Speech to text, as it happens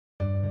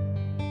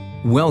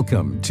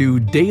Welcome to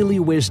Daily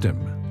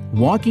Wisdom,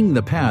 Walking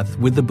the Path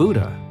with the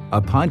Buddha,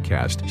 a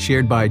podcast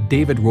shared by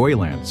David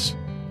Roylance.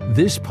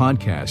 This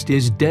podcast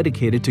is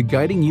dedicated to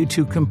guiding you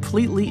to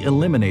completely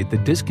eliminate the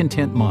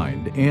discontent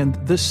mind and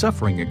the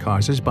suffering it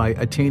causes by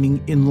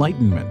attaining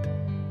enlightenment.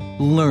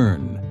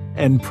 Learn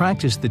and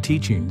practice the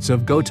teachings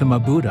of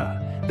Gautama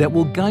Buddha that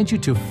will guide you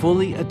to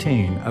fully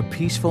attain a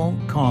peaceful,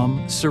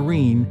 calm,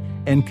 serene,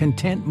 and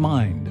content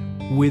mind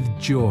with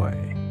joy.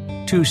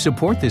 To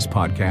support this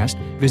podcast,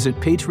 visit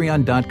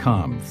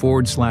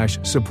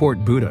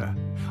patreon.com/supportbuddha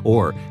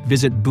or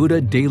visit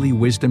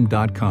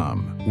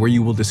buddhadailywisdom.com, where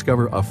you will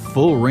discover a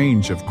full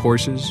range of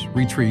courses,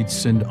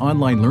 retreats, and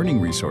online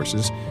learning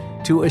resources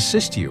to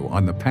assist you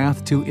on the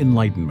path to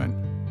enlightenment.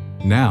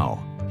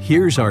 Now,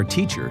 here's our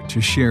teacher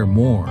to share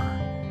more.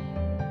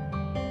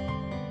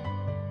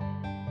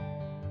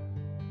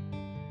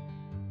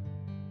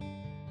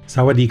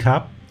 Sawadee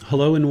Kap.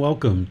 Hello and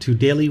welcome to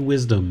Daily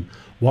Wisdom,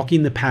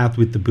 Walking the Path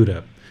with the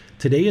Buddha.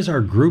 Today is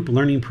our group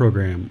learning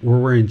program where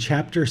we're in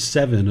Chapter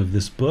 7 of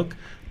this book,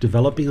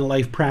 Developing a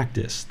Life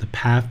Practice, The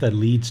Path That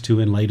Leads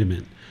to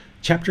Enlightenment.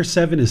 Chapter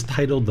 7 is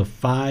titled The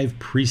 5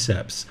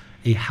 Precepts,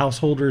 A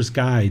Householder's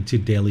Guide to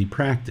Daily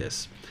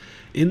Practice.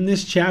 In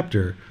this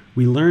chapter,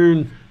 we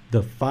learn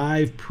the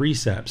 5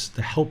 precepts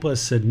to help us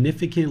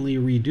significantly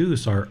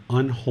reduce our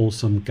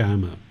unwholesome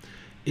kamma.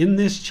 In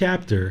this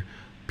chapter,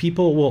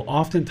 people will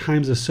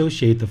oftentimes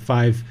associate the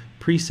 5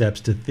 precepts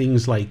to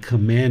things like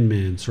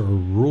commandments or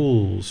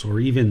rules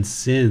or even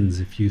sins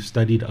if you've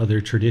studied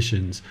other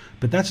traditions.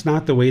 But that's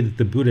not the way that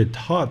the Buddha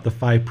taught the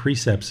 5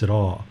 precepts at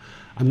all.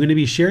 I'm going to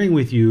be sharing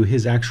with you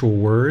his actual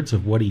words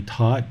of what he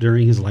taught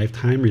during his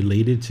lifetime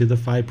related to the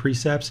 5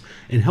 precepts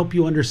and help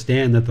you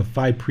understand that the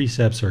 5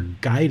 precepts are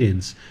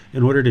guidance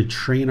in order to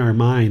train our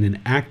mind and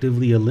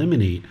actively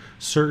eliminate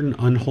certain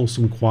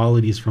unwholesome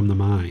qualities from the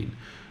mind.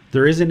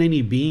 There isn't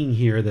any being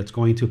here that's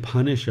going to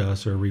punish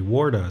us or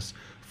reward us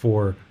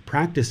for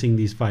practicing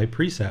these 5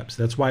 precepts.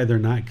 That's why they're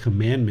not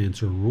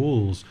commandments or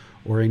rules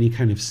or any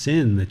kind of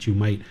sin that you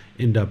might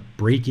end up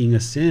breaking a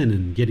sin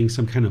and getting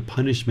some kind of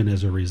punishment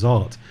as a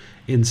result.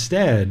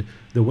 Instead,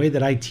 the way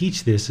that I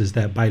teach this is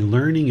that by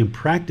learning and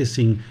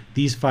practicing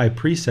these 5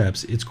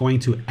 precepts, it's going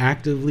to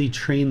actively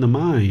train the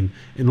mind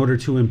in order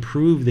to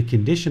improve the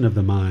condition of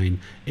the mind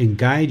and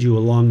guide you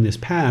along this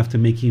path to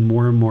making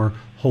more and more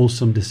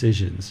wholesome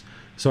decisions.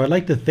 So I'd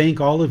like to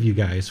thank all of you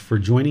guys for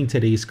joining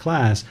today's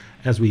class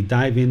as we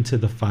dive into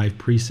the 5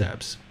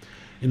 precepts.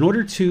 In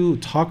order to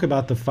talk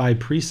about the 5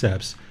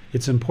 precepts,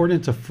 it's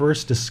important to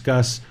first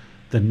discuss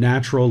the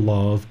natural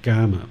law of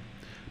kamma.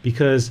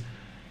 Because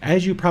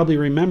as you probably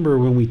remember,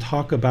 when we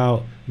talk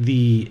about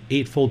the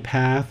Eightfold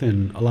Path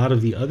and a lot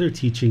of the other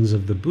teachings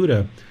of the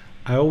Buddha,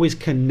 I always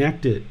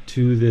connect it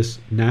to this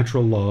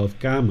natural law of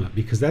kamma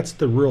because that's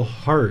the real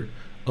heart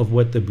of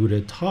what the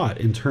Buddha taught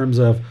in terms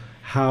of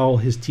how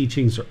his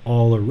teachings are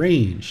all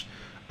arranged.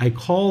 I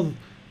call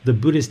the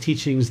Buddha's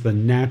teachings the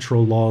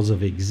natural laws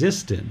of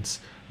existence.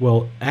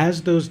 Well,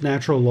 as those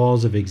natural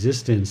laws of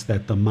existence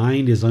that the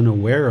mind is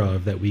unaware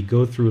of, that we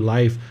go through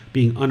life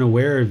being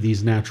unaware of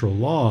these natural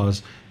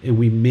laws, and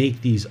we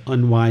make these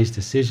unwise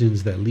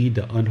decisions that lead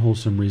to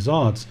unwholesome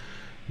results,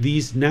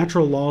 these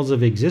natural laws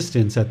of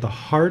existence, at the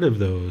heart of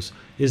those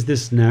is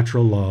this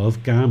natural law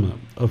of kamma,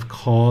 of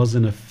cause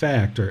and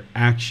effect, or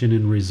action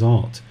and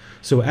result.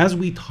 So as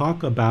we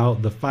talk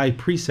about the 5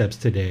 precepts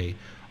today,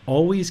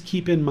 always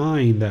keep in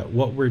mind that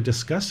what we're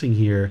discussing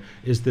here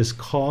is this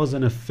cause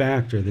and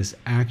effect, or this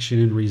action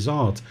and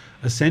result,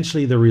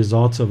 essentially the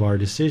results of our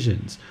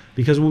decisions.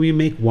 Because when we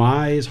make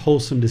wise,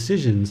 wholesome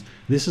decisions,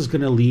 this is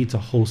going to lead to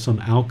wholesome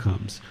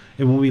outcomes.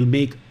 And when we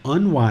make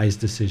unwise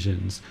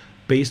decisions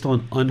based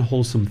on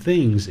unwholesome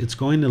things, it's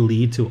going to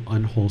lead to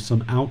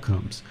unwholesome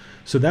outcomes.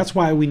 So that's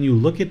why when you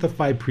look at the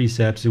 5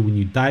 precepts and when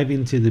you dive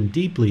into them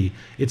deeply,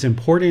 it's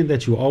important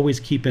that you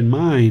always keep in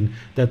mind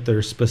that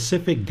there's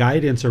specific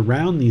guidance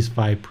around these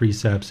 5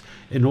 precepts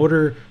in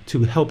order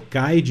to help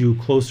guide you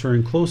closer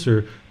and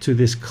closer to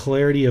this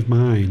clarity of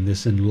mind,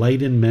 this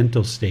enlightened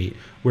mental state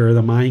where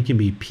the mind can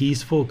be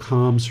peaceful,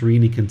 calm,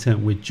 serene, and content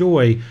with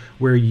joy,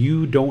 where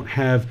you don't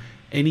have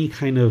any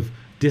kind of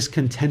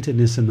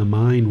discontentedness in the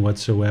mind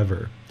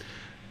whatsoever.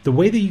 The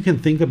way that you can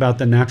think about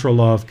the natural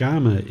law of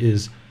kamma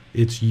is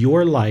it's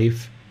your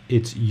life,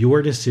 it's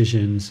your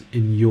decisions,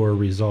 and your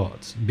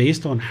results.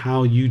 Based on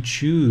how you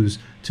choose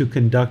to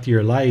conduct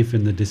your life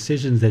and the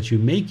decisions that you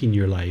make in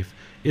your life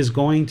is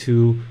going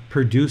to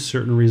produce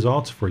certain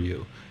results for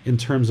you in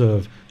terms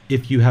of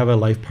if you have a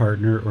life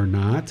partner or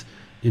not.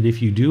 And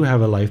if you do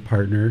have a life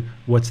partner,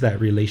 what's that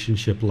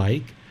relationship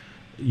like?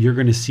 You're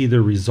going to see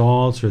the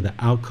results or the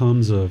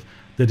outcomes of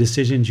the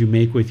decisions you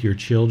make with your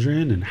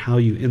children and how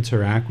you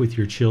interact with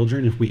your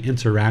children. If we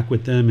interact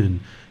with them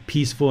in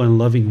peaceful and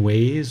loving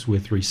ways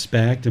with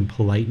respect and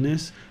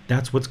politeness,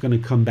 that's what's going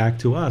to come back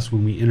to us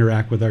when we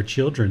interact with our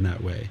children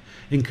that way.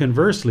 And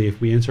conversely, if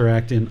we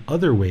interact in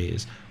other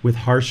ways with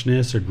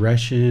harshness,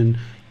 aggression,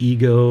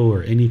 ego,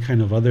 or any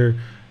kind of other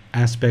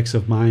aspects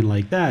of mind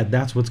like that,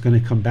 that's what's going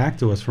to come back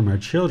to us from our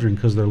children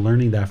because they're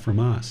learning that from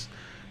us.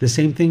 The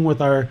same thing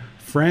with our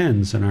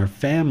friends and our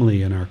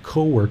family and our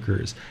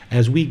coworkers.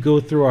 As we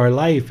go through our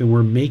life and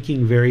we're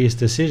making various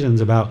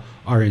decisions about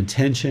our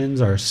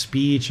intentions, our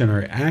speech, and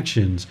our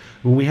actions,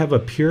 when we have a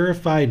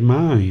purified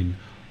mind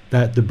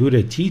that the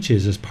Buddha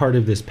teaches as part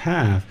of this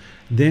path,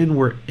 then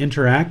we're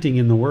interacting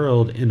in the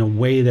world in a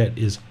way that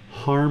is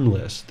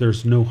harmless.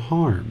 There's no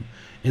harm,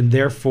 and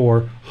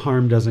therefore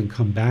harm doesn't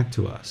come back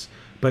to us.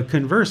 But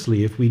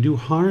conversely, if we do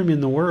harm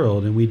in the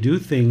world and we do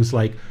things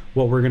like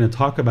what we're going to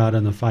talk about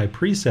in the 5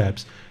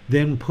 precepts,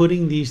 then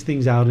putting these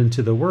things out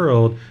into the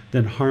world,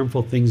 then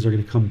harmful things are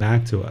going to come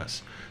back to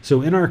us.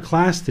 So in our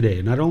class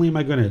today, not only am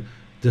I going to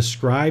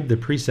describe the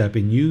precept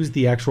and use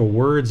the actual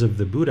words of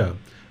the Buddha,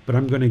 but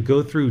I'm going to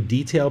go through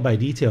detail by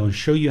detail and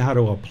show you how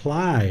to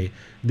apply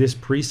this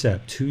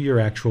precept to your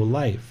actual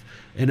life.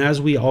 And as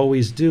we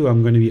always do,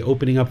 I'm going to be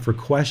opening up for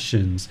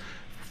questions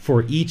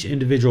for each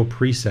individual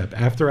precept.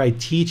 After I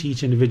teach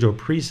each individual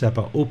precept,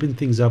 I'll open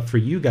things up for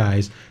you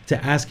guys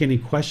to ask any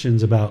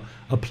questions about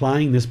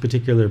applying this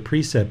particular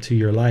precept to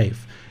your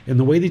life. And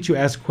the way that you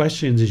ask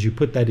questions is you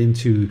put that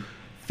into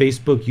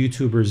Facebook,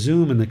 YouTube, or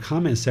Zoom in the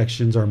comment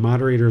sections. Our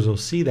moderators will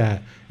see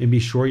that and be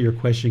sure your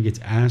question gets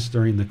asked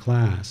during the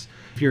class.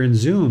 If you're in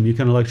Zoom, you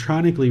can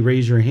electronically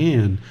raise your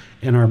hand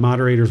and our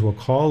moderators will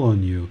call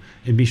on you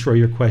and be sure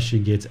your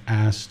question gets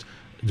asked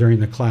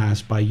during the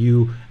class by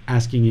you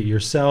asking it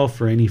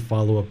yourself or any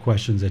follow-up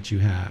questions that you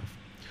have.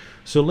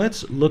 So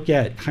let's look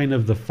at kind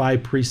of the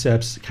 5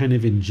 precepts kind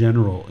of in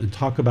general and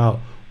talk about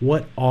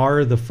what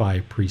are the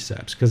 5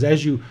 precepts. Because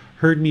as you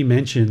heard me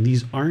mention,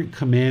 these aren't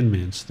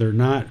commandments. They're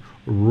not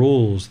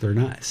rules. They're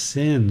not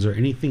sins or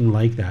anything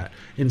like that.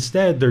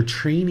 Instead, they're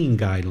training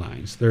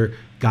guidelines. They're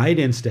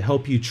guidance to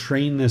help you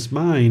train this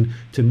mind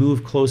to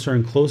move closer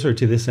and closer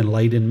to this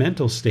enlightened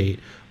mental state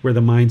where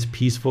the mind's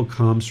peaceful,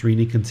 calm,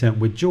 serene, content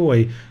with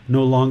joy,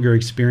 no longer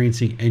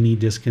experiencing any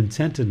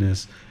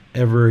discontentedness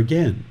ever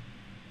again.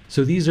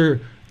 So these are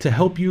to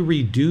help you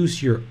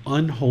reduce your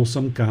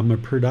unwholesome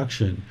kamma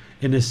production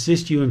and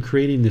assist you in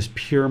creating this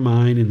pure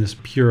mind and this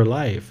pure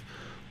life.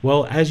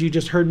 Well, as you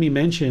just heard me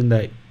mention,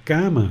 that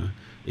kamma,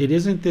 it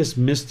isn't this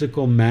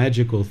mystical,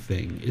 magical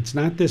thing. It's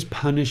not this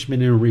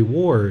punishment and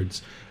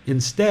rewards.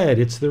 Instead,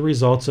 it's the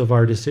results of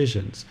our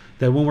decisions.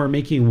 That when we're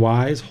making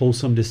wise,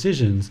 wholesome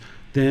decisions,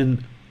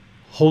 then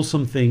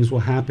wholesome things will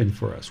happen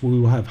for us. We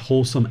will have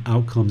wholesome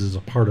outcomes as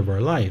a part of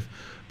our life.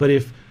 But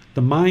if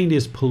the mind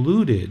is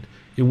polluted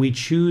and we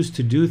choose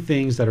to do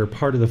things that are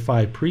part of the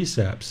 5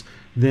 precepts,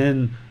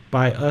 then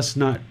by us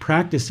not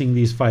practicing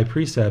these 5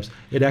 precepts,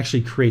 it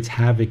actually creates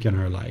havoc in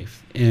our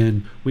life.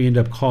 And we end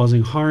up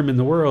causing harm in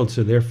the world,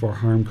 so therefore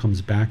harm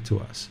comes back to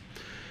us.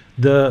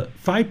 The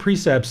 5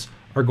 precepts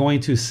are going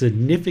to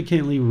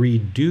significantly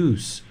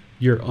reduce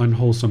your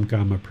unwholesome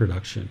kamma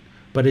production,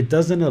 but it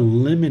doesn't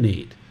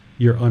eliminate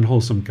your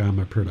unwholesome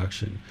kamma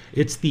production.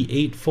 It's the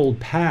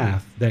eightfold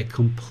path that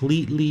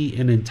completely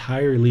and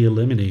entirely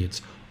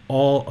eliminates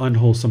all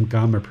unwholesome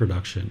kamma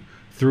production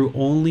through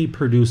only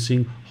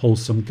producing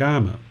wholesome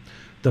kamma.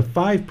 The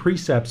 5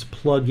 precepts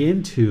plug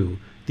into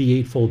the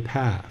eightfold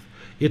path.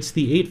 It's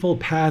the eightfold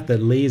path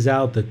that lays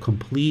out the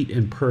complete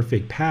and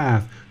perfect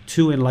path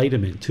to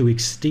enlightenment, to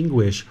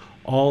extinguish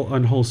all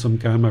unwholesome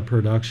kamma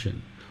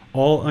production,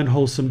 all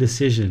unwholesome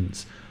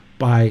decisions.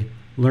 By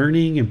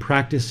learning and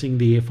practicing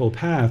the Eightfold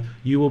Path,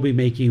 you will be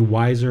making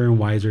wiser and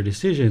wiser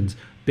decisions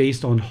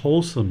based on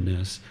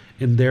wholesomeness,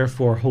 and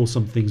therefore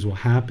wholesome things will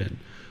happen.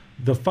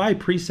 The 5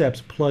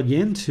 precepts plug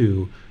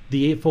into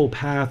the Eightfold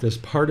Path as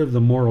part of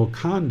the moral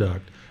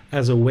conduct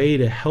as a way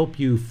to help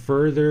you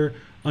further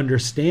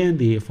understand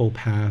the Eightfold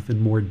Path in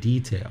more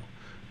detail.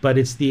 But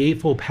it's the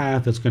Eightfold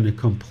Path that's going to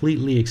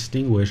completely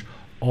extinguish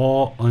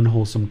all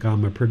unwholesome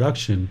kamma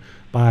production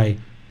by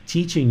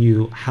teaching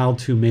you how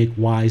to make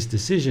wise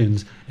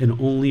decisions and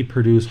only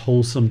produce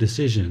wholesome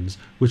decisions,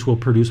 which will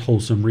produce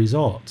wholesome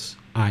results,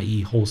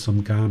 i.e.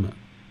 wholesome kamma.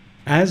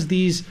 As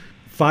these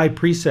 5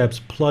 precepts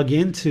plug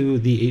into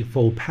the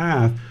Eightfold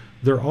Path,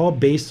 they're all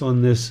based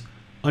on this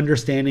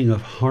understanding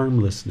of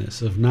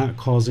harmlessness, of not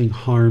causing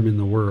harm in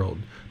the world.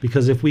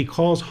 Because if we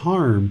cause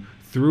harm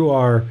through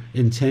our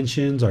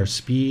intentions, our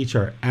speech,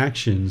 our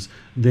actions,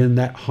 then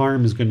that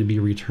harm is going to be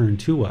returned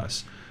to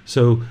us.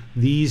 So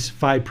these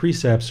 5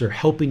 precepts are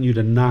helping you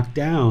to knock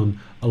down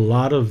a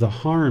lot of the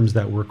harms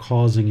that we're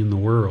causing in the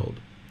world.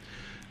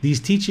 These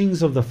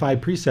teachings of the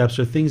 5 precepts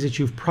are things that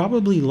you've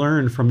probably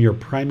learned from your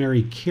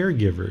primary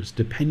caregivers,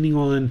 depending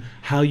on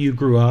how you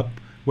grew up,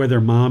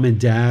 whether mom and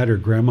dad or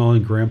grandma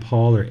and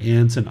grandpa or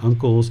aunts and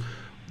uncles,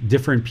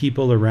 different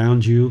people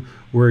around you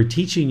were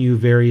teaching you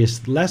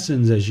various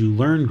lessons as you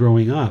learned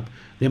growing up.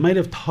 They might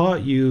have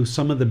taught you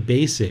some of the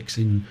basics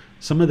and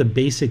some of the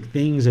basic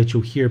things that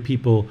you'll hear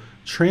people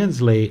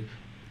translate.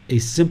 A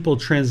simple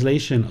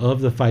translation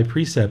of the 5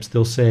 precepts,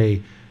 they'll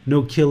say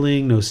no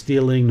killing, no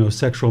stealing, no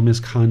sexual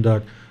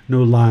misconduct,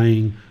 no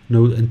lying,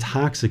 no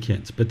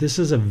intoxicants. But this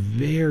is a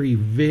very,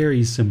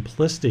 very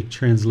simplistic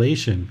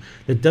translation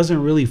that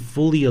doesn't really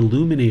fully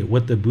illuminate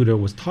what the Buddha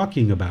was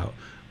talking about.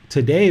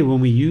 today, when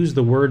we use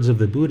the words of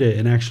the Buddha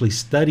and actually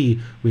study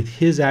with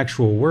his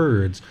actual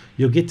words,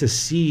 you'll get to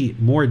see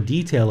more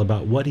detail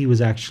about what he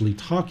was actually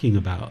talking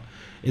about.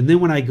 And then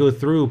when I go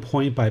through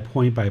point by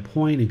point by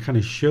point and kind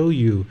of show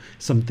you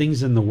some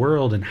things in the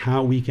world and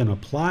how we can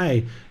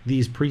apply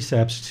these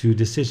precepts to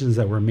decisions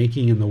that we're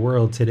making in the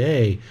world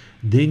today,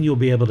 then you'll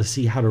be able to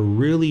see how to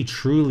really,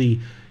 truly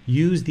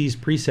use these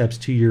precepts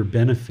to your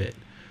benefit.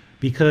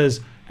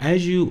 Because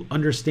as you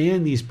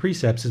understand these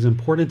precepts, it's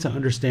important to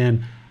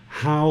understand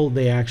how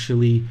they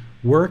actually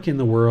work in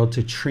the world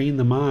to train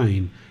the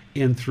mind.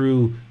 And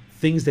through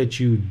things that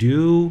you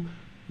do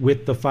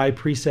with the 5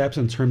 precepts,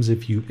 in terms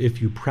of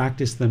if you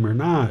practice them or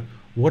not,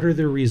 what are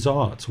the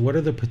results? What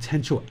are the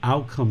potential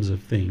outcomes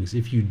of things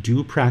if you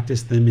do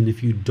practice them and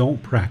if you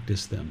don't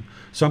practice them?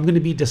 So I'm going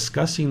to be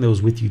discussing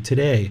those with you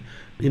today.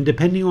 And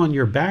depending on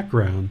your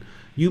background,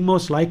 you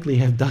most likely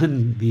have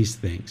done these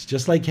things,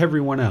 just like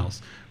everyone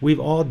else. We've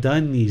all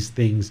done these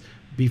things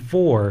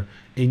before,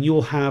 and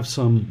you'll have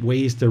some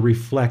ways to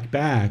reflect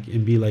back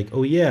and be like,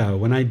 oh yeah,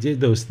 when I did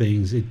those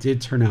things, it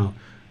did turn out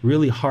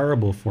really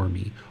horrible for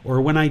me.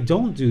 Or when I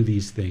don't do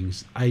these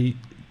things, I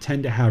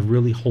tend to have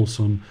really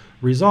wholesome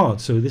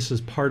results. So this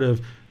is part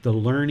of the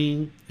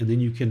learning, and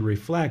then you can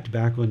reflect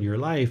back on your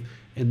life,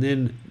 and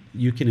then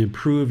you can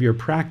improve your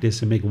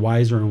practice and make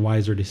wiser and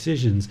wiser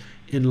decisions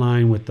in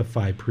line with the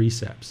 5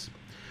 precepts.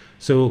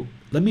 So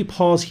let me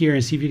pause here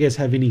and see if you guys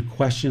have any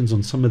questions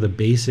on some of the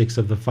basics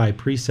of the 5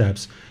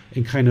 precepts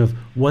and kind of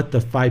what the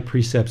 5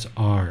 precepts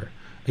are.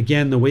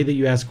 Again, the way that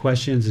you ask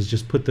questions is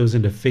just put those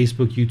into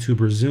Facebook,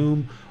 YouTube, or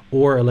Zoom,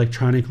 or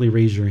electronically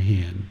raise your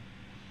hand.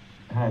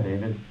 Hi,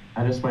 David.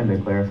 I just wanted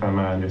to clarify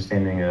my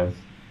understanding of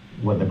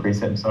what the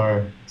precepts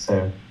are.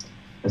 So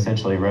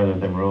essentially, rather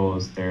than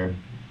rules, they're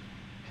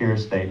pure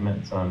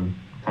statements on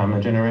karma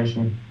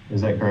generation.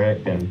 Is that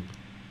correct? And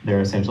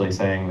they're essentially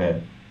saying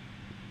that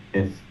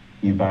if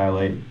you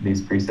violate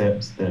these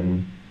precepts,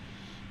 then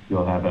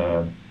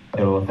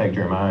it'll affect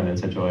your mind in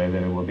such a way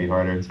that it will be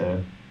harder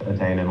to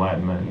attain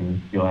enlightenment,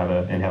 and you'll have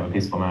a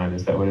peaceful mind.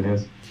 Is that what it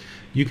is?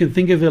 You can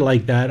think of it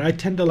like that. I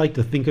tend to like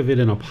to think of it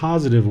in a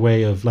positive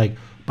way of like,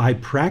 by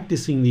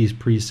practicing these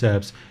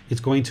precepts, it's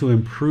going to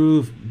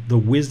improve the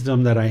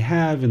wisdom that I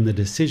have and the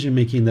decision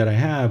making that I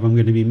have. I'm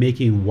going to be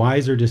making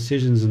wiser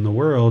decisions in the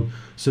world,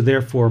 so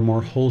therefore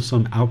more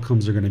wholesome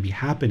outcomes are going to be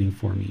happening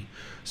for me.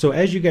 So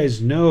as you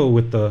guys know,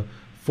 with the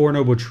 4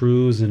 Noble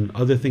Truths and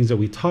other things that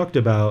we talked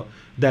about,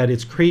 that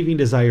it's craving,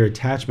 desire,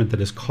 attachment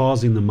that is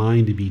causing the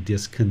mind to be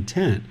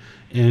discontent.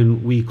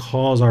 And we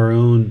cause our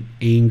own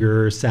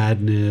anger,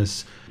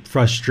 sadness,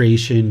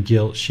 frustration,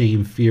 guilt,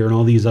 shame, fear, and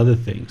all these other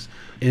things.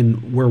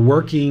 And we're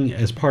working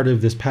as part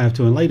of this path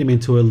to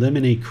enlightenment to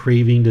eliminate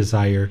craving,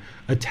 desire,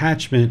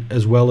 attachment,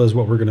 as well as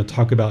what we're going to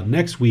talk about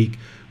next week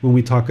when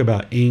we talk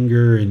about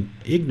anger and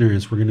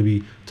ignorance. We're going to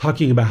be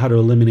talking about how to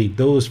eliminate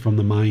those from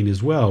the mind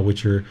as well,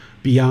 which are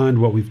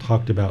beyond what we've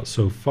talked about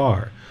so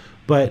far.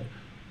 But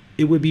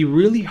it would be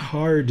really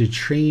hard to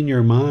train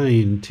your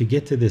mind to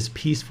get to this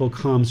peaceful,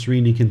 calm,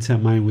 serene, and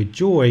content mind with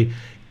joy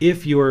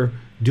if you're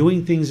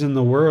doing things in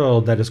the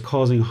world that is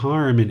causing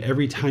harm, and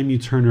every time you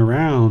turn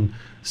around,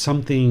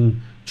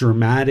 something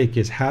dramatic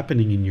is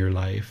happening in your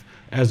life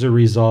as a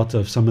result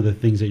of some of the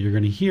things that you're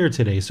going to hear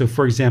today. So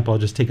for example, I'll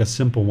just take a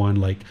simple one,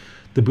 like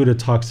the Buddha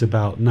talks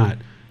about not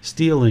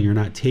stealing or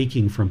not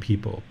taking from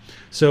people.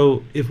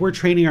 So if we're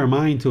training our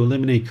mind to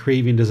eliminate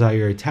craving,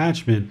 desire,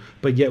 attachment,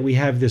 but yet we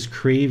have this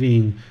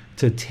craving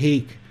to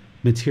take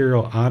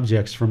material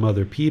objects from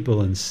other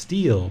people and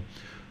steal,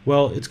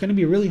 well, it's going to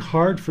be really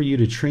hard for you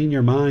to train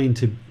your mind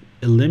to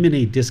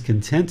eliminate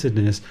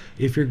discontentedness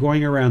if you're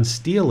going around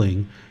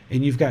stealing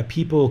and you've got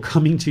people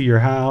coming to your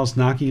house,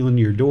 knocking on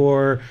your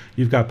door,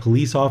 you've got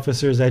police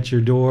officers at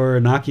your door,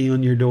 knocking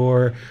on your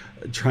door,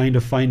 trying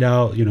to find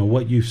out,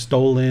 what you've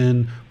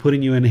stolen,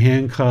 putting you in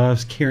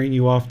handcuffs, carrying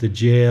you off to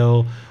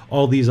jail,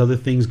 all these other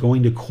things,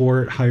 going to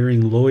court,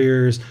 hiring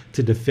lawyers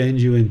to defend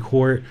you in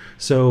court.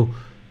 So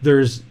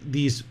there's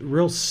these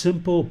real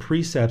simple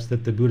precepts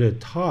that the Buddha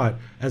taught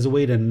as a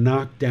way to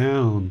knock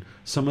down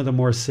some of the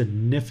more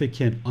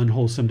significant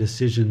unwholesome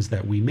decisions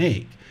that we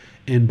make.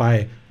 And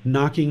by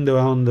knocking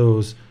down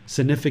those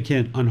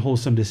significant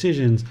unwholesome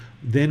decisions,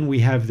 then we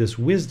have this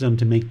wisdom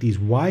to make these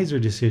wiser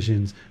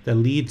decisions that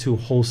lead to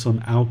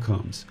wholesome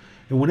outcomes.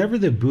 And whenever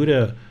the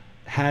Buddha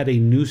had a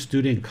new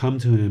student come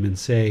to him and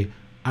say,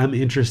 I'm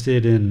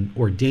interested in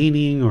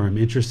ordaining, or I'm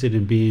interested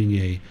in being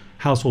a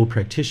household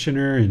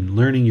practitioner and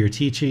learning your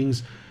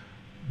teachings,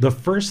 the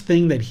first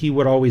thing that he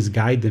would always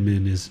guide them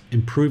in is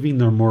improving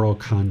their moral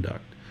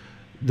conduct.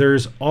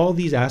 There's all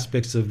these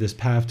aspects of this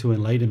path to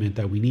enlightenment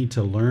that we need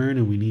to learn,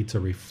 and we need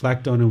to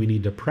reflect on, and we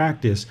need to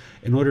practice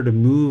in order to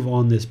move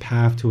on this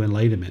path to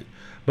enlightenment.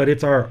 But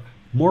it's our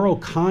moral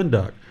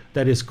conduct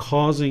that is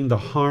causing the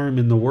harm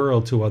in the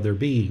world to other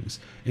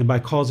beings. And by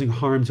causing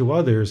harm to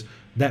others,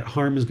 that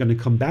harm is going to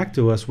come back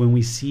to us when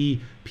we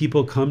see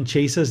people come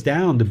chase us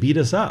down to beat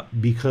us up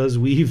because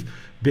we've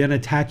been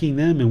attacking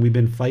them and we've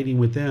been fighting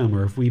with them,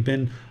 or if we've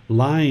been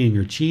lying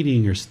or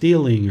cheating or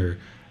stealing or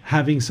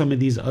having some of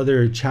these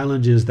other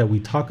challenges that we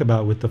talk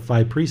about with the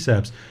 5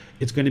 precepts,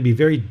 it's going to be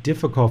very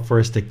difficult for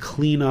us to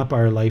clean up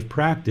our life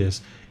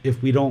practice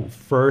if we don't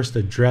first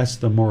address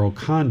the moral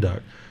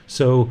conduct.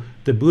 So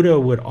the Buddha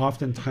would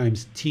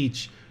oftentimes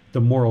teach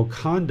the moral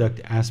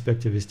conduct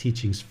aspect of his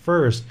teachings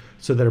first,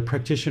 so that a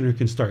practitioner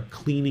can start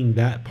cleaning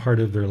that part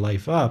of their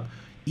life up,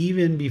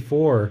 even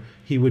before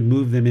he would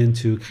move them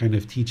into kind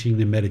of teaching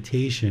the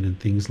meditation and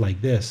things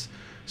like this.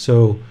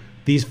 So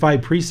these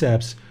 5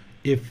 precepts,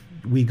 if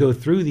we go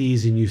through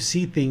these and you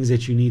see things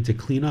that you need to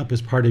clean up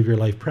as part of your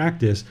life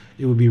practice,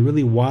 it would be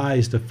really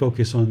wise to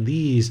focus on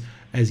these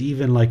as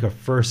even like a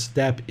first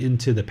step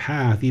into the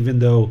path, even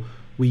though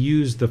we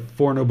use the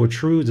Four Noble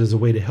Truths as a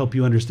way to help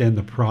you understand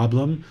the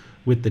problem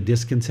with the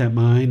discontent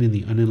mind and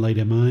the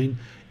unenlightened mind.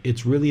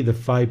 It's really the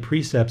 5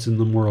 precepts in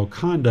the moral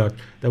conduct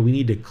that we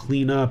need to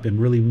clean up and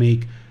really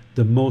make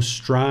the most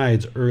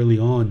strides early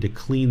on to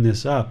clean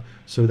this up,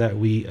 so that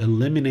we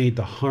eliminate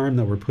the harm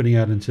that we're putting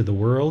out into the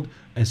world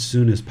as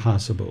soon as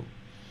possible.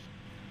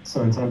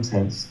 So in some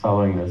sense,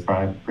 following the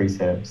 5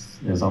 precepts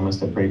is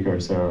almost a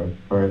precursor,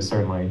 or is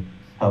certainly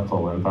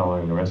helpful in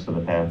following the rest of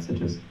the path,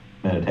 such as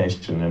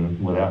meditation.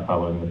 And without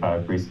following the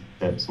 5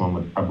 precepts, one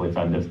would probably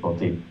find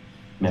difficulty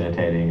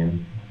meditating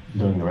and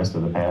doing the rest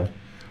of the path.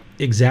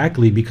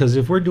 Exactly, because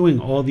if we're doing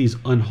all these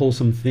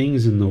unwholesome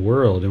things in the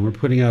world and we're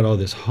putting out all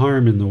this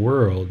harm in the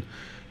world,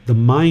 the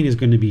mind is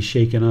going to be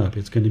shaken up.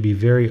 It's going to be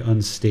very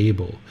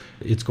unstable.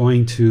 It's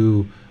going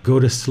to go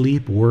to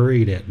sleep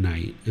worried at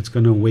night. It's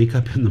going to wake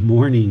up in the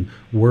morning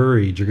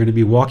worried. You're going to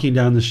be walking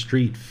down the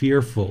street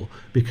fearful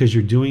because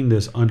you're doing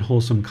this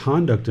unwholesome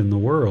conduct in the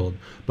world.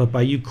 But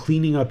by you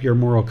cleaning up your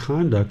moral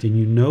conduct, and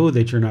you know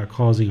that you're not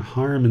causing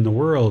harm in the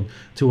world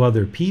to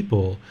other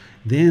people,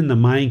 then the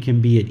mind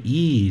can be at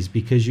ease,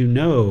 because you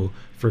know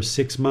for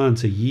 6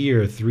 months, a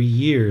year, 3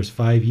 years,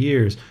 5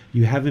 years,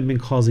 you haven't been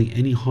causing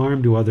any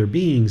harm to other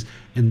beings,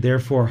 and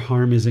therefore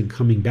harm isn't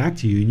coming back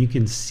to you. And you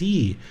can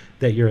see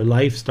that your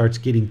life starts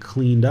getting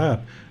cleaned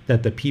up,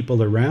 that the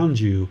people around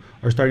you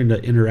are starting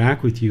to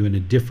interact with you in a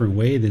different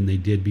way than they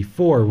did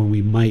before, when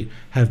we might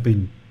have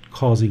been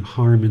causing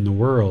harm in the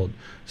world.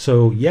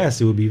 So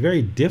yes, it would be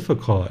very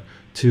difficult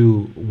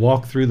to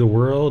walk through the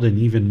world and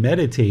even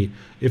meditate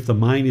if the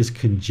mind is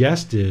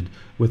congested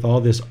with all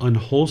this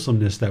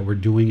unwholesomeness that we're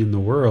doing in the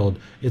world.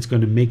 It's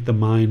going to make the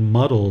mind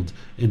muddled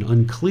and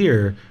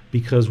unclear,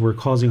 because we're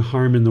causing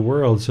harm in the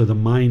world. So the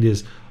mind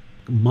is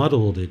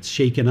muddled, it's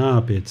shaken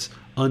up, it's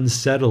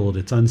unsettled,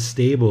 it's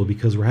unstable,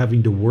 because we're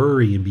having to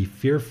worry and be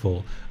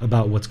fearful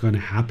about what's going to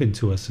happen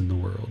to us in the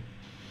world.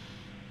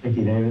 Thank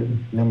you, David.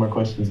 No more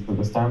questions for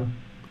this time.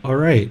 All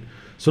right.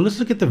 So let's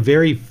look at the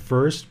very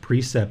first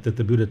precept that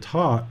the Buddha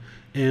taught.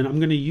 And I'm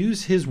going to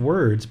use his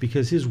words,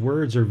 because his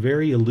words are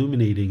very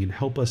illuminating and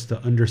help us to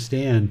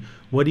understand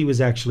what he was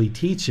actually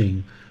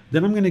teaching.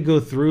 Then I'm going to go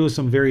through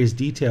some various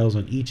details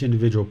on each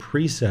individual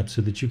precept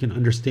so that you can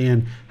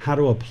understand how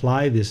to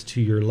apply this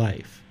to your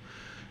life.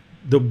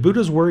 The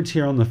Buddha's words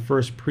here on the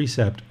first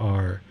precept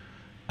are: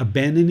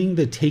 abandoning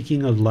the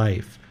taking of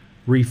life,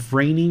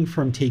 refraining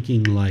from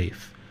taking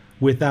life,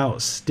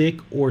 without stick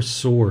or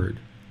sword,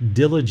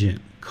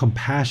 diligent,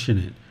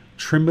 compassionate,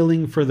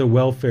 trembling for the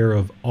welfare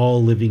of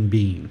all living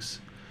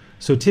beings.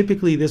 So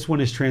typically this one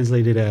is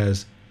translated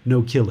as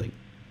no killing,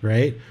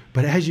 right?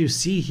 But as you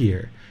see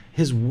here,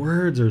 his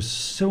words are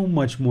so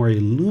much more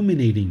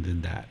illuminating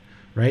than that,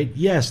 right?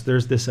 Yes,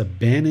 there's this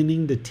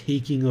abandoning the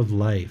taking of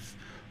life,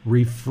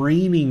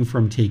 refraining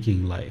from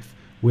taking life,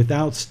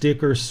 without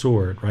stick or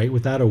sword, right?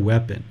 Without a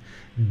weapon.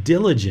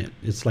 Diligent,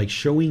 it's like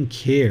showing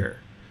care.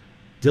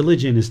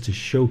 Diligent is to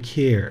show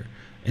care.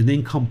 And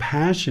then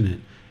compassionate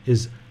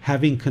is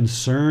having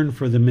concern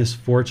for the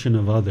misfortune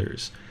of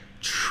others,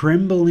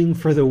 trembling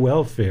for the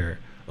welfare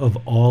of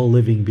all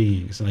living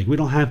beings. Like, we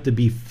don't have to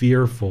be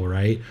fearful,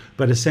 right?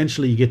 But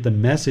essentially you get the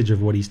message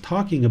of what he's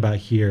talking about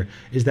here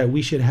is that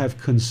we should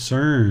have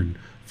concern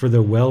for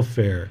the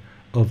welfare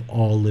of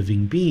all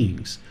living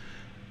beings.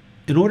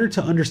 In order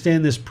to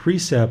understand this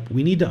precept,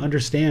 we need to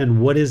understand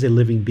what is a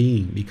living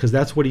being, because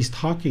that's what he's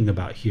talking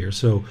about here.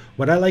 So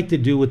what I like to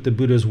do with the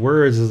Buddha's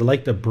words is I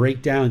like to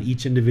break down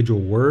each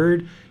individual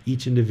word,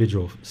 each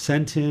individual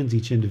sentence,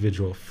 each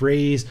individual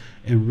phrase,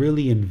 and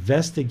really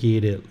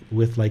investigate it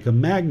with like a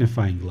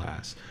magnifying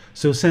glass.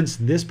 So since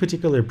this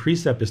particular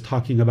precept is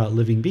talking about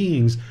living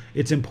beings,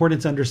 it's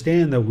important to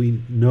understand that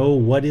we know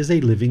what is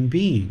a living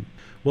being.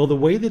 Well, the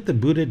way that the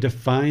Buddha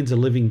defines a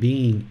living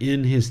being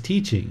in his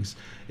teachings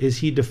is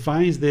he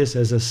defines this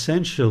as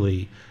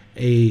essentially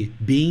a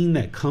being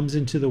that comes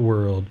into the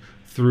world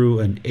through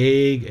an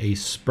egg, a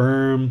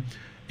sperm,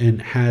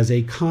 and has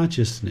a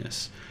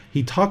consciousness.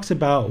 He talks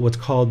about what's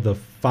called the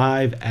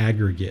 5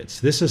 aggregates.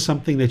 This is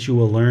something that you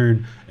will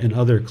learn in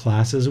other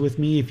classes with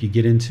me if you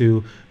get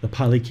into the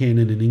Pali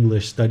Canon and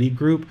English study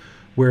group,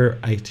 where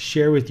I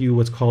share with you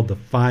what's called the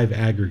 5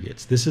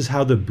 aggregates. This is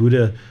how the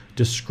Buddha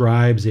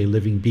describes a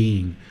living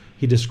being.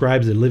 He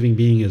describes a living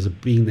being as a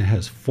being that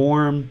has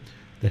form,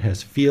 that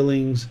has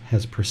feelings,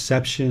 has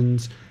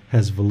perceptions,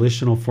 has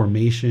volitional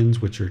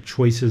formations, which are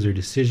choices or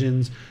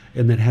decisions,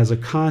 and that has a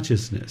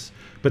consciousness.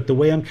 But the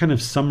way I'm kind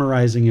of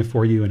summarizing it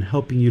for you and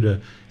helping you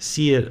to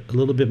see it a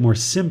little bit more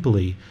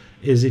simply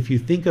is if you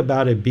think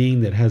about it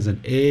being that has an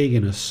egg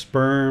and a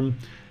sperm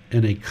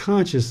and a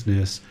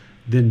consciousness,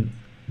 then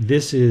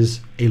this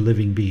is a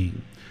living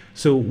being.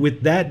 So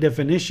with that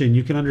definition,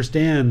 you can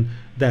understand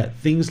that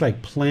things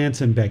like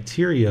plants and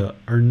bacteria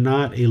are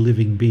not a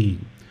living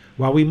being.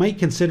 While we might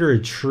consider a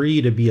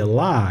tree to be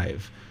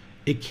alive,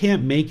 it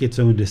can't make its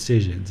own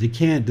decisions. It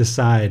can't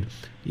decide,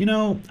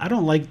 I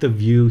don't like the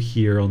view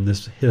here on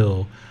this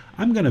hill.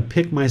 I'm going to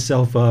pick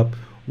myself up,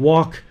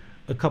 walk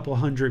a couple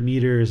 100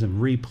 meters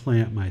and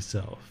replant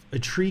myself. A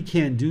tree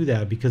can't do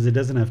that because it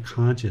doesn't have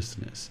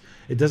consciousness.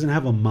 It doesn't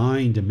have a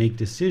mind to make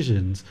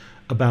decisions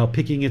about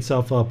picking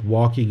itself up,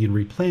 walking, and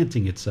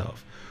replanting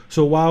itself.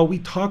 So while we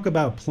talk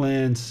about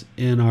plants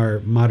in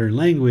our modern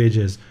language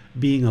as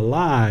being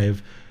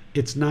alive,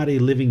 it's not a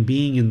living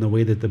being in the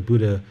way that the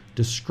Buddha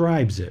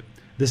describes it.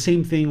 The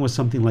same thing with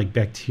something like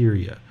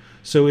bacteria.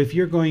 So if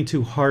you're going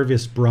to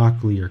harvest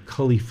broccoli or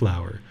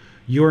cauliflower,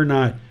 you're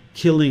not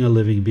killing a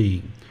living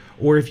being.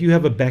 Or if you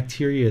have a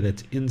bacteria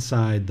that's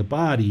inside the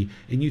body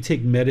and you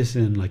take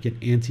medicine like an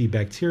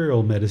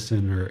antibacterial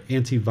medicine or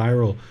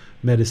antiviral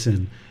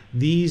medicine,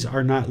 these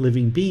are not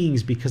living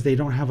beings because they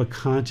don't have a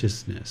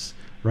consciousness,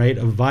 right?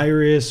 A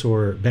virus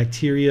or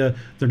bacteria,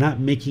 they're not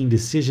making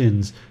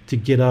decisions to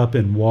get up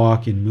and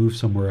walk and move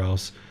somewhere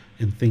else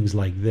and things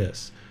like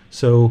this.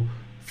 So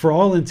for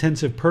all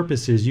intensive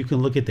purposes, you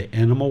can look at the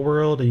animal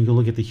world and you can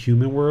look at the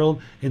human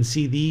world and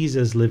see these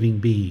as living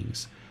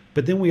beings.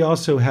 But then we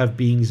also have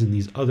beings in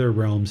these other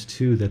realms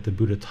too that the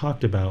Buddha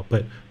talked about.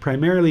 But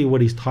primarily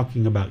what he's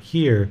talking about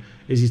here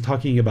is he's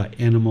talking about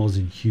animals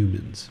and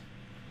humans.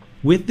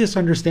 With this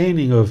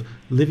understanding of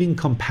living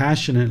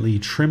compassionately,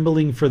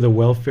 trembling for the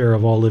welfare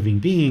of all living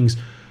beings,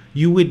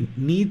 you would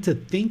need to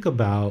think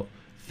about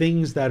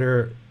things that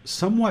are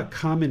somewhat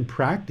common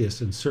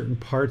practice in certain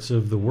parts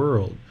of the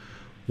world.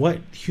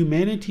 What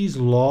humanity's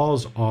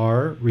laws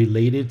are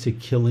related to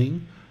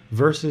killing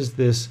versus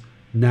this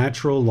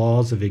natural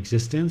laws of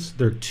existence,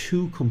 they're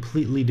two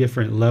completely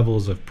different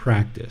levels of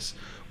practice.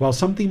 While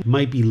something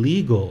might be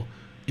legal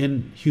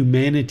in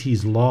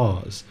humanity's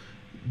laws,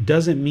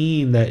 doesn't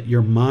mean that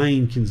your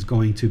mind is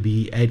going to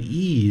be at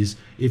ease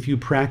if you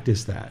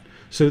practice that.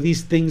 So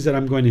these things that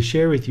I'm going to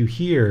share with you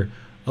here,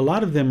 a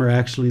lot of them are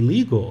actually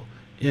legal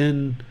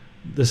in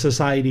the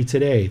society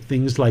today.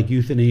 Things like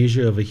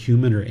euthanasia of a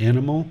human or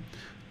animal,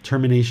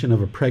 termination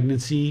of a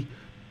pregnancy,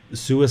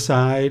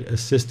 suicide,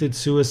 assisted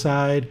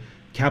suicide,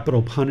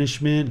 capital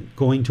punishment,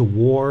 going to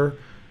war,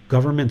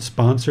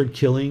 government-sponsored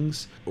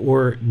killings,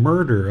 or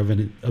murder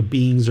of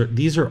beings.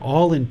 These are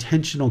all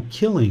intentional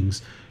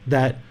killings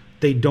that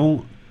they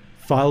don't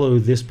follow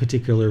this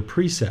particular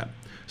precept.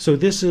 So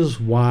this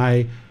is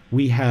why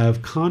we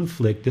have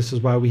conflict. This is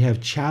why we have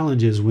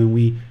challenges when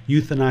we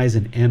euthanize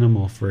an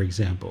animal, for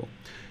example.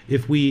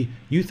 If we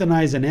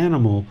euthanize an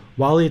animal,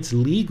 while it's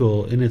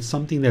legal and it's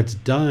something that's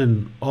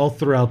done all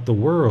throughout the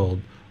world,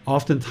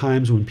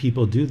 oftentimes when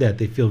people do that,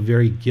 they feel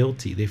very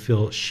guilty. They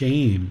feel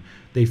shame.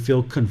 They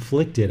feel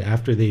conflicted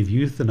after they've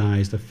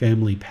euthanized a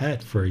family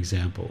pet, for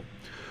example.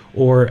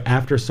 Or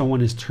after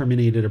someone has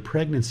terminated a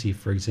pregnancy,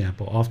 for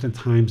example.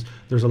 Oftentimes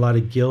there's a lot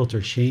of guilt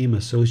or shame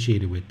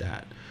associated with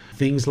that.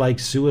 Things like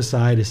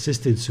suicide,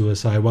 assisted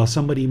suicide, while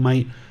somebody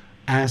might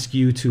ask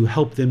you to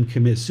help them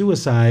commit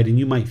suicide and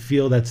you might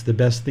feel that's the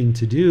best thing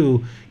to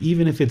do,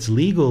 even if it's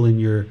legal in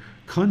your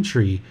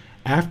country,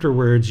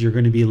 afterwards you're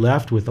going to be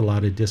left with a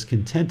lot of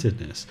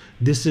discontentedness.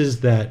 This is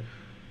that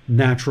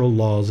natural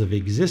laws of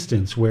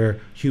existence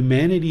where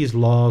humanity's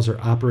laws are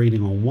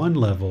operating on one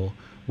level,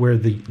 where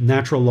the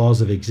natural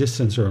laws of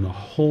existence are on a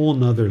whole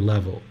nother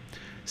level.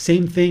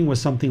 Same thing with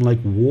something like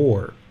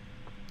war.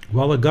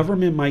 While a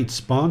government might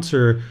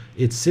sponsor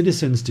its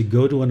citizens to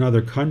go to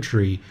another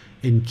country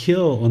and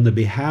kill on the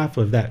behalf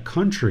of that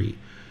country,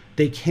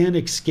 they can't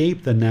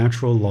escape the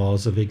natural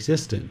laws of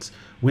existence.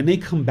 When they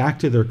come back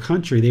to their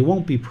country, they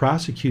won't be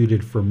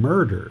prosecuted for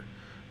murder,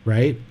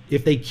 right?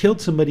 If they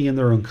killed somebody in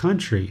their own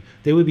country,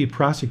 they would be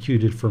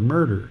prosecuted for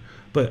murder.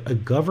 But a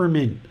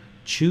government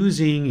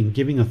choosing and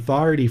giving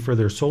authority for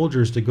their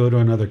soldiers to go to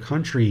another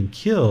country and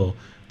kill,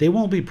 they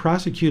won't be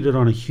prosecuted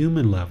on a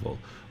human level.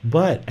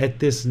 But at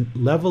this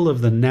level of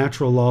the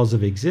natural laws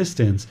of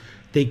existence,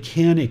 they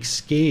can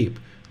escape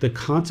the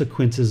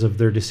consequences of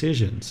their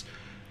decisions.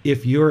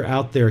 If you're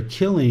out there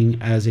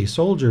killing as a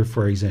soldier,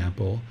 for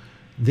example,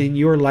 then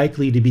you're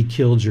likely to be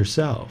killed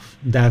yourself.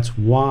 That's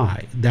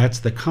why. That's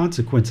the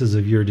consequences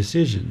of your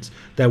decisions.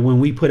 That when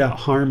we put out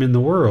harm in the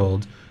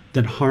world,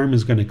 then harm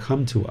is going to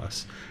come to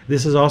us.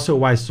 This is also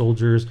why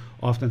soldiers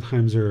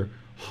oftentimes are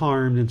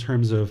harmed in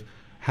terms of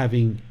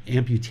having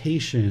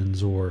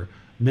amputations or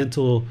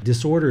mental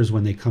disorders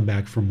when they come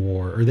back from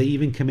war, or they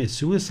even commit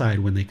suicide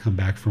when they come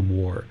back from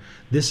war.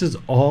 This is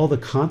all the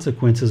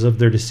consequences of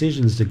their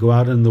decisions to go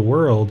out in the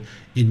world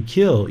and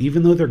kill.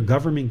 Even though their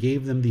government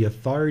gave them the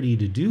authority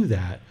to do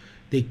that,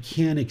 they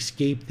can't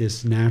escape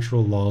this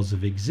natural laws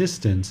of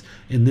existence.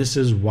 And this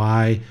is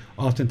why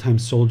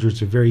oftentimes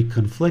soldiers are very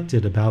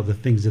conflicted about the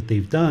things that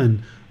they've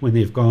done when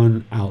they've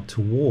gone out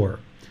to war.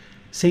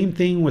 Same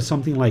thing with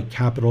something like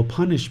capital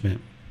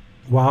punishment.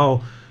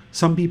 While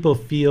some people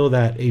feel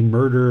that a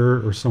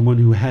murderer or someone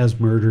who has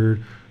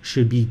murdered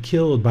should be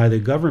killed by the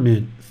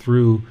government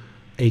through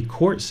a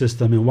court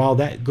system, and while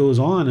that goes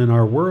on in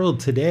our world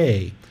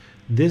today,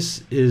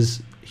 this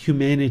is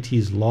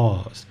humanity's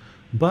laws.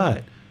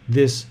 But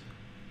this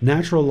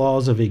natural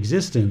laws of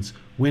existence,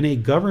 when a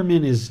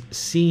government is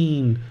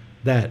seeing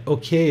that,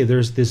 okay,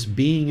 there's this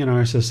being in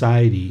our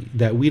society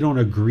that we don't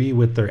agree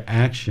with their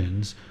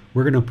actions,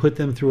 we're going to put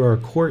them through our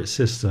court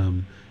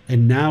system,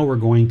 and now we're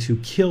going to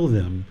kill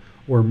them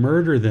or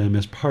murder them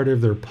as part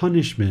of their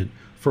punishment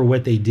for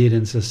what they did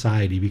in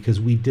society because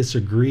we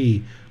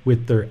disagree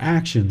with their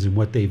actions and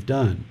what they've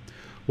done.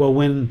 Well,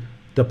 when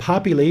the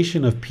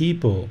population of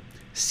people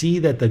see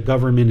that the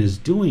government is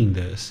doing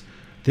this,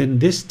 then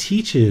this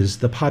teaches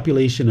the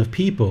population of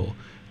people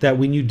that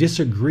when you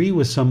disagree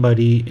with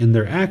somebody in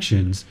their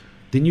actions,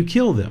 then you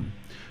kill them.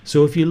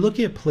 So if you look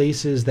at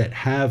places that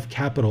have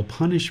capital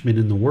punishment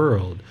in the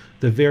world,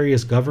 the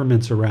various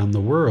governments around the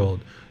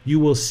world, you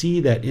will see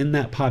that in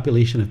that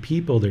population of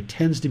people, there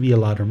tends to be a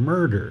lot of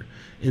murder.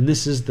 And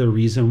this is the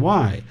reason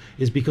why,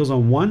 is because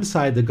on one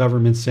side, the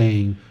government's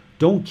saying,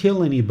 don't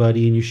kill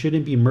anybody and you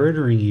shouldn't be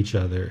murdering each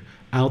other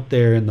out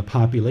there in the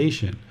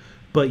population.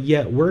 But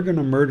yet we're going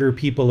to murder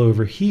people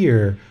over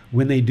here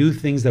when they do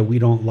things that we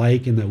don't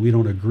like and that we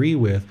don't agree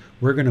with.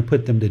 We're going to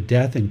put them to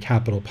death and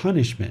capital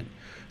punishment.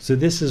 So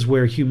this is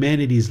where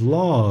humanity's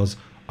laws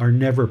are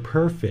never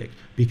perfect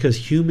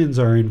because humans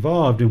are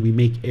involved and we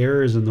make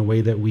errors in the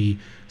way that we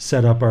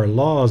set up our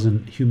laws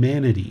in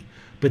humanity.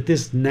 But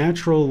this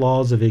natural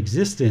laws of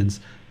existence,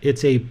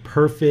 it's a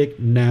perfect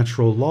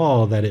natural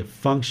law that it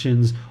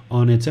functions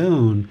on its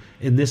own.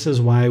 And this is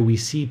why we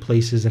see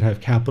places that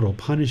have capital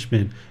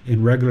punishment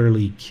and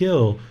regularly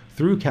kill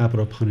through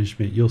capital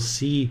punishment. You'll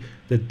see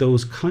that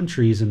those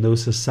countries and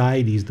those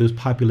societies, those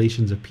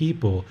populations of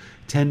people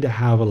tend to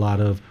have a lot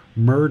of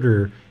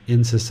murder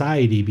in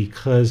society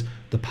because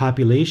the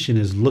population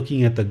is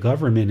looking at the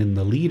government and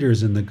the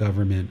leaders in the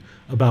government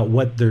about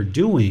what they're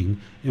doing.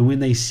 And when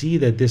they see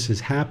that this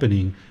is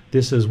happening,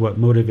 this is what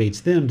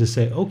motivates them to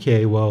say,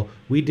 okay, well,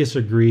 we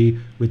disagree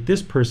with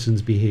this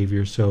person's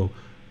behavior, so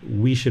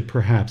we should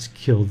perhaps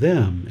kill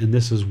them. And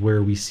this is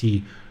where we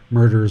see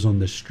murders on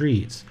the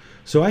streets.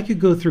 So I could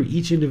go through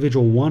each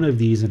individual one of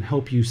these and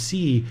help you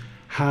see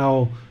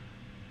how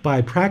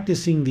by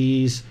practicing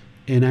these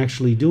and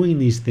actually doing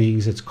these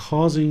things, it's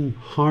causing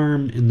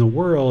harm in the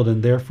world,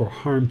 and therefore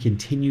harm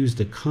continues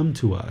to come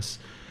to us.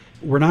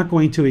 We're not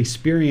going to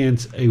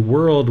experience a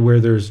world where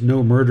there's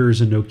no murders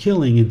and no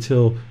killing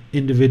until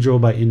individual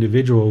by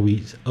individual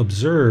we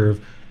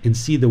observe and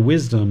see the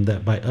wisdom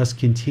that by us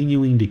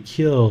continuing to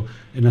kill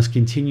and us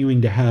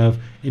continuing to have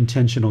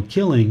intentional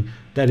killing,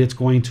 that it's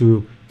going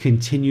to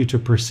continue to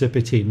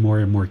precipitate more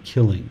and more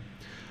killing.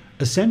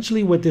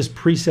 Essentially what this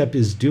precept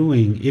is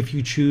doing, if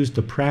you choose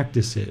to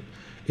practice it,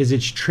 is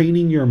it's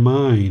training your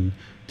mind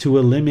to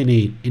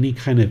eliminate any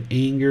kind of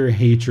anger,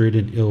 hatred,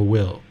 and ill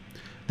will.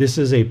 This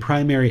is a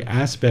primary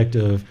aspect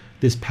of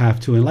this path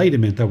to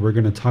enlightenment that we're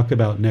going to talk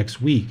about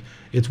next week.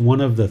 It's one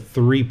of the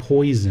 3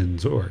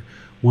 poisons, or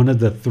one of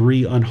the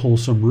 3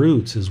 unwholesome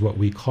roots is what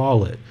we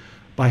call it.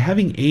 By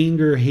having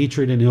anger,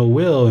 hatred, and ill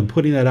will and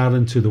putting that out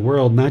into the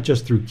world, not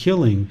just through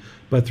killing,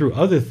 but through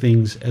other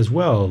things as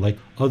well, like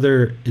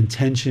other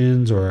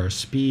intentions or our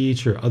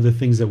speech or other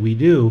things that we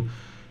do,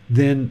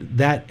 then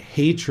that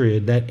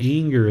hatred, that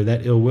anger,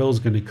 that ill will is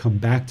going to come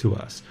back to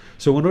us.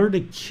 So in order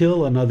to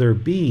kill another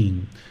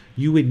being,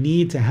 you would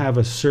need to have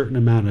a certain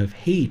amount of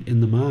hate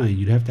in the mind.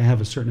 You'd have to have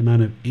a certain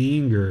amount of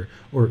anger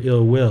or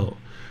ill will.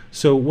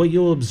 So what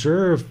you'll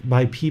observe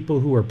by people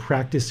who are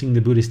practicing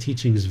the Buddhist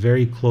teachings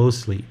very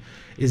closely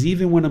is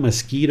even when a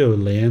mosquito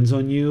lands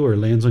on you or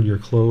lands on your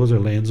clothes or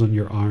lands on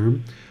your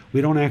arm,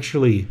 we don't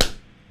actually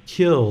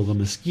kill the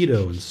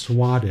mosquito and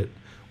swat it.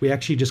 We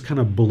actually just kind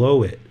of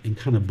blow it and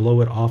kind of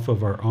blow it off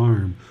of our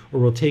arm, or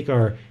we'll take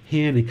our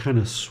hand and kind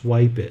of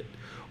swipe it.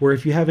 Or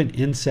if you have an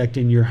insect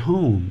in your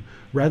home,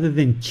 rather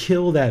than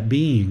kill that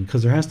being,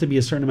 because there has to be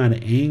a certain amount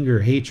of anger,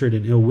 hatred,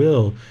 and ill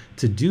will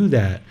to do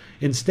that,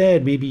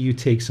 instead, maybe you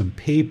take some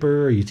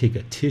paper or you take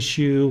a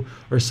tissue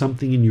or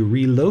something and you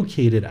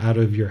relocate it out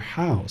of your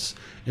house.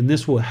 And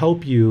this will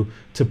help you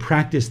to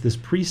practice this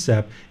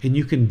precept, and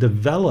you can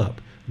develop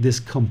this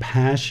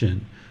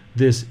compassion,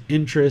 this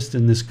interest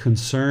and this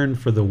concern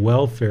for the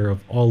welfare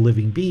of all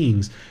living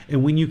beings.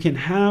 And when you can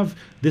have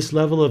this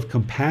level of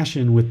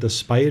compassion with the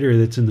spider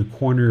that's in the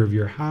corner of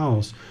your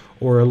house,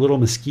 or a little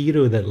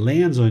mosquito that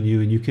lands on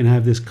you, and you can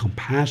have this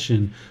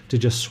compassion to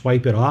just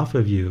swipe it off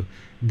of you,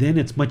 then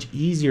it's much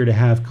easier to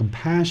have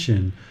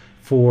compassion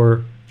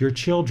for your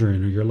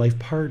children or your life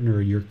partner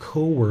or your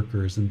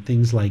co-workers and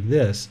things like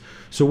this.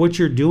 So what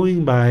you're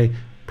doing by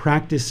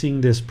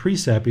practicing this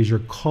precept is you're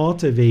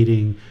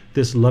cultivating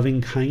this loving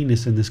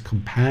kindness and this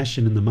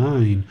compassion in the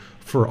mind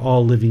for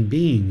all living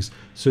beings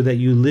so that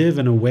you live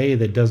in a way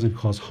that doesn't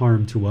cause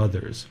harm to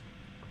others.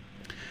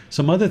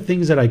 Some other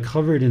things that I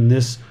covered in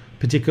this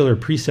particular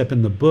precept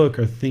in the book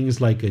are things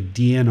like a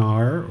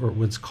DNR, or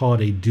what's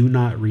called a do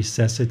not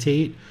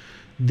resuscitate.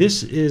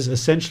 This is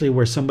essentially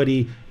where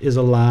somebody is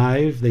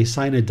alive, they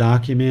sign a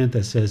document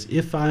that says,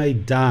 if I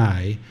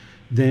die,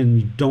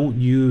 then don't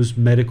use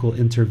medical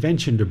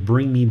intervention to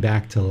bring me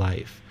back to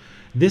life.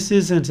 This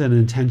isn't an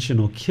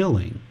intentional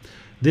killing.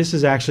 This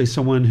is actually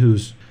someone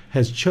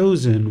has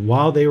chosen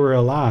while they were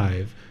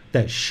alive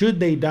that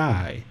should they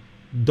die,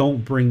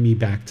 don't bring me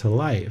back to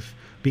life.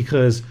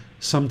 Because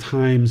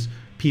sometimes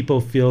people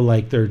feel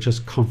like they're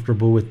just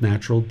comfortable with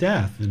natural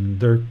death and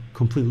they're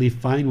completely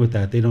fine with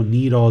that. They don't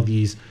need all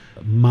these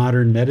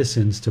modern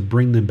medicines to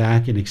bring them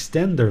back and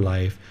extend their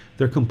life.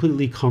 They're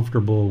completely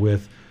comfortable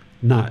with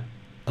not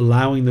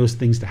allowing those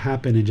things to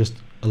happen and just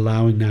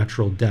allowing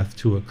natural death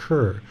to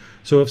occur.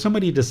 So if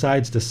somebody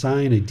decides to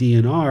sign a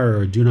DNR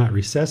or do not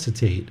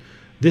resuscitate,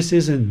 this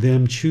isn't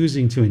them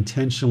choosing to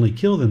intentionally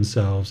kill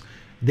themselves.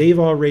 They've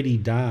already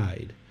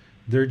died.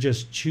 They're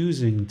just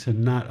choosing to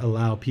not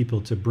allow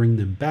people to bring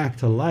them back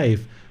to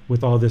life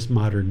with all this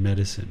modern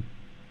medicine.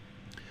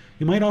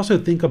 You might also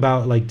think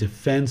about like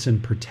defense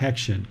and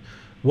protection.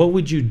 What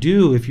would you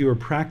do if you were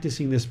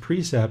practicing this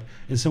precept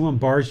and someone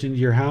barged into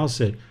your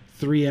house at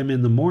 3 a.m.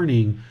 in the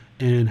morning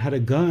and had a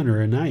gun or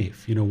a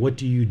knife? What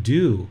do you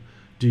do?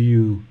 Do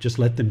you just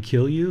let them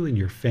kill you and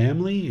your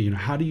family?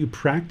 How do you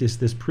practice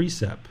this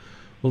precept?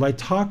 Well, I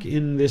talk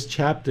in this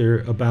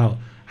chapter about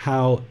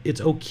how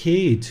it's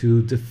okay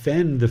to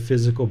defend the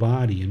physical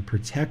body and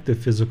protect the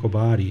physical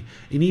body.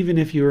 And even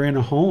if you were in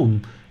a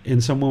home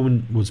and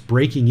someone was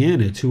breaking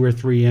in at 2 or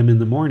 3 a.m. in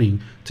the morning,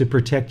 to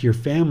protect your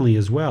family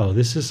as well.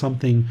 This is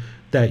something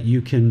that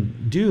you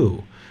can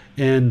do.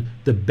 And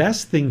the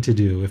best thing to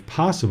do, if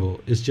possible,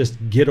 is just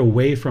get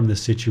away from the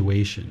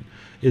situation.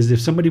 Is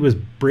if somebody was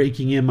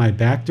breaking in my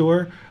back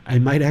door, I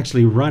might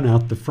actually run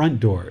out the front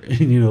door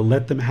and,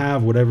 let them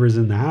have whatever is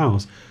in the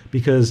house,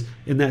 because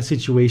in that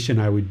situation,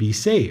 I would be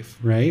safe,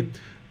 right?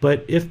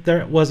 But if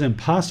that wasn't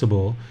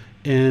possible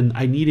and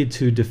I needed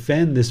to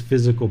defend this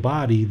physical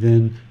body,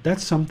 then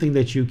that's something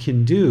that you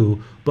can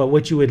do. But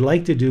what you would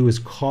like to do is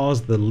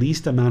cause the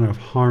least amount of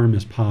harm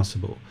as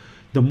possible.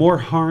 The more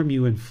harm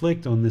you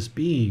inflict on this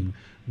being,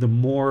 the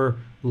more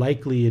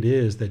likely it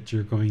is that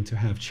you're going to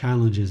have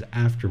challenges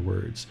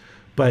afterwards.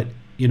 But,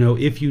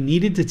 if you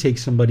needed to take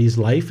somebody's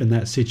life in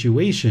that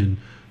situation,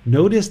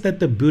 notice that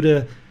the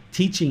Buddha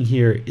teaching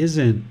here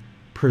isn't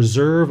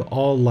preserve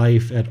all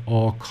life at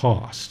all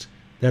cost.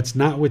 That's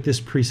not what this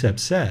precept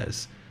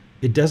says.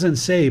 It doesn't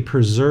say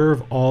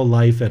preserve all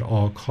life at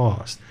all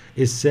cost.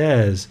 It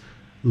says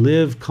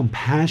live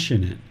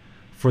compassionate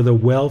for the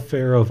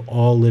welfare of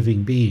all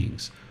living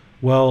beings.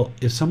 Well,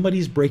 if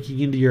somebody's breaking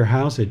into your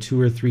house at 2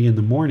 or 3 in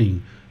the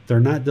morning, they're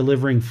not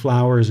delivering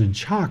flowers and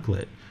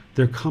chocolate.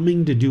 They're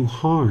coming to do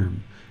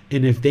harm.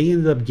 And if they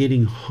end up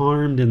getting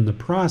harmed in the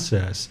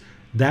process,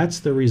 that's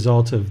the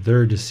result of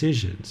their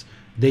decisions.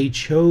 They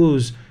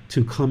chose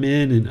to come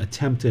in and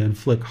attempt to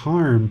inflict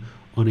harm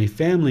on a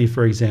family,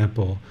 for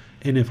example.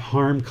 And if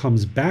harm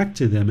comes back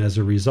to them as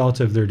a result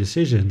of their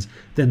decisions,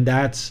 then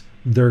that's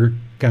their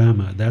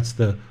karma. That's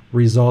the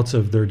results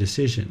of their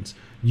decisions.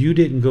 You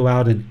didn't go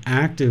out and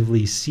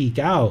actively seek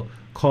out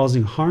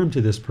causing harm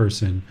to this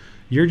person.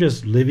 You're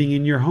just living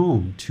in your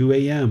home, 2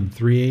 a.m.,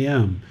 3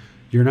 a.m.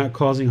 You're not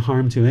causing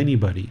harm to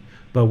anybody.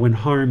 But when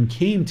harm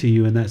came to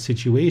you in that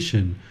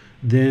situation,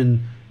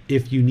 then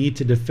if you need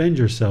to defend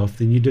yourself,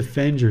 then you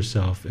defend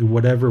yourself in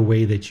whatever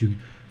way that you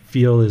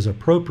feel is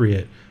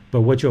appropriate.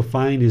 But what you'll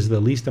find is the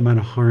least amount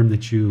of harm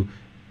that you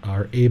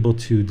are able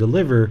to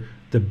deliver,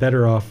 the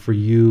better off for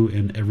you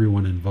and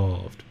everyone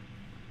involved.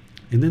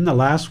 And then the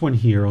last one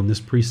here on this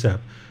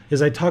precept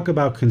is I talk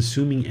about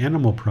consuming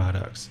animal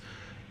products.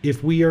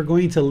 If we are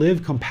going to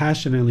live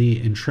compassionately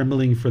and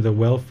trembling for the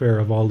welfare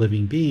of all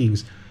living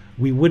beings,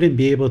 we wouldn't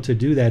be able to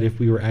do that if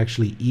we were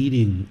actually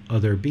eating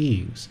other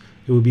beings.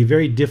 It would be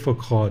very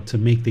difficult to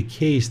make the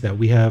case that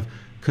we have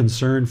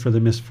concern for the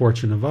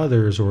misfortune of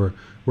others, or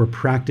we're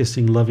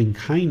practicing loving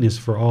kindness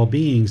for all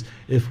beings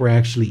if we're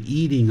actually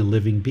eating a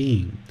living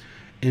being.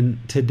 And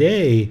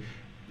today,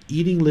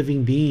 eating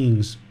living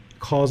beings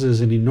causes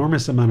an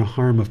enormous amount of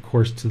harm, of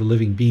course, to the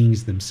living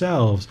beings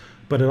themselves,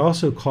 but it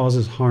also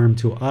causes harm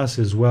to us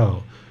as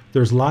well.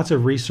 There's lots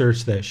of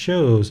research that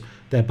shows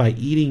that by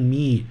eating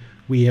meat,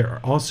 we are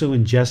also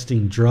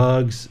ingesting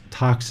drugs,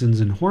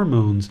 toxins, and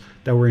hormones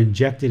that were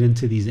injected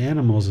into these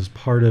animals as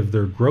part of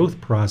their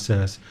growth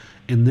process.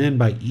 And then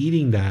by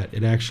eating that,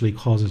 it actually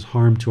causes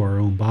harm to our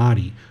own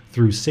body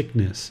through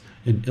sickness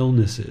and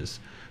illnesses.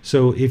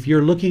 So if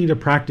you're looking to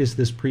practice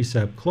this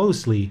precept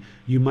closely,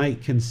 you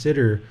might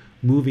consider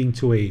moving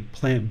to a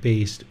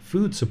plant-based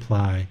food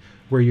supply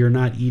where you're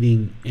not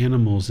eating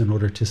animals in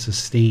order to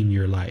sustain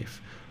your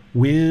life.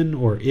 When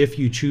or if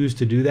you choose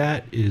to do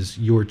that is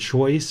your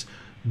choice,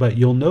 but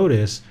you'll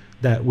notice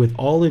that with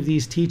all of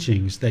these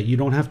teachings, that you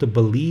don't have to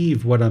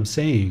believe what I'm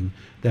saying,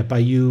 that by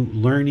you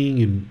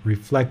learning and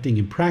reflecting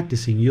and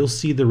practicing, you'll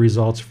see the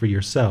results for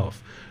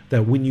yourself.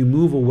 That when you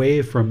move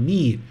away from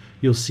meat,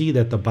 you'll see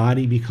that the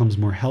body becomes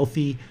more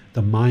healthy,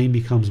 the mind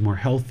becomes more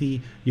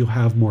healthy, you'll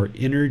have more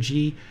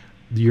energy,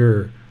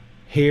 your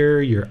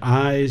hair, your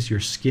eyes, your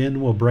skin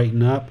will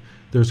brighten up.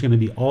 There's going to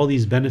be all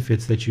these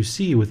benefits that you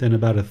see within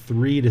about a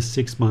 3 to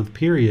 6 month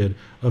period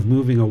of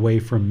moving away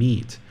from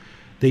meat.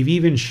 They've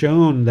even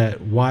shown that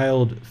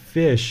wild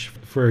fish,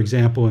 for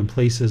example, in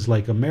places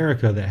like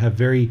America that have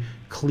very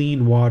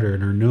clean water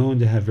and are known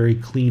to have very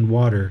clean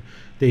water,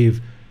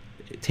 they've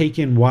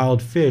taken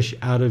wild fish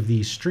out of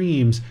these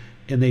streams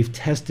and they've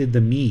tested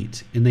the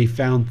meat, and they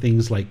found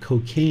things like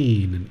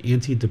cocaine and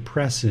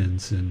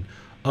antidepressants and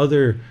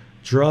other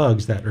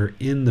drugs that are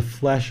in the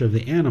flesh of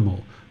the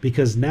animal.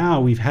 Because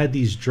now we've had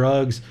these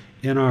drugs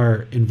in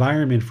our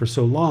environment for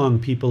so long,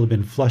 people have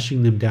been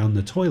flushing them down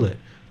the toilet.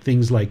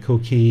 Things like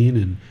cocaine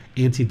and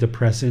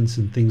antidepressants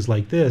and things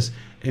like this,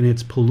 and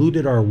it's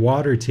polluted our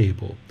water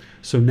table.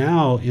 So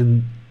now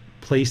in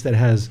a place that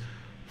has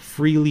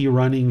freely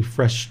running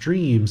fresh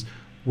streams,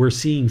 we're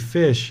seeing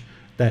fish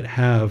that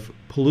have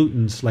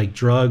pollutants like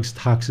drugs,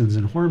 toxins,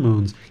 and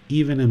hormones,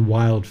 even in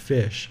wild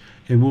fish.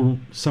 And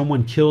when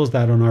someone kills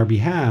that on our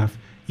behalf,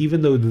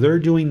 even though they're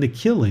doing the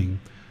killing,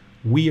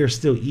 we are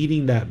still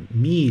eating that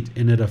meat,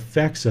 and it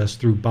affects us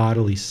through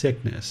bodily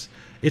sickness.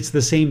 It's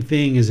the same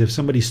thing as if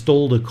somebody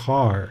stole a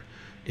car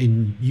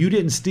and you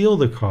didn't steal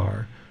the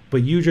car,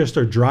 but you just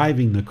are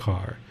driving the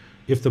car.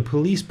 If the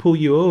police pull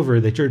you over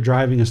that you're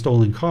driving a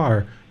stolen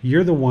car,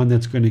 you're the one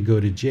that's going to go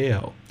to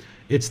jail.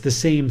 It's the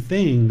same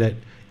thing, that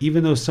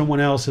even though someone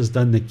else has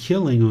done the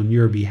killing on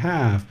your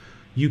behalf,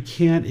 you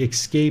can't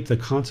escape the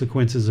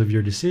consequences of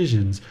your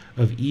decisions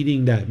of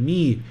eating that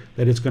meat,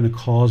 that it's going to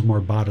cause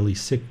more bodily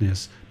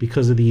sickness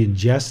because of the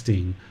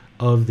ingesting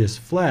of this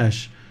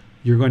flesh.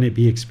 You're going to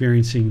be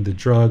experiencing the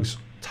drugs,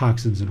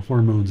 toxins, and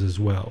hormones as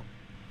well.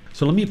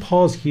 So let me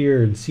pause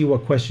here and see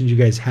what questions you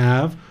guys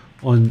have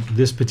on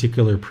this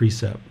particular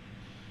precept.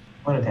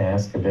 I wanted to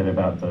ask a bit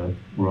about the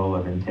role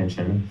of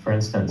intention. For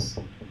instance,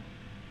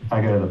 if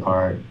I go to the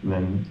park,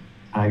 then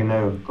I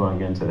know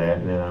going into that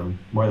I'm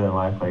more than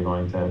likely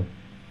going to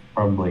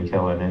probably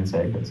kill an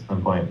insect at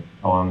some point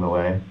along the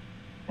way.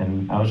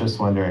 And I was just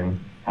wondering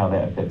how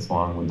that fits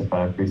along with the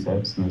 5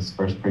 precepts in this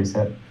first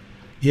precept.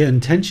 Yeah,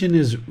 intention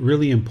is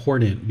really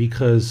important,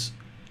 because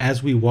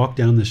as we walk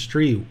down the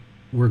street,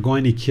 we're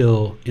going to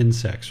kill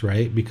insects,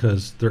 right?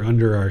 Because they're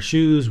under our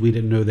shoes. We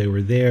didn't know they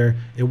were there.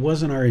 It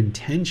wasn't our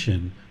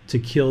intention to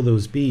kill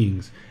those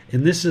beings.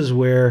 And this is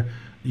where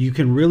you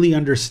can really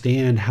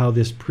understand how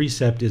this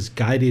precept is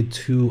guided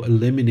to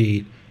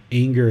eliminate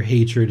anger,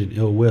 hatred, and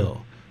ill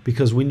will.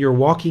 Because when you're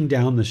walking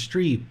down the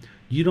street,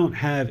 you don't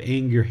have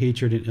anger,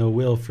 hatred, and ill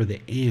will for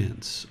the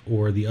ants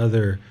or the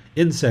other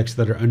insects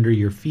that are under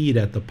your feet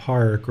at the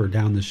park or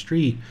down the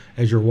street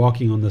as you're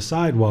walking on the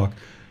sidewalk.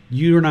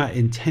 You're not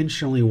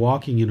intentionally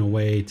walking in a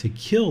way to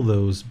kill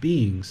those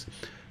beings.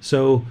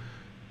 So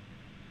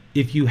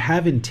if you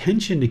have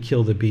intention to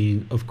kill the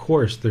being, of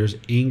course, there's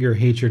anger,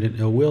 hatred, and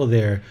ill will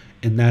there,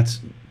 and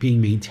that's being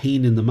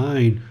maintained in the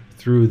mind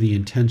through the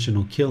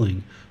intentional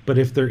killing. But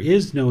if there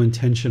is no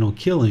intentional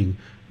killing,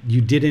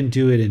 you didn't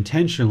do it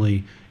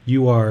intentionally,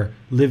 you are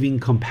living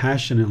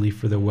compassionately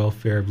for the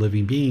welfare of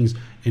living beings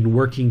and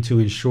working to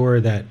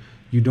ensure that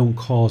you don't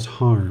cause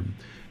harm.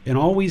 And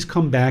always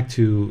come back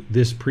to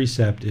this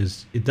precept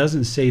is, it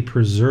doesn't say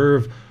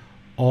preserve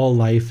all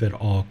life at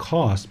all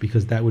costs,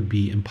 because that would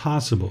be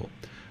impossible.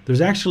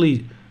 There's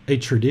actually a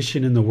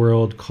tradition in the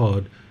world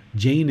called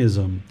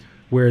Jainism,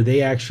 where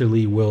they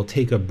actually will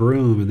take a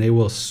broom and they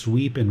will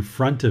sweep in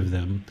front of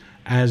them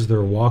as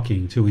they're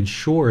walking to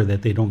ensure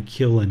that they don't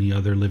kill any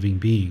other living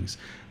beings.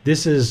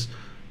 This is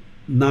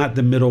not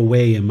the middle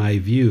way in my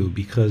view,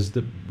 because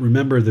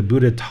remember, the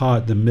Buddha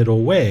taught the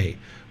middle way,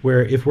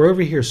 where if we're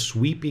over here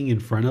sweeping in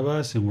front of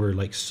us and we're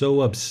like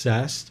so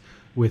obsessed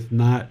with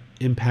not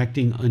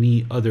impacting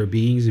any other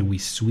beings, and we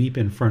sweep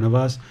in front of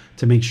us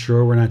to make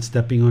sure we're not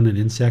stepping on an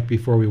insect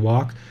before we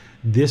walk,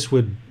 this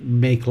would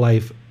make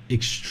life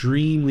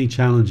extremely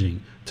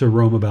challenging to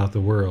roam about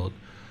the world.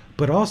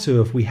 But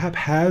also, if we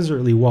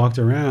haphazardly walked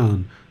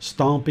around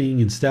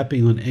stomping and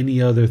stepping on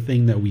any other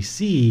thing that we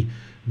see,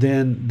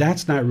 then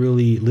that's not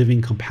really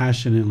living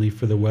compassionately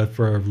for the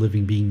welfare of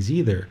living beings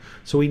either.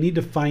 So we need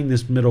to find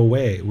this middle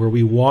way where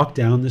we walk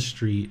down the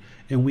street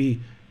and we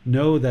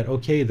know that,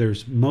 okay,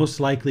 there's most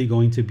likely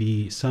going to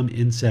be some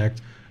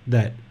insect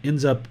that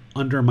ends up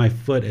under my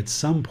foot at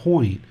some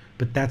point,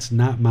 but that's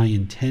not my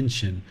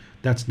intention.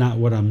 That's not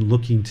what I'm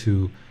looking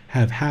to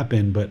have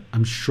happen, but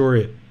I'm sure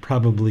it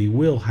probably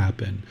will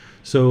happen.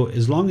 So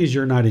as long as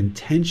you're not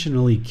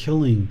intentionally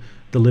killing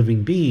the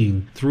living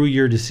being through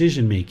your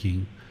decision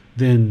making,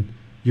 then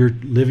you're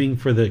living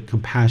for the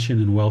compassion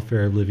and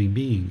welfare of living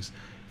beings.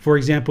 For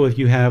example, if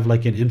you have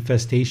like an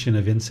infestation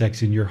of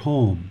insects in your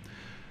home,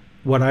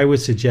 what I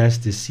would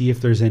suggest is see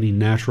if there's any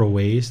natural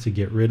ways to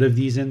get rid of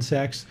these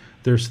insects.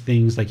 There's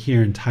things like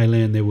here in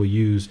Thailand, they will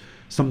use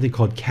something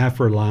called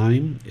kaffir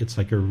lime. It's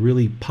like a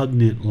really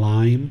pungent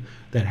lime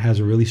that has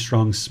a really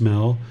strong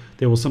smell.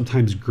 They will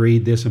sometimes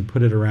grate this and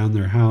put it around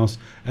their house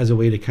as a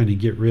way to kind of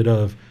get rid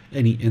of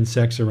any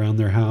insects around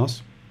their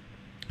house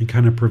and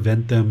kind of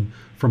prevent them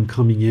from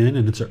coming in.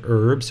 And it's a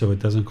herb, so it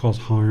doesn't cause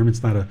harm.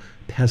 It's not a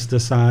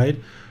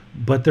pesticide.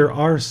 But there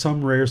are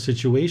some rare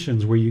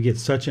situations where you get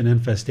such an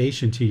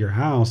infestation to your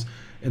house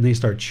and they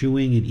start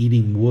chewing and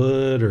eating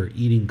wood or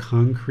eating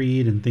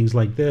concrete and things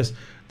like this,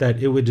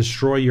 that it would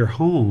destroy your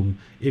home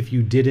if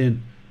you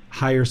didn't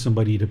hire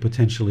somebody to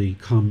potentially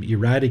come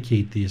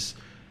eradicate this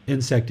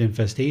insect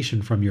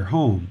infestation from your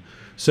home.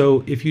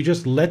 So if you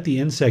just let the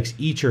insects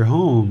eat your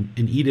home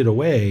and eat it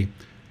away,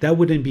 that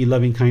wouldn't be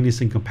loving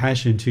kindness and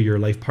compassion to your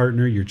life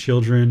partner, your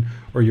children,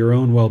 or your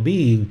own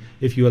well-being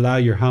if you allow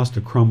your house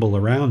to crumble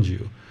around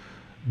you.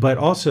 But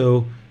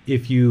also,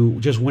 if you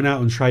just went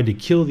out and tried to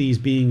kill these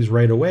beings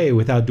right away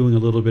without doing a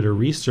little bit of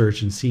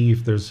research and seeing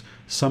if there's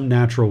some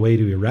natural way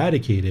to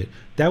eradicate it,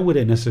 that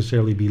wouldn't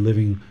necessarily be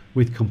living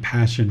with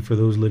compassion for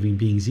those living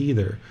beings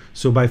either.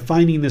 So by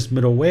finding this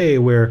middle way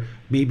where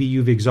maybe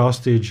you've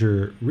exhausted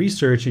your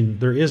research and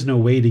there is no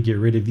way to get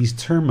rid of these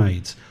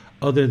termites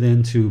other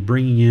than to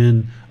bringing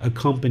in a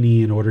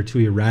company in order to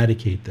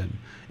eradicate them.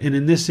 And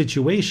in this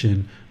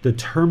situation, the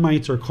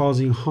termites are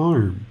causing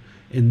harm.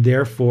 And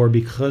therefore,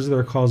 because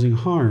they're causing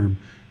harm,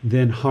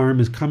 then harm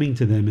is coming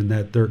to them and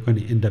that they're going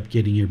to end up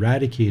getting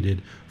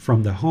eradicated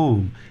from the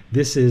home.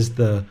 This is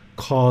the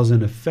cause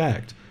and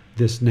effect,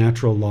 this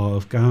natural law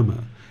of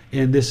Gamma.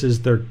 And this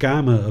is their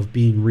Gamma of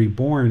being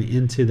reborn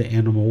into the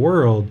animal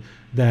world,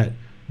 that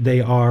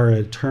they are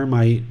a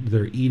termite,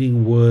 they're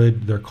eating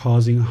wood, they're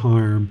causing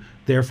harm.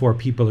 Therefore,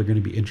 people are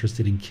going to be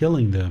interested in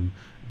killing them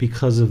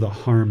because of the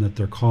harm that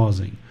they're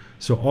causing.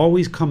 So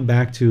always come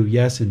back to,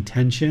 yes,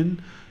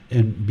 intention,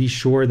 and be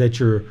sure that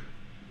you're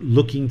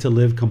looking to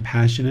live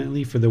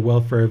compassionately for the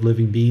welfare of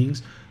living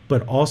beings,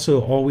 but also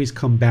always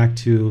come back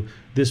to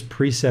this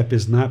precept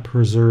is not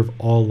preserve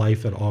all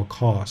life at all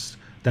costs.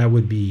 That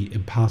would be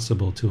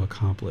impossible to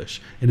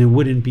accomplish, and it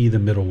wouldn't be the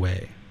middle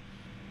way.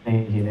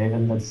 Thank you,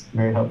 David. That's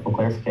very helpful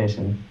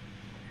clarification.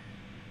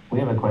 We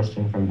have a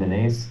question from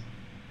Denise.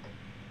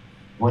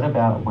 What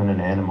about when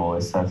an animal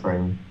is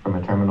suffering from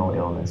a terminal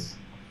illness?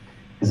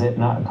 Is it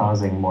not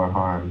causing more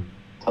harm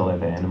to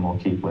let the animal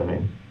keep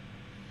living?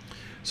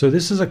 So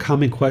this is a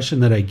common question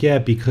that I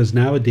get because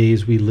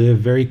nowadays we live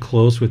very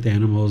close with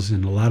animals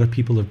and a lot of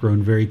people have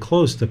grown very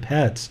close to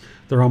pets.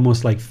 They're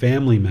almost like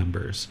family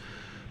members.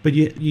 But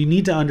you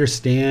need to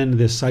understand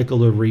this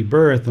cycle of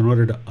rebirth in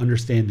order to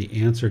understand the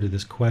answer to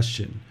this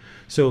question.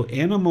 So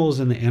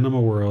animals in the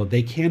animal world,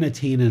 they can't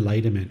attain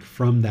enlightenment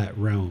from that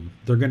realm.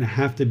 They're going to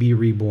have to be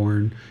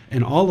reborn.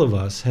 And all of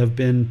us have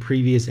been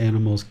previous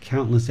animals,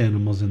 countless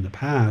animals in the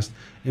past,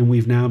 and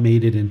we've now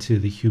made it into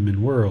the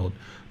human world.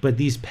 But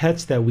these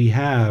pets that we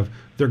have,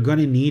 they're going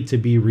to need to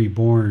be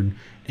reborn.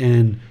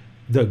 And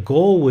the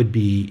goal would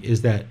be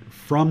is that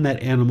from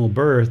that animal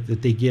birth,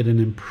 that they get an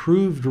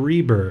improved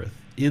rebirth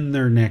in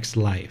their next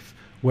life,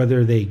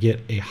 whether they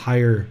get a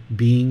higher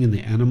being in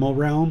the animal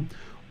realm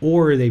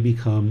or they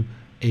become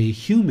a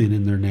human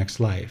in their next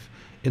life.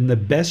 And the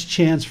best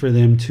chance for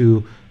them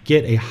to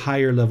get a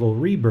higher level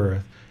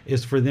rebirth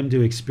is for them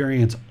to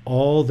experience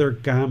all their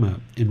Gamma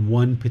in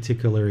one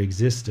particular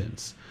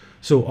existence.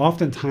 So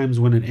oftentimes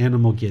when an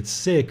animal gets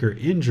sick or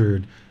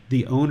injured,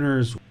 the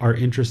owners are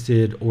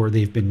interested or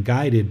they've been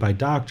guided by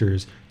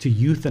doctors to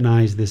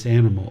euthanize this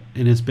animal.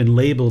 And it's been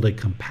labeled a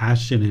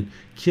compassionate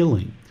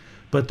killing.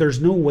 But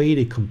there's no way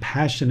to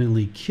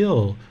compassionately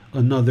kill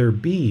another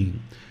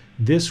being.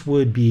 This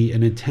would be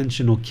an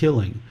intentional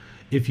killing.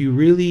 If you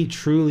really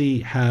truly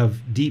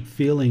have deep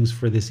feelings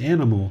for this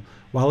animal,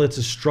 while it's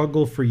a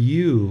struggle for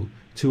you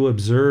to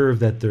observe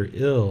that they're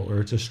ill, or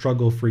it's a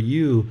struggle for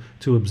you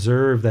to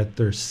observe that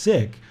they're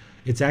sick,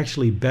 it's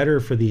actually better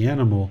for the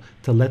animal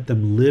to let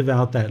them live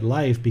out that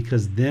life,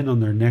 because then on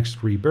their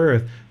next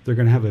rebirth, they're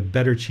going to have a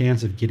better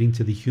chance of getting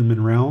to the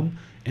human realm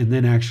and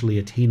then actually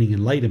attaining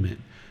enlightenment.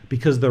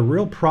 Because the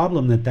real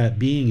problem that that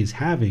being is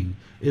having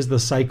is the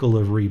cycle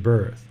of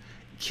rebirth.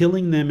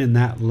 Killing them in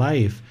that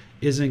life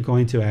isn't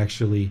going to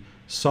actually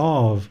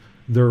solve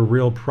their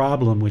real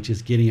problem, which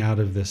is getting out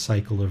of this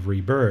cycle of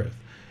rebirth.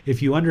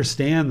 If you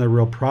understand the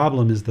real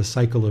problem is the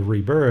cycle of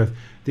rebirth,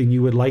 then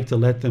you would like to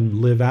let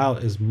them live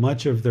out as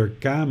much of their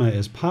Gamma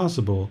as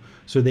possible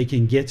so they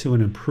can get to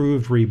an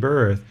improved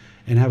rebirth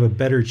and have a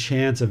better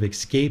chance of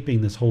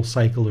escaping this whole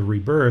cycle of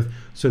rebirth,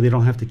 so they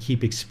don't have to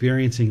keep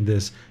experiencing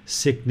this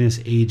sickness,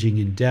 aging,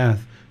 and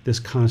death, this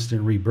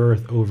constant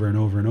rebirth over and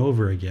over and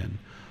over again.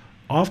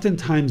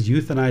 Oftentimes,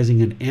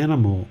 euthanizing an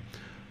animal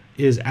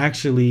is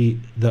actually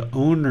the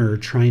owner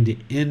trying to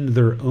end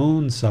their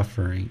own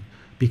suffering,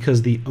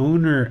 because the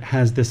owner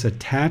has this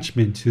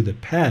attachment to the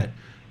pet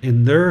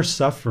and they're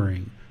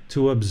suffering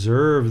to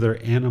observe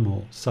their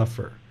animal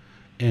suffer.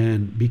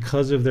 And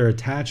because of their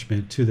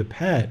attachment to the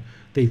pet,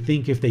 they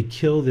think if they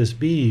kill this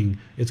being,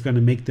 it's going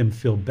to make them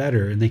feel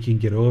better and they can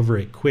get over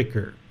it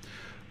quicker.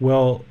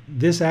 Well,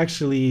 this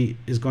actually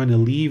is going to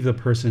leave the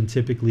person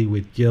typically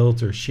with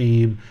guilt or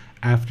shame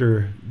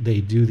after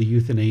they do the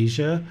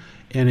euthanasia.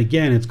 And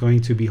again, it's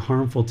going to be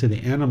harmful to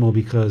the animal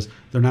because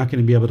they're not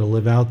going to be able to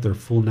live out their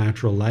full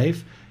natural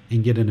life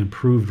and get an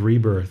improved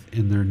rebirth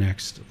in their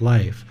next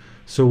life.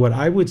 So what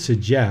I would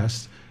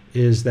suggest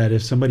is that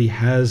if somebody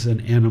has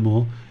an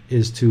animal,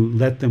 is to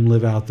let them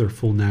live out their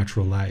full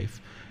natural life.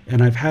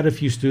 And I've had a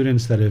few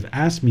students that have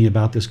asked me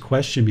about this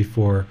question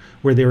before,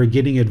 where they were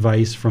getting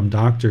advice from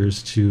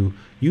doctors to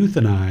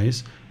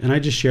euthanize. And I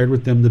just shared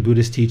with them the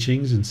Buddhist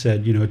teachings and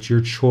said, it's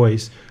your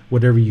choice,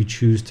 whatever you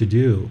choose to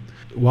do.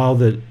 While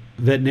the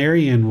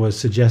veterinarian was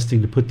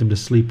suggesting to put them to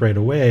sleep right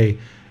away,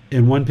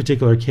 in one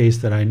particular case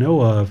that I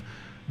know of,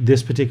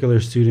 this particular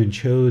student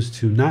chose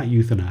to not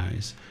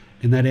euthanize.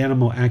 And that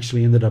animal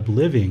actually ended up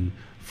living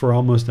for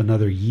almost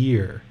another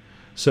year.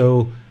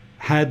 So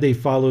had they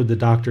followed the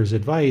doctor's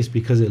advice,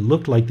 because it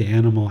looked like the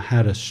animal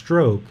had a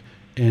stroke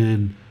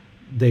and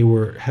they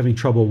were having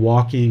trouble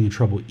walking and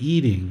trouble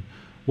eating,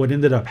 what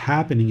ended up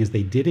happening is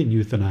they didn't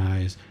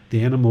euthanize.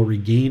 The animal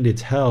regained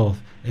its health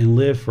and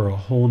lived for a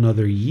whole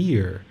nother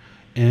year.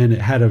 And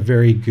it had a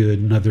very good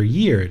another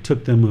year. It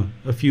took them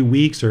a few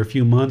weeks or a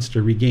few months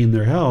to regain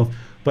their health,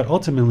 but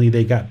ultimately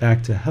they got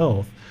back to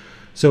health.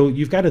 So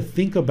you've got to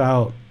think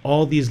about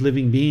all these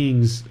living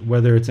beings,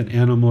 whether it's an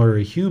animal or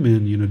a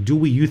human. Do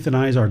we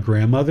euthanize our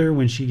grandmother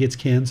when she gets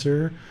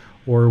cancer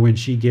or when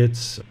she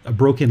gets a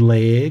broken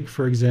leg,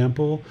 for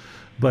example?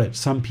 But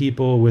some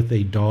people with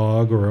a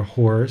dog or a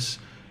horse,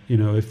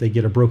 if they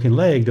get a broken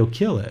leg, they'll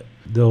kill it.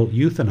 They'll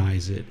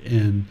euthanize it.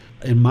 And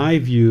in my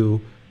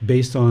view,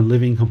 based on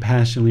living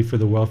compassionately for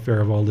the welfare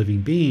of all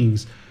living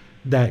beings,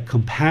 that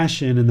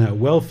compassion and that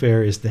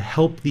welfare is to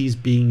help these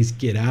beings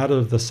get out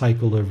of the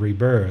cycle of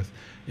rebirth.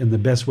 And the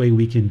best way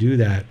we can do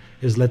that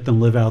is let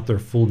them live out their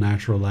full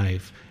natural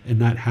life and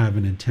not have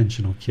an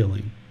intentional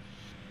killing.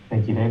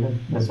 Thank you, David.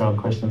 Those are all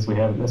the questions we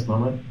have at this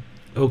moment.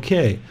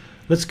 Okay,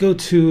 let's go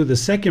to the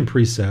second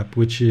precept,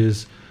 which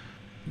is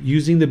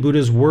using the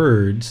Buddha's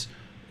words.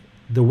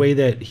 The way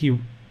that he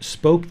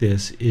spoke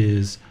this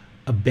is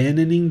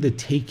abandoning the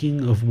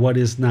taking of what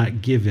is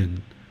not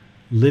given,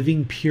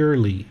 living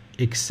purely,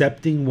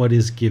 accepting what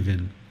is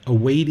given,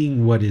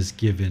 awaiting what is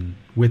given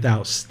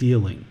without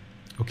stealing.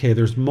 Okay,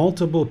 there's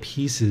multiple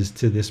pieces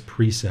to this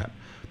precept.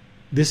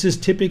 This is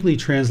typically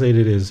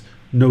translated as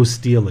no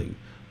stealing,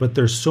 but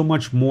there's so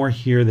much more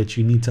here that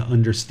you need to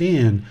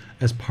understand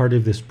as part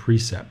of this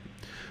precept.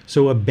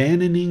 So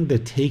abandoning the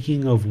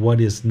taking of what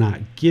is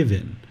not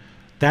given,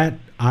 that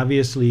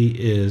obviously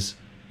is,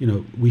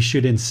 we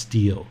shouldn't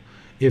steal.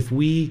 If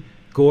we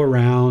go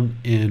around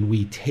and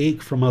we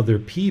take from other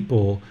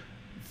people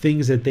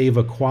things that they've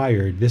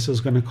acquired, this is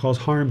going to cause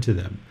harm to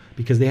them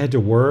because they had to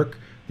work,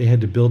 they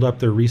had to build up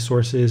their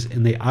resources,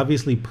 and they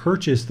obviously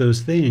purchased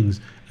those things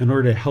in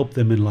order to help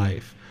them in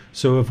life.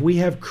 So if we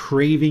have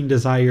craving,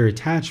 desire,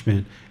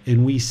 attachment,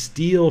 and we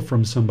steal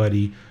from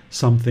somebody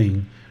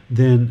something,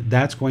 then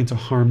that's going to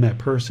harm that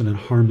person and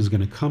harm is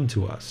going to come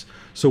to us.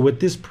 So what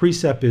this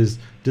precept is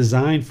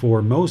designed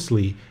for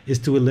mostly is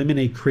to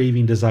eliminate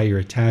craving, desire,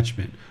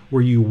 attachment,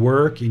 where you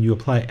work and you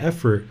apply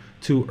effort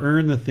to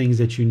earn the things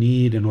that you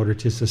need in order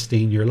to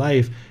sustain your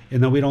life,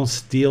 and that we don't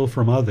steal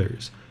from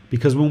others.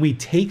 Because when we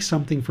take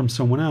something from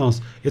someone else,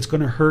 it's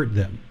going to hurt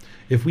them.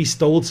 If we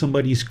stole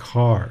somebody's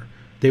car,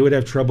 they would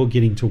have trouble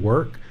getting to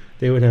work.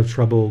 They would have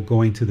trouble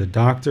going to the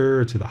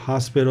doctor or to the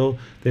hospital.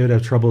 They would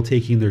have trouble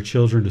taking their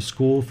children to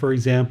school, for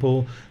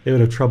example. They would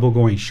have trouble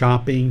going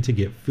shopping to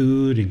get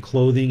food and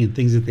clothing and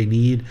things that they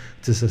need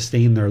to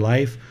sustain their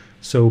life.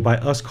 So by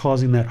us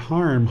causing that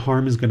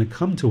harm is going to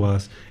come to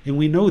us, and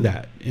we know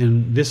that.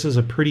 And this is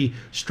a pretty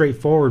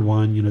straightforward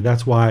one.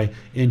 That's why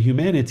in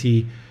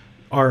humanity,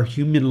 our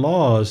human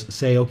laws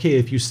say, okay,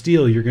 if you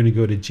steal, you're going to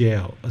go to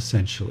jail,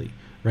 essentially,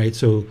 right?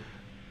 So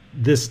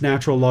this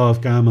natural law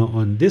of Gamma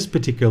on this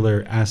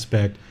particular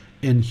aspect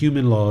and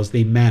human laws,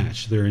 they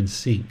match, they're in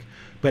sync.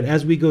 But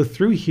as we go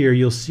through here,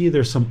 you'll see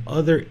there's some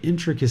other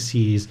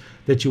intricacies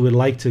that you would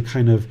like to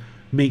kind of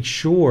make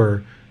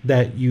sure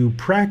that you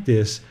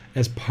practice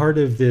as part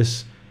of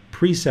this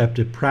precept,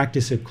 to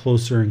practice it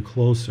closer and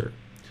closer.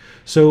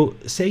 So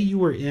say you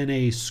were in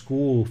a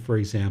school, for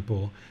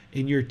example,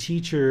 and your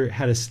teacher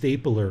had a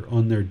stapler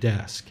on their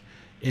desk,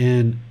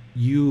 and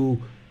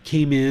you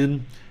came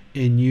in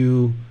and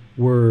you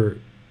were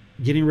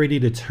getting ready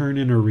to turn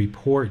in a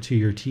report to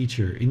your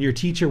teacher, and your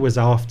teacher was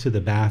off to the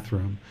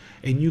bathroom,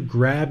 and you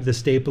grabbed the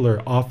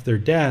stapler off their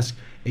desk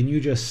and you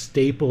just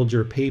stapled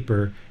your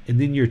paper, and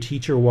then your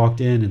teacher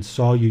walked in and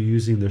saw you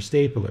using their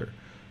stapler.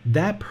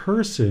 That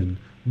person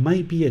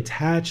might be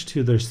attached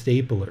to their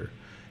stapler,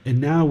 and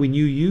now when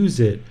you use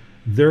it,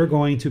 they're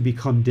going to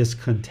become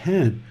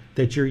discontent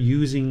that you're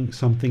using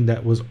something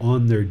that was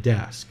on their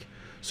desk.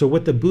 So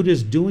what the Buddha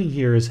is doing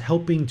here is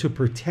helping to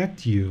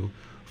protect you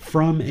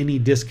from any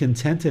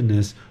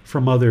discontentedness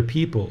from other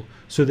people,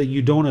 so that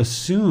you don't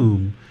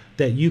assume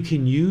that you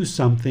can use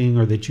something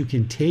or that you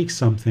can take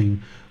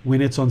something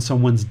when it's on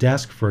someone's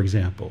desk, for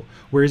example.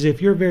 Whereas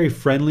if you're very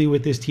friendly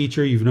with this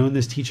teacher, you've known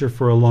this teacher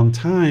for a long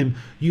time,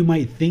 you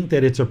might think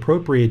that it's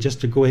appropriate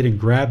just to go ahead and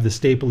grab the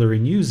stapler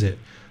and use it.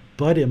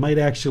 but it might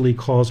actually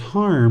cause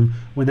harm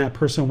when that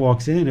person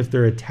walks in. If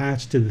they're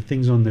attached to the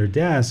things on their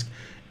desk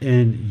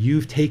and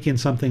you've taken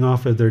something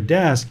off of their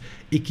desk,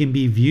 it can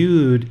be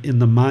viewed in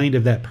the mind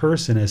of that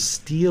person as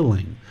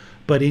stealing.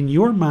 But in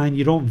your mind,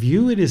 you don't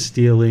view it as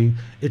stealing.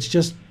 It's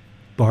just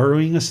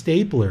borrowing a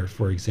stapler,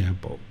 for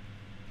example.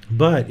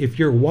 But if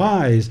you're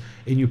wise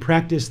and you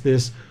practice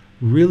this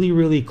really,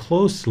 really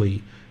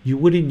closely, you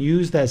wouldn't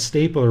use that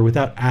stapler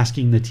without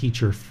asking the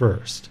teacher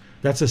first.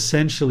 That's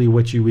essentially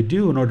what you would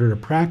do in order to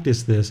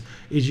practice this,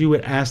 is you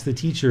would ask the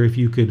teacher if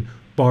you could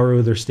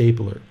borrow their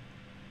stapler.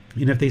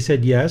 And if they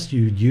said yes,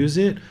 you'd use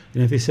it.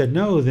 And if they said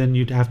no, then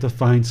you'd have to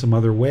find some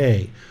other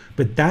way.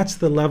 But that's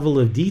the level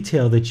of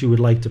detail that you would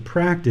like to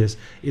practice,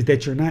 is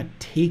that you're not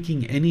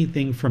taking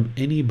anything from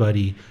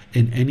anybody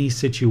in any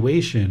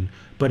situation,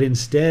 but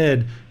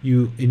instead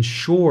you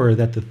ensure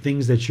that the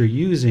things that you're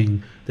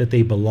using, that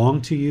they belong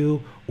to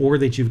you, or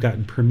that you've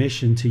gotten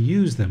permission to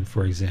use them,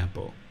 for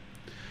example.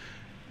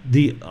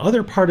 The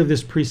other part of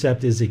this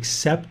precept is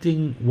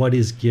accepting what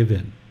is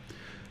given.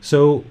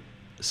 So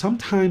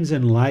sometimes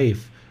in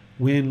life,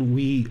 when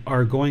we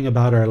are going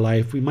about our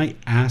life, we might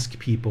ask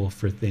people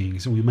for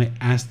things, and we might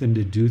ask them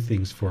to do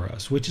things for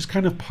us, which is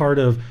kind of part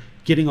of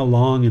getting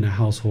along in a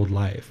household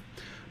life.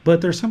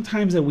 But there's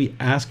sometimes that we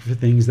ask for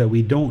things that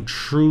we don't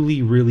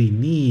truly really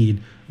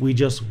need. We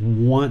just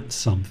want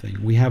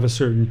something. We have a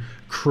certain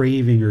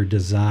craving or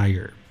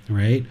desire,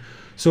 right?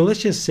 So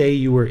let's just say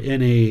you were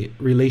in a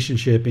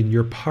relationship and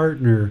your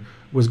partner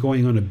was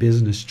going on a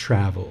business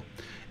travel,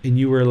 and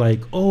you were like,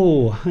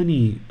 oh,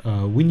 honey,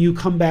 when you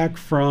come back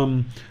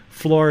from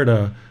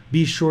Florida,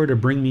 be sure to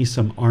bring me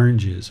some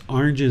oranges.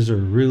 Oranges are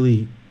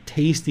really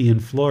tasty in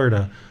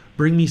Florida.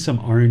 Bring me some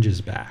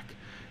oranges back.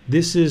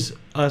 This is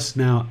us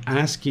now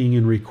asking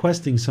and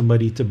requesting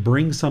somebody to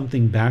bring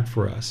something back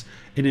for us.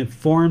 And it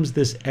forms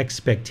this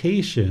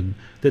expectation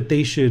that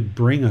they should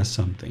bring us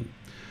something.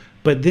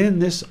 But then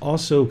this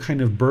also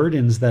kind of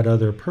burdens that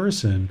other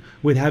person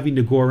with having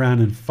to go around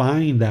and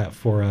find that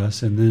for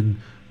us and then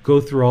go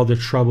through all the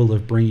trouble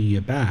of bringing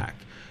it back.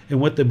 And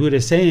what the Buddha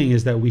is saying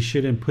is that we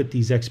shouldn't put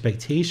these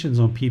expectations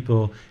on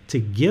people to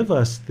give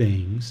us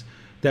things,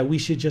 that we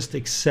should just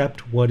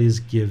accept what is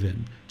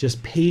given,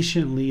 just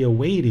patiently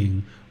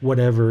awaiting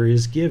whatever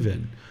is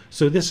given.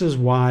 So this is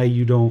why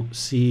you don't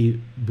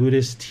see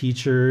Buddhist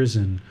teachers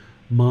and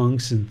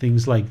monks and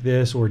things like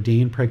this,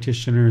 ordained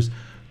practitioners,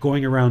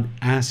 going around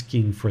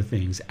asking for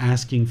things,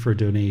 asking for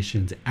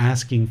donations,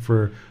 asking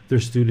for their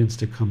students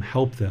to come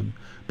help them.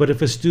 But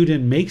if a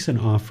student makes an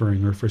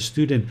offering, or if a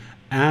student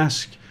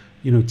asks,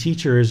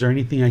 teacher, is there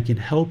anything I can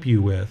help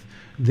you with?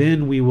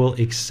 Then we will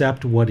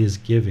accept what is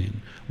given.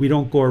 We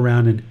don't go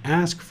around and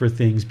ask for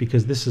things,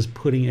 because this is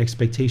putting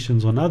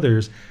expectations on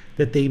others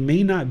that they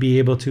may not be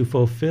able to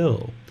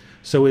fulfill.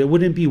 So it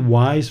wouldn't be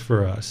wise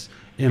for us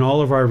in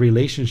all of our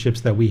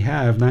relationships that we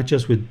have, not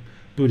just with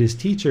Buddhist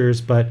teachers,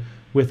 but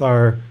with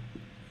our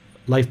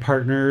life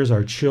partners,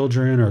 our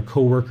children, our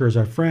coworkers,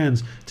 our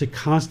friends, to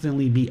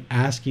constantly be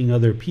asking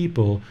other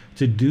people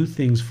to do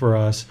things for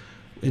us.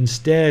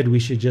 Instead, we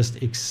should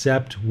just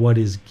accept what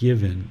is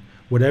given.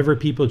 Whatever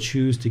people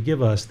choose to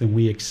give us, then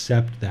we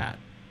accept that.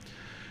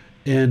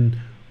 And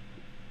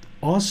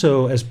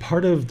also, as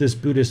part of this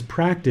Buddhist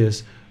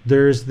practice,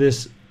 there's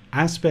this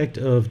aspect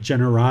of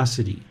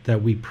generosity,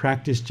 that we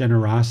practice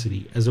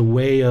generosity as a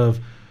way of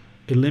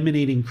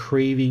eliminating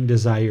craving,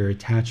 desire,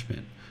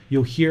 attachment.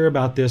 You'll hear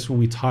about this when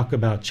we talk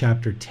about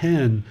chapter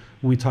 10,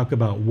 when we talk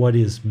about what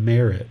is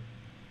merit.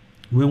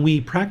 When we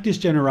practice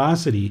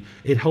generosity,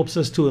 it helps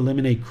us to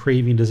eliminate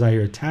craving,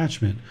 desire,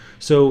 attachment.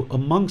 So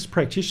amongst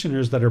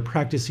practitioners that are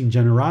practicing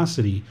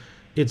generosity,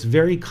 it's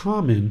very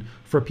common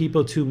for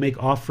people to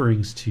make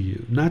offerings to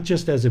you, not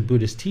just as a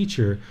Buddhist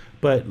teacher,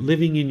 but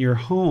living in your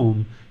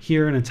home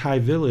here in a Thai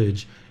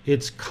village.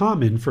 It's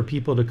common for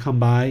people to come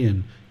by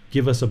and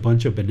give us a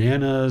bunch of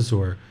bananas,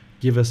 or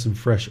give us some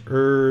fresh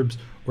herbs,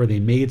 or they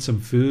made some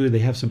food, they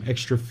have some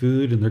extra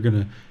food and they're going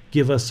to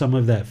give us some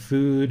of that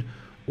food,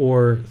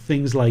 or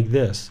things like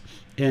this.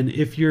 And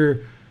if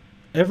you're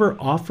ever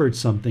offered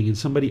something and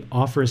somebody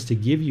offers to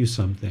give you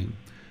something,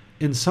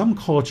 in some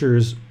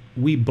cultures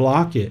we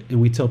block it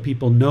and we tell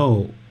people,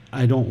 no,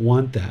 I don't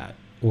want that,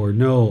 or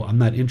no, I'm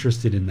not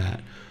interested in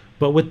that.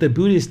 But what the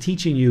Buddha is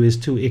teaching you is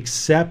to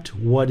accept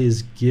what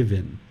is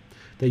given,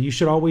 that you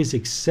should always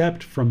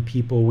accept from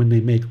people when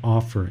they make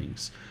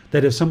offerings.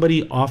 That if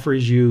somebody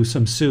offers you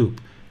some soup,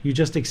 you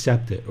just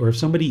accept it. Or if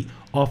somebody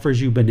offers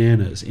you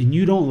bananas and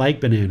you don't like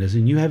bananas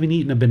and you haven't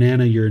eaten a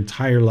banana your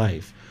entire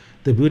life,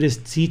 the Buddha is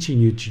teaching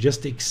you to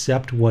just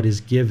accept what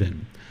is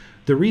given.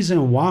 The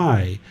reason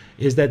why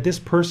is that this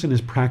person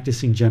is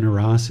practicing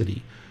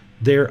generosity.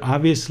 They're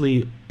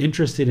obviously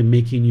interested in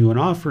making you an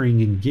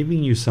offering and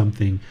giving you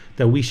something,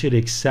 that we should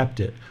accept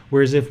it.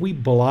 Whereas if we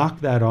block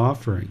that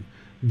offering,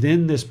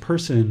 then this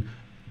person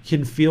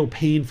can feel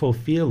painful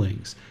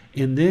feelings,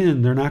 and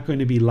then they're not going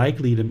to be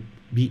likely to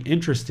be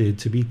interested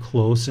to be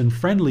close and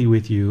friendly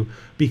with you,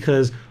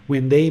 because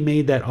when they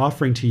made that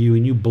offering to you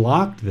and you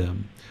blocked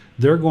them,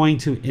 they're going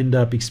to end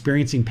up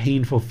experiencing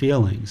painful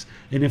feelings.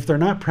 And if they're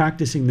not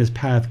practicing this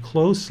path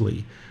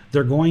closely,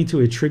 they're going to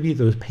attribute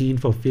those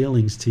painful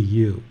feelings to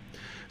you.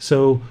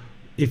 So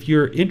if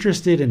you're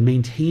interested in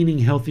maintaining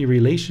healthy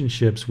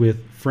relationships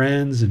with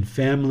friends and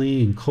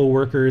family and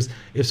coworkers,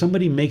 if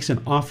somebody makes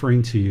an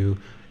offering to you,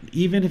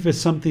 even if it's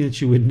something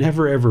that you would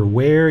never ever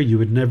wear, you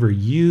would never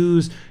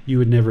use, you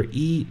would never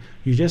eat,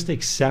 you just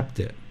accept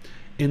it.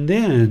 And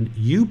then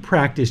you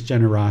practice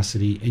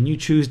generosity and you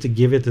choose to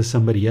give it to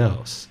somebody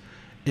else.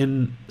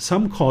 In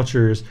some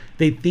cultures,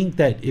 they think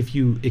that if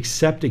you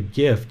accept a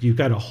gift, you've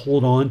got to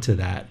hold on to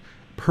that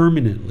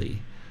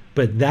permanently.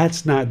 But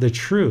that's not the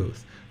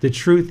truth. The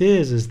truth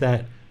is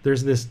that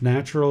there's this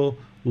natural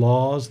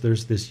laws,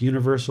 there's this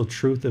universal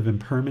truth of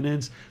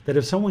impermanence, that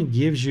if someone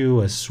gives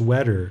you a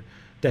sweater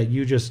that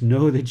you just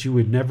know that you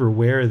would never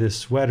wear this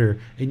sweater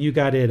and you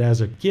got it as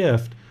a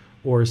gift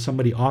or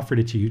somebody offered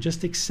it to you,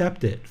 just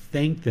accept it,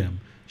 thank them,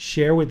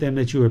 share with them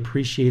that you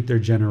appreciate their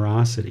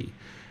generosity.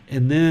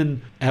 And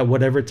then at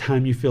whatever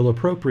time you feel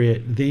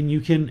appropriate, then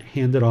you can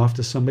hand it off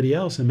to somebody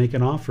else and make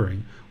an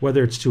offering,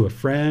 whether it's to a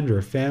friend or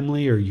a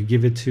family, or you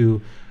give it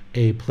to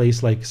a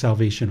place like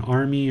Salvation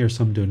Army or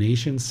some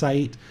donation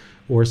site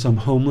or some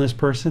homeless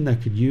person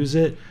that could use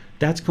it.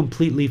 That's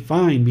completely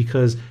fine,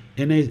 because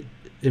in a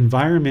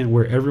environment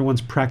where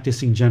everyone's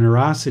practicing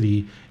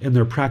generosity and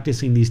they're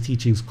practicing these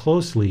teachings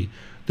closely,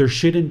 there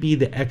shouldn't be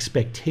the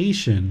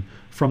expectation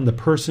from the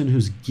person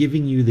who's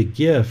giving you the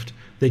gift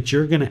that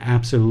you're going to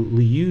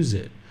absolutely use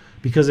it.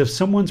 Because if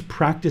someone's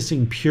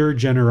practicing pure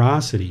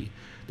generosity,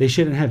 they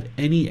shouldn't have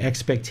any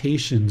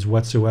expectations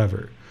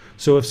whatsoever.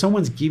 So if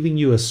someone's giving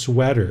you a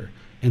sweater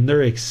and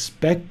they're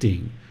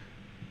expecting,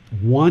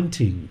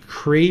 wanting,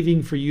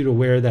 craving for you to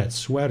wear that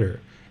sweater,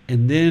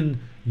 and then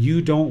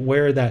you don't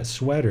wear that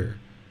sweater,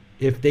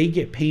 if they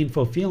get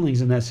painful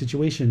feelings in that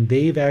situation,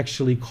 they've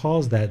actually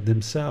caused that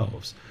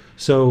themselves.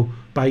 So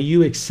by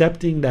you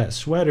accepting that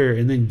sweater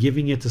and then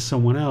giving it to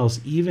someone else,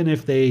 even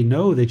if they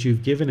know that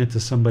you've given it to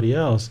somebody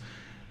else,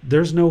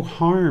 there's no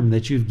harm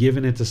that you've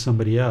given it to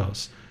somebody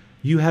else.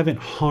 You haven't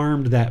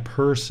harmed that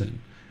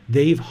person.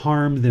 They've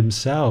harmed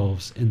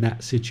themselves in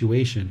that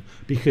situation,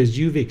 because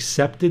you've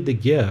accepted the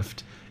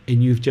gift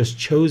and you've just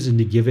chosen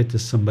to give it to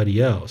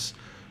somebody else.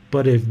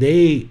 But if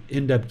they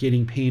end up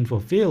getting painful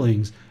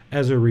feelings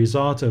as a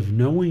result of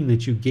knowing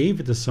that you gave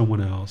it to someone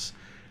else,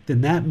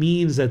 then that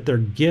means that their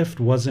gift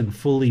wasn't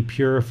fully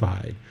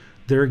purified.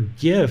 Their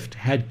gift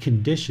had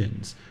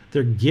conditions.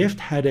 Their gift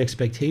had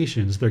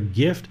expectations. Their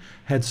gift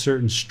had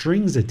certain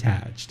strings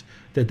attached,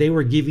 that they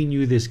were giving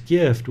you this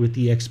gift with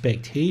the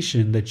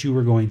expectation that you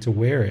were going to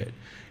wear it.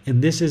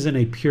 And this isn't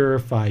a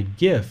purified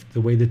gift,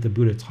 the way that the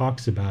Buddha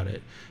talks about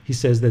it. He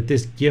says that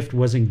this gift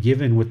wasn't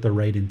given with the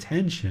right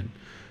intention.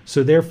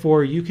 So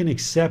therefore, you can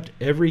accept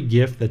every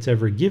gift that's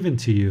ever given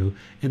to you,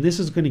 and this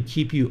is going to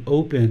keep you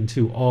open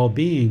to all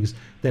beings,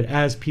 that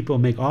as people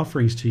make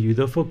offerings to you,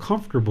 they'll feel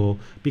comfortable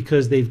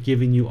because they've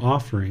given you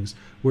offerings.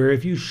 Where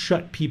if you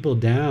shut people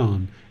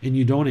down and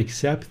you don't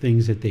accept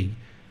things that they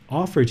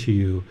offer to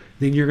you,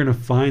 then you're going to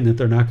find that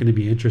they're not going to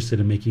be interested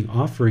in making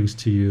offerings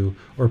to you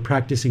or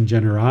practicing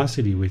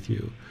generosity with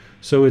you.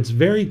 So it's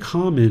very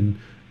common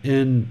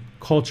in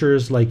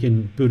cultures, like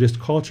in Buddhist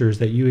cultures,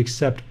 that you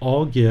accept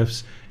all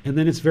gifts, and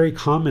then it's very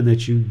common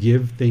that you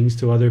give things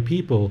to other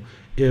people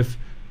if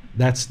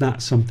that's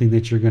not something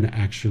that you're going to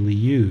actually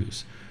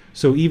use.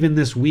 So even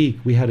this week,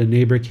 we had a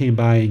neighbor came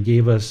by and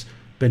gave us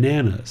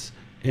bananas.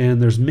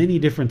 And there's many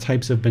different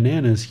types of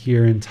bananas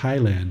here in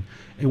Thailand.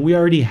 And we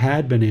already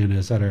had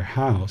bananas at our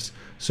house.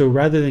 So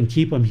rather than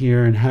keep them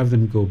here and have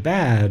them go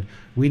bad,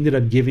 we ended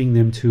up giving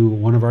them to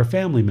one of our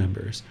family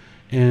members.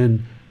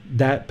 And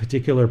that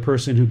particular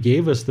person who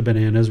gave us the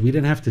bananas, we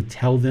didn't have to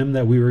tell them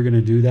that we were going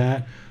to do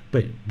that.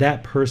 But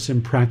that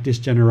person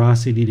practiced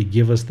generosity to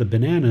give us the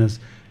bananas.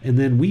 And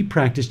then we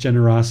practiced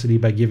generosity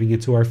by giving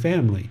it to our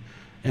family.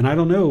 And I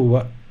don't know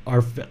what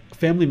our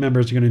family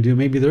members are going to do.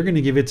 Maybe they're going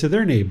to give it to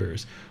their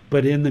neighbors.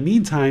 But in the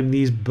meantime,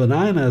 these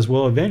bananas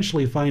will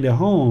eventually find a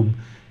home,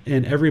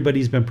 and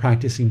everybody's been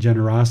practicing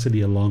generosity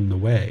along the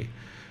way.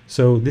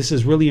 So this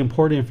is really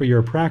important for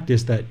your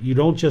practice, that you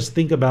don't just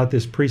think about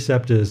this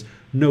precept as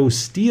no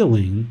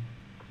stealing,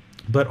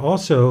 but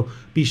also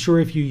be sure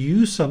if you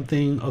use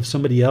something of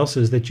somebody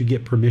else's that you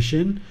get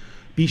permission.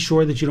 Be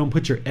sure that you don't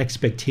put your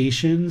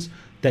expectations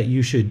that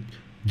you should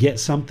get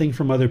something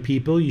from other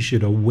people. You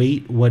should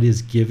await what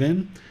is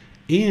given,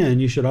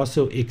 and you should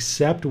also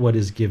accept what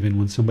is given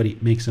when somebody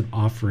makes an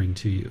offering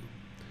to you.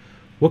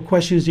 What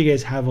questions do you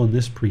guys have on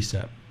this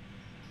precept?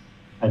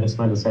 I just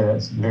wanted to say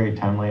that's very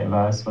timely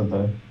advice with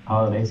the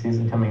holiday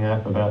season coming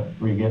up about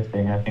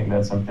regifting. I think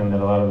that's something that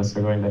a lot of us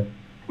are going to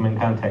come in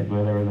contact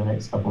with over the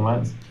next couple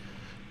months.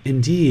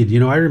 Indeed.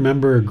 I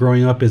remember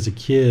growing up as a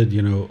kid,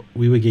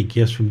 we would get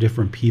gifts from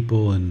different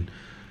people, and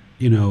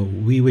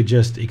we would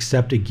just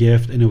accept a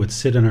gift and it would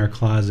sit in our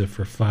closet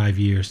for 5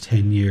 years,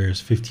 10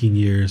 years, 15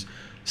 years,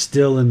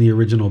 still in the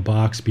original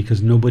box,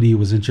 because nobody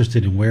was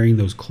interested in wearing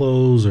those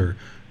clothes or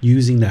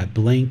using that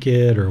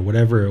blanket or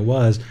whatever it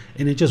was.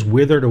 And it just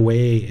withered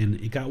away and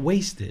it got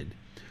wasted.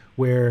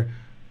 where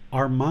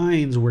our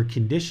minds were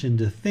conditioned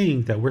to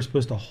think that we're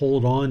supposed to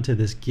hold on to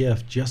this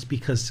gift just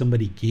because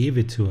somebody gave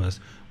it to us.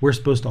 We're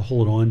supposed to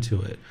hold on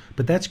to it.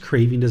 But that's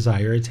craving,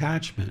 desire,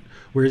 attachment.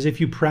 Whereas if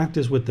you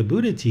practice what the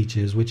Buddha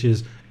teaches, which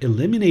is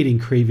eliminating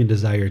craving,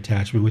 desire,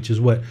 attachment, which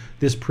is what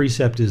this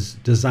precept is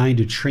designed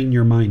to train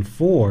your mind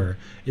for,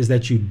 is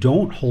that you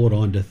don't hold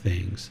on to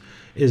things.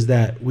 Is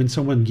that when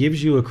someone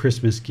gives you a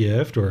Christmas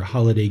gift or a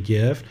holiday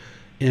gift,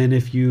 and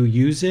if you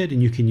use it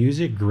and you can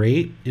use it,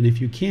 great. And if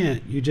you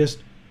can't, you just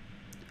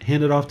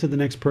hand it off to the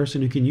next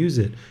person who can use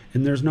it.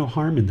 And there's no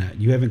harm in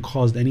that. You haven't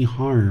caused any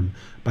harm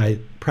by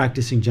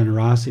practicing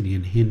generosity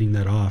and handing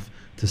that off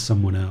to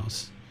someone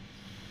else.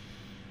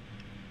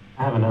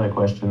 I have another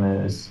question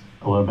that is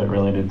a little bit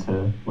related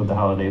to with the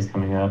holidays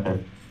coming up.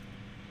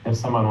 If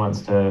someone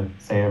wants to,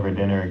 say over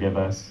dinner, give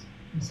us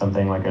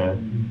something like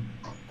a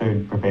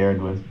food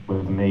prepared with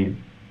meat,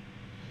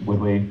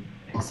 would we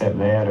accept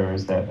that, or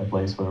is that a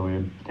place where we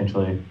would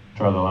potentially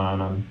draw the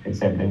line on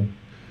accepting?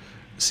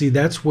 See,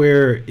 that's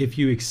where if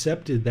you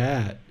accepted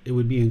that, it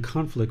would be in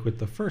conflict with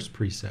the first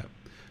precept.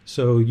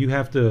 So you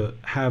have to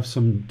have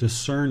some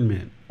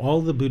discernment.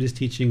 All the Buddhist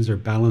teachings are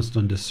balanced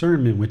on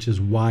discernment, which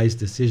is wise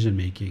decision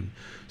making.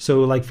 So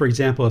like, for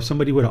example, if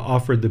somebody would have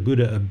offered the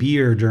Buddha a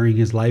beer during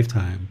his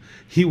lifetime,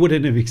 he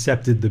wouldn't have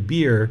accepted the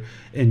beer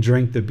and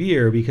drank the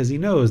beer because he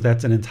knows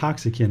that's an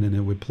intoxicant and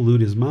it would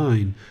pollute his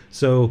mind.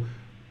 So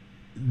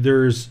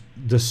there's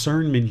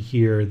discernment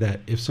here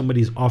that if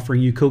somebody's offering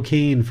you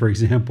cocaine, for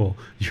example,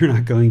 you're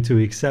not going to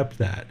accept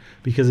that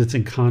because it's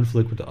in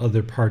conflict with the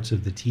other parts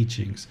of the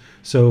teachings.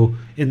 So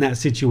in that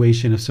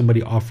situation, if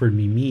somebody offered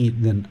me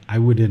meat, then I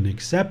wouldn't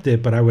accept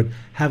it, but I would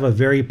have a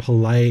very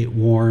polite,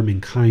 warm,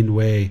 and kind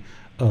way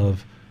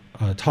of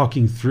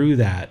talking through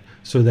that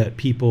so that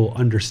people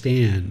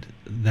understand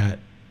that,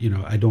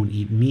 I don't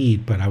eat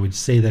meat, but I would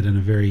say that in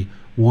a very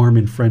warm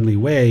and friendly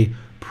way,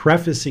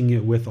 prefacing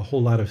it with a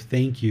whole lot of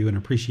thank you and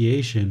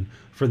appreciation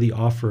for the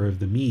offer of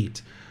the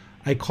meat.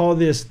 I call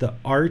this the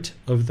art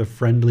of the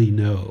friendly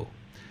no.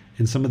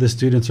 And some of the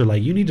students are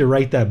like, you need to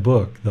write that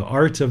book, The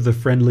Art of the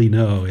Friendly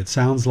No. It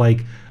sounds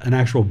like an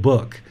actual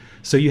book.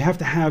 So you have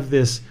to have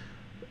this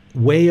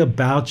way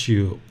about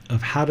you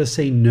of how to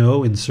say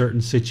no in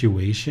certain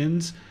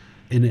situations.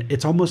 And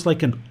it's almost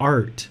like an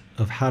art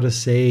of how to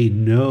say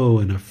no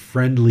in a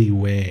friendly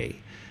way.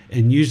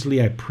 And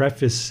usually I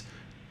preface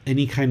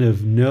any kind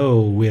of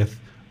no with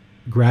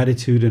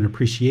gratitude and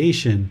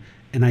appreciation,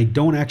 and I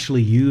don't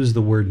actually use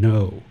the word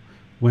no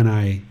when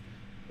I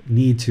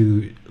need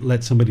to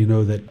let somebody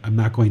know that I'm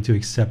not going to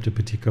accept a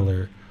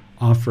particular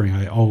offering.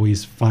 I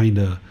always find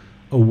a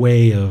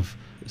way of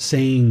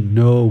saying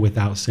no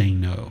without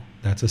saying no.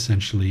 That's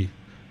essentially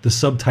the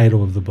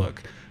subtitle of the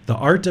book, The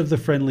Art of the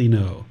Friendly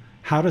No,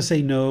 How to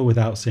Say No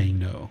Without Saying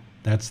No.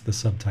 That's the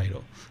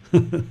subtitle.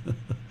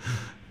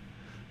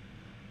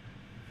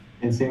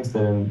 It seems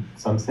that in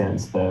some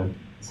sense the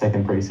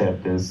second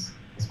precept is,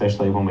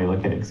 especially when we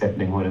look at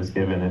accepting what is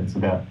given, it's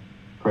about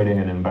creating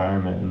an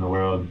environment in the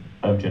world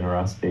of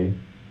generosity.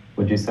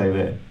 Would you say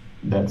that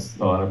that's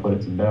a lot of what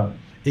it's about?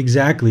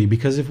 Exactly,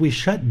 because if we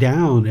shut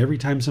down every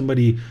time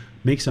somebody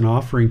makes an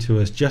offering to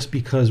us just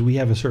because we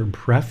have a certain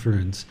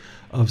preference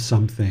of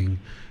something,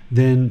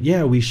 then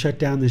we shut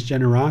down this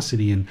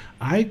generosity. And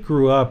I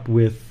grew up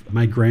with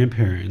my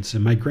grandparents,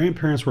 and my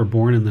grandparents were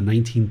born in the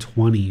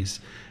 1920s.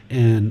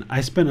 And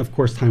I spent, of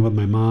course, time with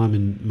my mom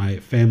and my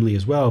family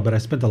as well, but I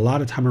spent a lot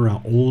of time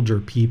around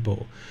older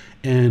people.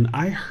 And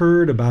I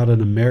heard about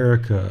an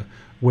America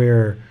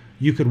where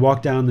you could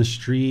walk down the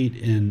street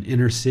in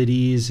inner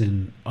cities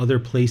and other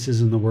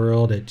places in the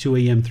world at 2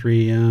 a.m.,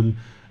 3 a.m.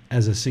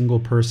 as a single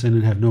person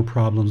and have no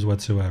problems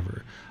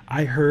whatsoever.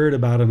 I heard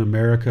about an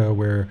America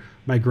where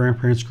my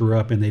grandparents grew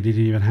up and they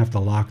didn't even have to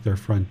lock their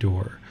front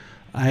door.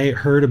 I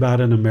heard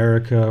about an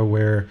America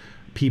where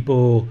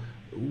people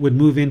would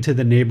move into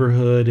the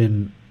neighborhood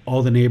and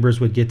all the neighbors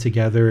would get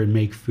together and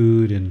make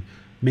food and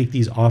make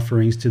these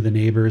offerings to the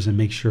neighbors and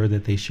make sure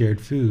that they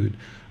shared food.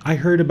 I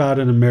heard about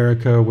an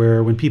America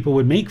where when people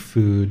would make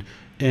food,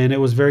 and it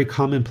was very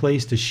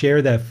commonplace to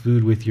share that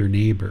food with your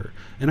neighbor.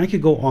 And I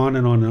could go on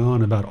and on and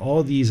on about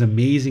all these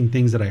amazing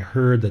things that I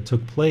heard that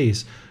took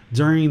place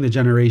during the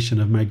generation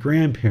of my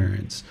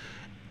grandparents.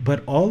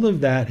 But all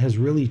of that has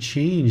really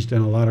changed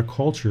in a lot of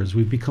cultures.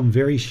 We've become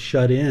very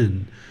shut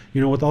in.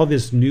 With all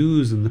this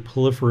news and the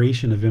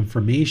proliferation of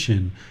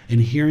information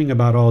and hearing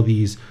about all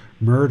these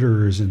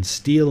murders and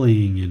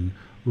stealing and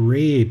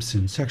rapes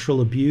and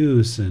sexual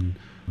abuse and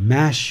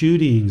mass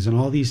shootings and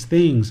all these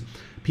things,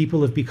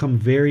 people have become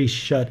very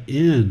shut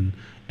in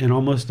and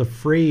almost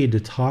afraid to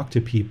talk to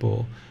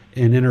people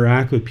and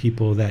interact with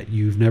people that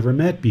you've never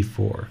met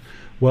before.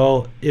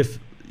 Well, if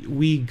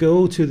we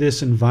go to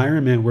this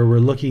environment where we're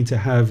looking to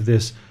have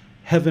this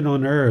heaven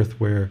on earth,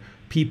 where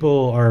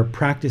people are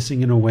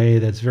practicing in a way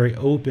that's very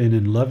open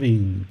and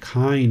loving,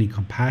 kind and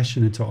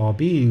compassionate to all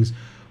beings,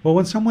 well,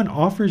 when someone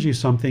offers you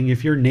something,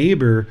 if your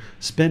neighbor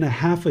spent a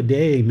half a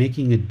day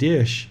making a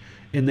dish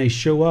and they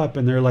show up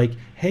and they're like,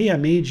 hey, I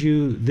made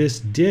you this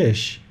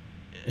dish,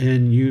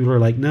 and you are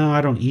like, no,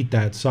 I don't eat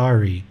that,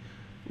 sorry.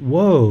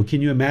 whoa,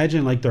 can you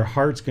imagine like their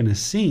heart's going to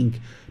sink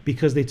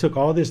because they took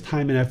all this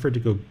time and effort to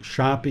go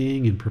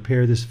shopping and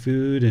prepare this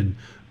food and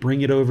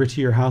bring it over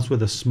to your house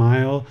with a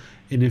smile.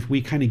 And if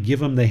we kind of give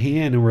them the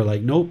hand and we're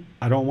like, nope,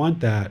 I don't want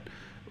that.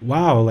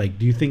 Wow, like,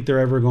 do you think they're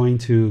ever going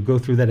to go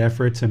through that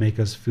effort to make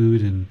us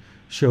food and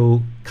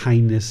show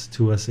kindness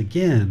to us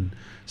again?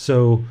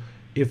 So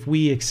if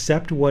we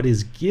accept what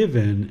is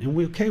given, and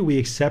we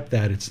accept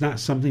that it's not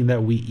something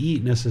that we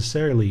eat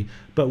necessarily,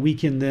 but we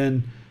can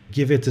then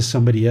give it to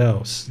somebody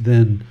else,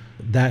 then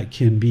that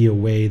can be a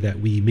way that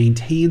we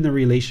maintain the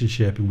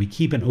relationship and we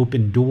keep an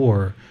open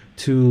door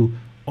to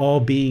all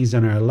beings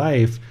in our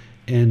life,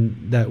 and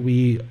that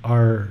we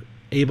are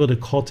able to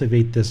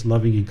cultivate this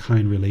loving and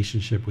kind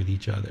relationship with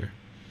each other.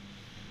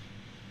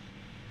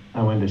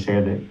 I wanted to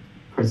share that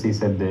Chrissy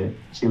said that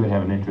she would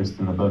have an interest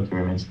in the book you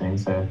were mentioning,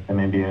 so that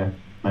may be a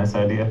nice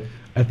idea.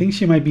 I think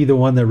she might be the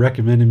one that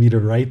recommended me to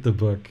write the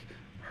book,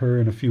 her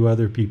and a few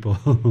other people.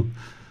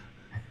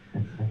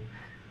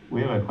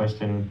 We have a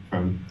question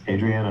from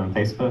Adrienne on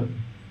Facebook.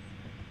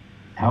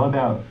 How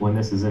about when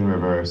this is in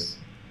reverse?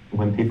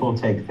 When people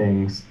take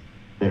things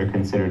that are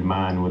considered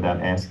mine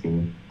without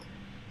asking,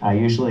 I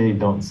usually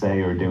don't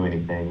say or do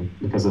anything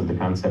because of the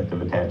concept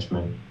of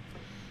attachment.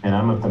 And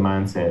I'm of the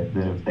mindset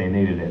that if they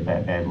needed it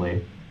that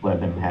badly, let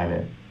them have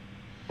it.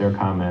 Their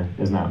karma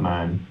is not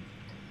mine.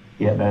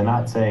 Yet by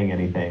not saying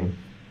anything,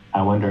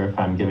 I wonder if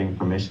I'm giving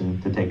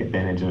permission to take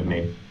advantage of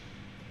me.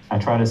 I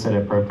try to set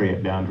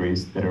appropriate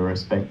boundaries that are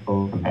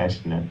respectful,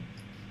 compassionate,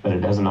 but it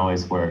doesn't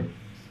always work.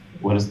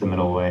 What is the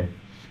middle way?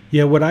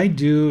 Yeah, what I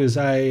do is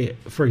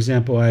for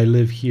example, I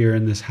live here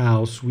in this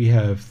house. We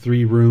have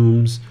 3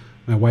 rooms.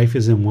 My wife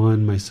is in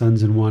one, my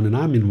son's in one, and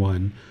I'm in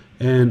one.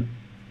 And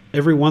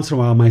every once in a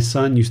while, my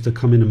son used to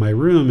come into my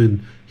room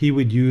and he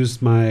would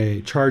use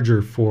my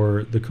charger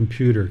for the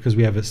computer because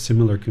we have a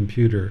similar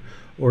computer,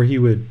 or he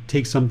would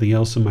take something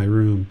else in my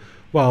room.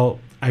 Well,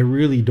 I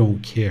really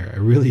don't care. I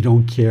really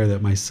don't care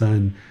that my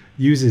son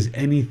uses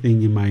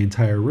anything in my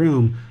entire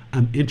room.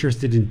 I'm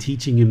interested in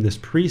teaching him this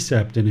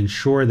precept and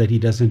ensure that he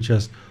doesn't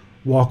just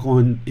walk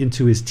on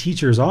into his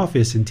teacher's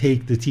office and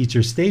take the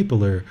teacher's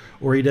stapler,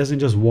 or he doesn't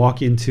just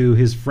walk into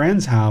his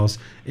friend's house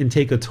and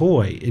take a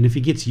toy. And if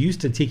he gets used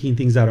to taking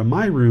things out of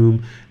my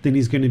room, then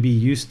he's going to be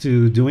used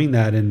to doing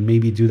that and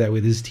maybe do that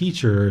with his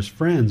teacher or his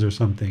friends or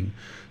something.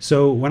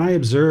 So when I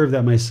observe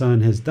that my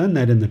son has done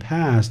that in the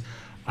past,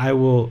 I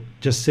will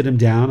just sit him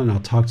down and I'll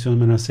talk to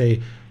him and I'll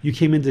say, you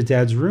came into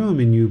Dad's room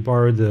and you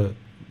borrowed the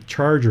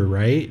charger,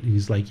 right? And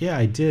he's like, yeah,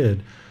 I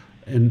did.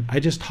 And I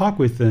just talk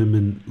with them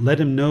and let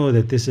him know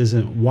that this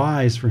isn't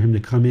wise for him to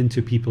come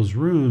into people's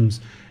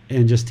rooms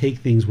and just take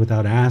things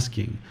without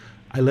asking.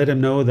 I let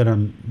him know that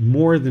I'm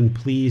more than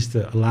pleased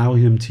to allow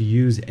him to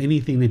use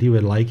anything that he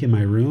would like in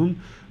my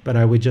room, but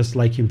I would just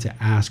like him to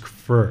ask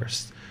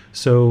first.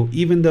 So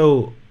even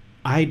though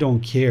I don't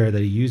care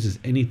that he uses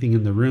anything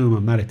in the room,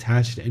 I'm not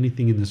attached to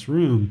anything in this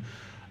room,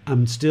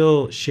 I'm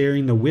still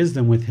sharing the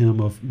wisdom with him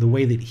of the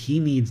way that he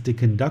needs to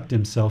conduct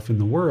himself in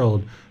the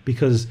world,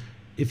 because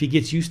if he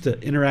gets used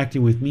to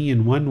interacting with me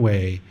in one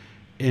way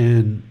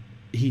and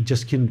he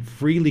just can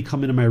freely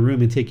come into my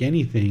room and take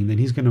anything, then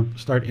he's going to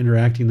start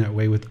interacting that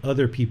way with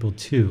other people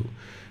too.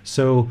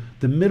 So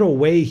the middle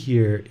way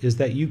here is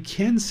that you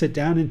can sit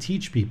down and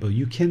teach people,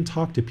 you can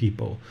talk to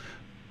people,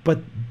 but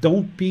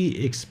don't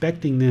be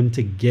expecting them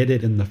to get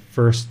it in the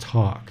first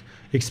talk.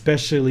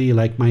 Especially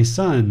like my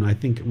son, I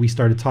think we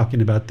started talking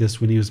about this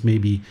when he was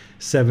maybe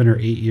 7 or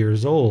 8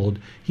 years old.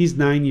 He's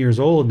 9 years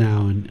old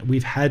now, and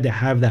we've had to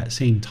have that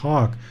same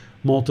talk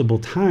multiple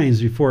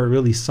times before it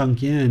really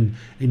sunk in,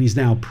 and he's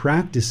now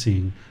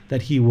practicing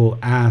that he will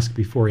ask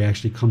before he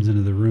actually comes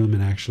into the room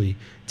and actually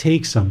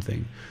take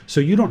something. So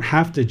you don't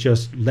have to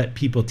just let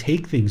people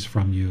take things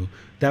from you.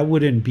 That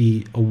wouldn't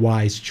be a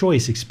wise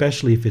choice,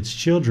 especially if it's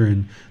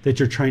children that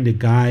you're trying to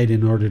guide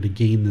in order to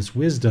gain this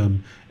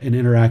wisdom and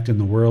interact in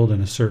the world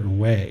in a certain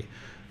way.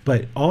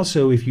 But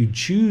also, if you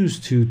choose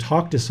to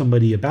talk to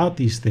somebody about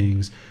these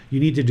things, you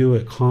need to do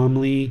it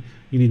calmly,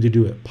 you need to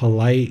do it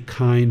polite,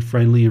 kind,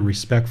 friendly, and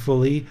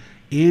respectfully.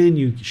 And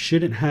you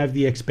shouldn't have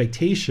the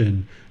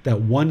expectation that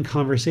one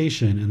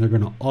conversation, and they're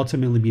going to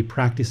ultimately be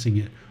practicing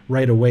it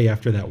right away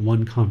after that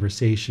one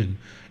conversation.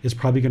 It's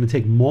probably going to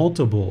take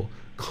multiple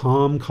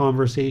calm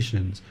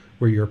conversations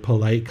where you're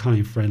polite,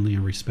 kind, friendly,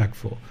 and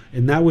respectful.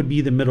 And that would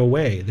be the middle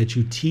way, that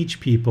you teach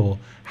people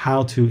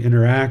how to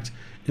interact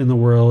in the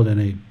world in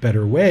a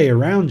better way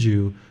around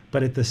you,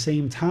 but at the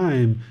same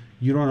time,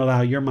 you don't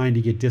allow your mind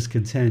to get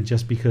discontent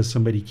just because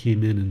somebody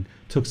came in and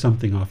took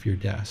something off your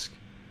desk.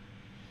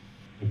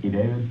 Thank you,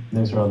 David.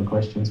 Those are all the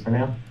questions for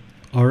now.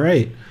 All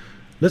right.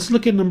 Let's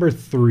look at number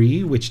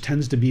 3, which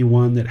tends to be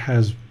one that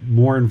has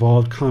more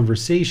involved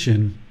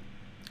conversation,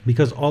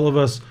 because all of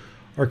us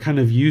are kind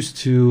of used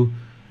to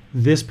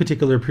this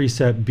particular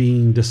precept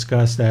being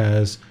discussed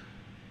as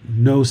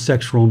no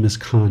sexual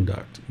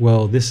misconduct.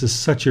 Well, this is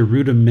such a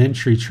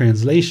rudimentary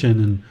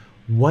translation, and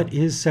what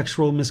is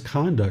sexual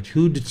misconduct?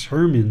 Who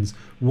determines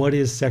what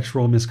is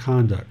sexual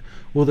misconduct?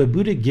 Well, the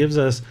Buddha gives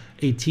us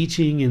a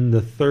teaching in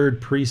the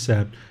 3rd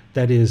precept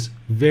that is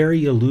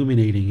very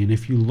illuminating. And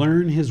if you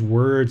learn his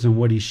words and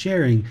what he's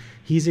sharing,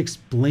 he's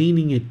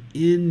explaining it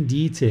in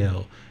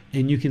detail.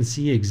 And you can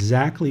see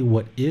exactly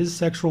what is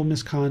sexual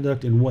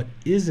misconduct and what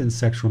isn't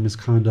sexual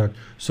misconduct.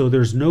 So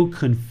there's no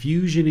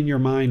confusion in your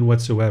mind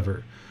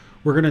whatsoever.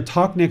 We're going to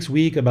talk next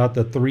week about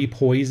the 3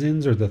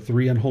 poisons or the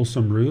 3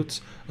 unwholesome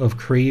roots of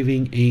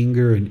craving,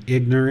 anger, and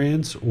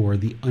ignorance, or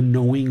the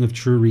unknowing of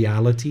true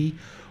reality.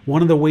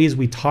 One of the ways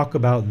we talk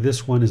about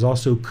this one is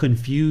also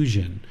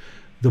confusion.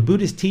 The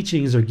Buddhist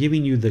teachings are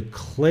giving you the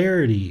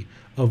clarity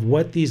of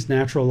what these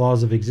natural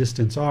laws of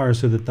existence are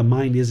so that the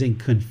mind isn't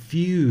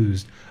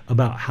confused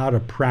about how to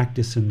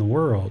practice in the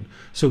world.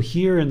 So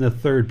here in the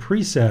 3rd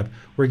precept,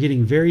 we're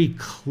getting very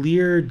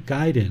clear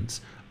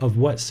guidance of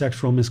what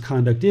sexual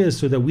misconduct is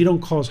so that we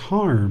don't cause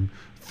harm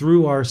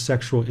through our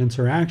sexual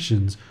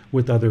interactions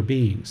with other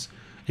beings.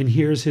 And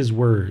here's his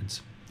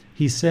words.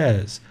 He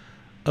says,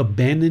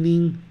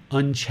 abandoning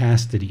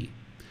unchastity.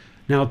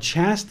 Now,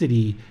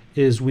 chastity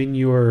is when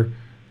you're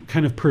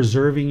kind of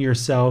preserving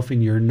yourself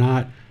and you're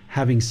not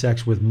having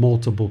sex with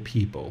multiple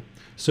people.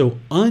 So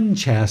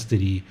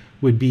unchastity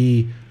would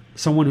be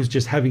someone who's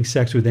just having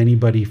sex with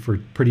anybody for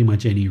pretty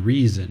much any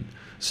reason.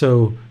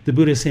 So the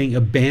Buddha is saying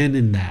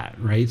abandon that,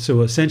 right?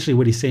 So essentially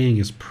what he's saying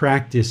is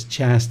practice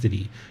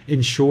chastity.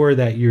 Ensure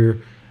that you're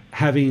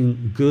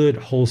having good,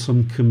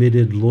 wholesome,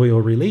 committed,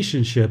 loyal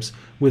relationships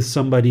with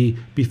somebody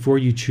before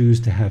you choose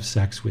to have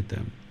sex with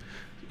them.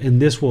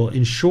 And this will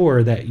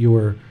ensure that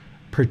you're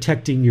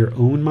protecting your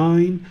own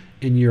mind,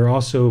 and you're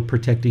also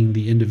protecting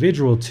the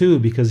individual too,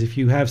 because if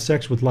you have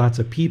sex with lots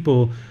of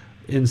people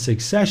in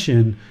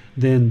succession,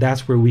 then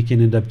that's where we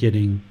can end up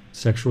getting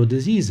sexual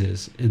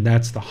diseases, and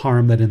that's the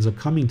harm that ends up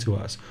coming to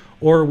us.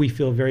 Or we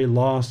feel very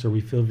lost, or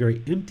we feel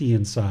very empty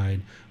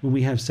inside when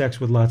we have sex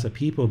with lots of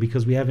people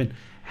because we haven't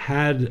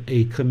had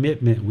a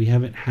commitment, we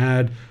haven't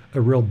had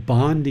a real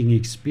bonding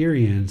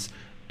experience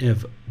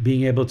of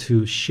being able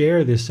to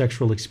share this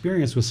sexual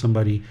experience with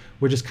somebody.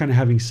 We're just kind of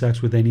having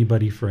sex with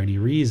anybody for any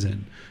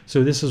reason.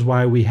 So this is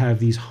why we have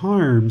these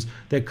harms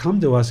that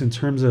come to us in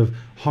terms of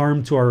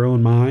harm to our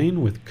own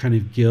mind with kind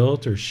of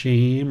guilt or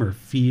shame or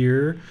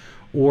fear,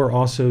 or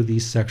also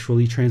these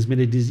sexually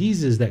transmitted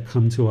diseases that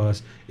come to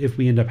us if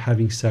we end up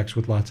having sex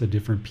with lots of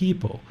different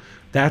people.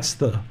 That's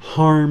the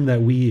harm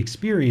that we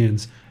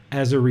experience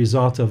as a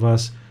result of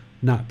us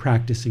not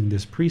practicing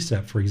this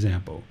precept, for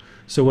example.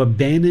 So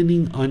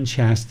abandoning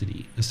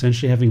unchastity,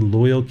 essentially having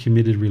loyal,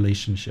 committed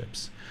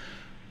relationships.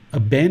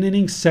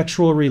 Abandoning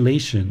sexual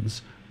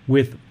relations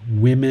with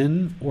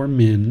women or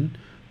men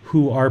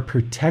who are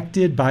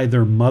protected by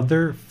their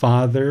mother,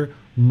 father,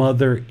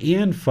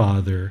 and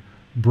father,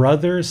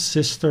 brother,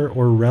 sister,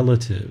 or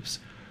relatives,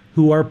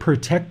 who are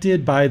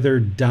protected by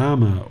their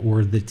Dhamma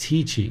or the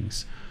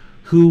teachings,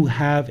 who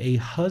have a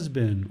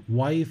husband,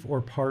 wife, or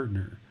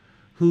partner,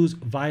 whose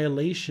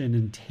violation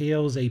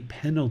entails a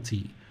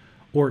penalty,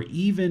 or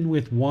even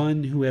with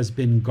one who has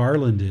been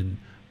garlanded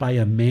by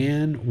a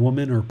man,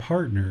 woman, or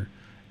partner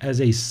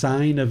as a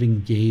sign of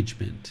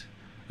engagement.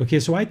 Okay,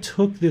 so I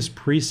took this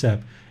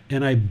precept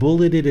and I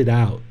bulleted it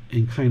out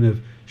and kind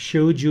of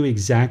showed you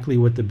exactly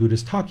what the Buddha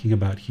is talking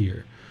about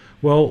here.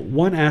 Well,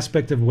 one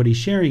aspect of what he's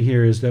sharing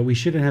here is that we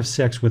shouldn't have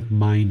sex with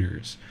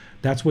minors.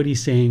 That's what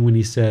he's saying when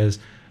he says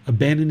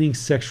abandoning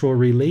sexual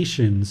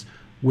relations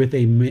with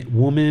a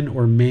woman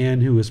or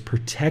man who is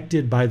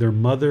protected by their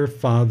mother,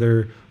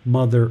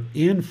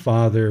 and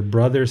father,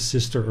 brother,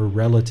 sister, or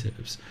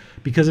relatives.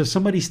 Because if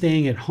somebody's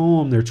staying at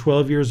home, they're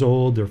 12 years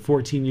old, they're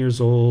 14 years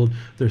old,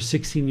 they're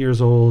 16 years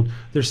old,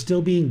 they're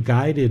still being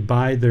guided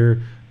by their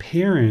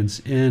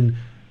parents, and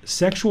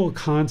sexual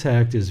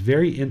contact is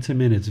very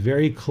intimate, it's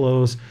very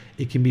close,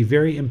 it can be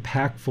very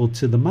impactful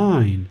to the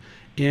mind.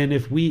 And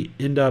if we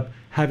end up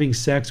having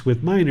sex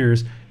with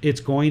minors, it's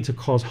going to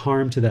cause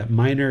harm to that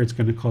minor, it's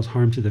going to cause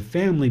harm to the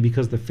family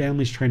because the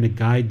family's trying to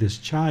guide this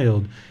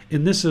child.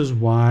 And this is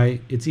why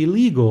it's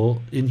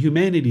illegal in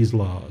humanities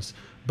laws.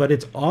 But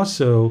it's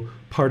also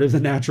part of the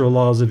natural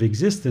laws of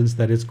existence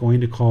that it's going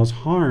to cause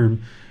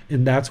harm.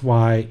 And that's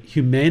why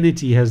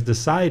humanity has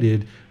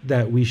decided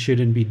that we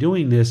shouldn't be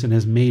doing this and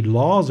has made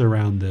laws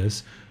around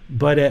this.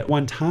 But at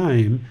one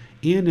time,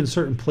 and in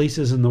certain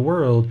places in the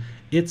world,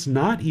 it's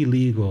not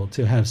illegal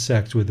to have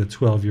sex with a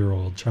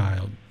 12-year-old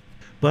child.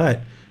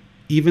 But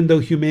even though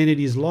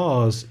humanity's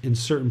laws in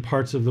certain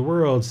parts of the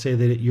world say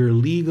that you're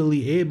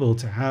legally able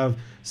to have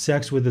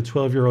sex with a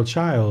 12-year-old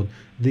child,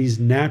 these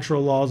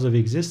natural laws of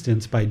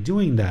existence, by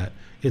doing that,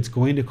 it's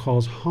going to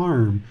cause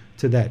harm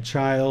to that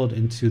child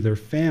and to their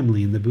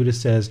family. And the Buddha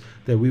says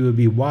that we would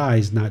be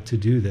wise not to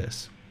do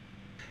this.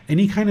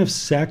 Any kind of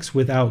sex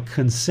without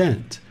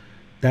consent,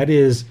 that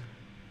is,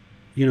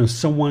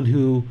 someone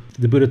who,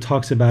 the Buddha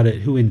talks about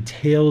it, who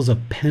entails a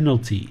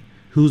penalty,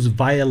 whose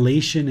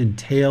violation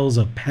entails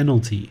a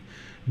penalty.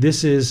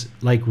 This is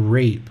like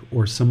rape,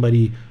 or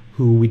somebody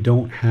who we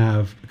don't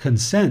have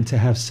consent to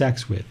have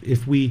sex with.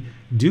 If we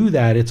do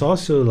that, it's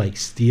also like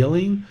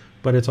stealing,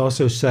 but it's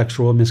also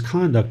sexual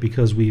misconduct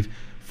because we've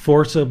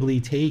forcibly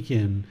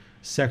taken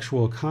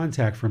sexual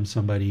contact from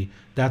somebody,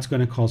 that's going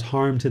to cause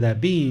harm to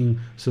that being,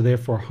 so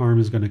therefore harm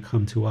is going to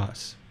come to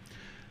us.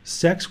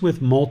 Sex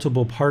with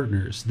multiple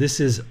partners, this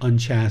is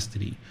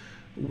unchastity.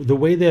 The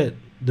way that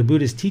the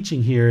Buddha is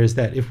teaching here is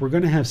that if we're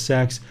going to have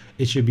sex,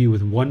 it should be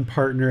with one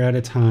partner at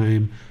a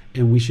time,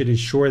 and we should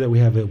ensure that we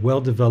have a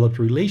well-developed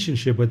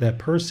relationship with that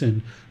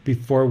person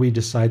before we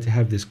decide to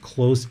have this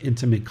close,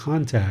 intimate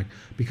contact.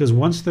 Because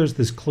once there's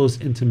this close,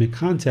 intimate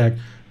contact,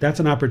 that's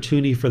an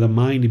opportunity for the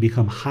mind to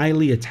become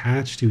highly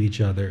attached to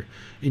each other.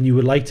 And you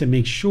would like to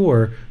make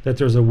sure that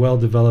there's a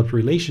well-developed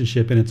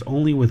relationship, and it's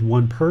only with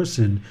one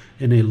person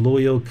in a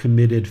loyal,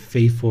 committed,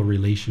 faithful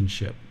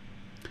relationship.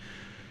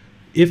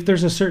 If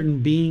there's a certain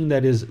being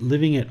that is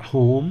living at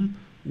home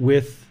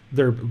with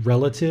their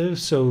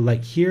relatives, so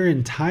like here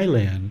in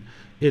Thailand,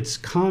 it's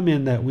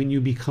common that when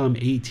you become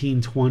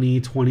 18,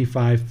 20,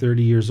 25,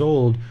 30 years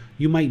old,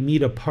 you might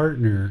meet a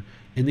partner,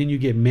 and then you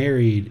get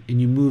married and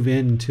you move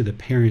into the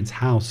parents'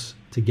 house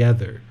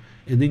together.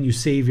 And then you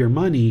save your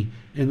money,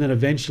 and then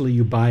eventually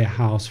you buy a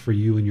house for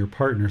you and your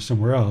partner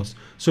somewhere else.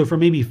 So for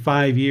maybe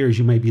 5 years,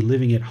 you might be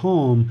living at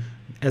home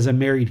as a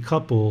married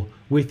couple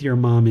with your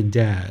mom and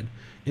dad.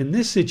 In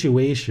this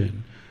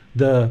situation,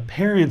 the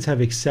parents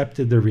have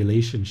accepted the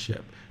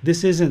relationship.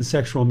 This isn't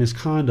sexual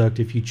misconduct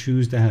if you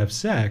choose to have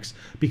sex,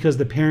 because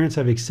the parents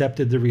have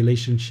accepted the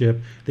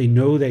relationship. They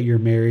know that you're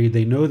married.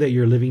 They know that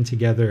you're living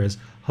together as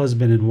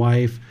husband and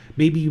wife.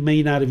 Maybe you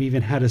may not have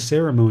even had a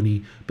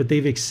ceremony, but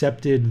they've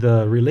accepted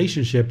the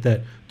relationship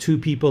that two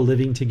people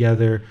living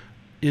together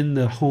in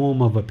the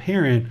home of a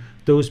parent,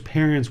 those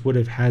parents would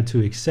have had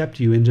to accept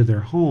you into their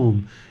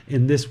home,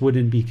 and this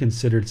wouldn't be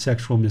considered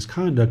sexual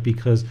misconduct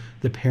because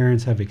the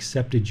parents have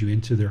accepted you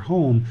into their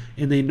home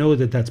and they know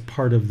that that's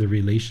part of the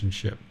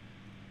relationship.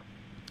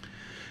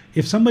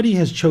 If somebody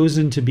has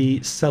chosen to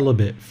be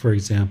celibate, for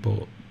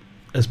example,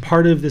 as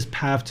part of this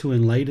path to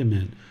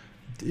enlightenment,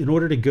 in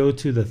order to go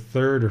to the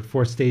third or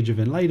fourth stage of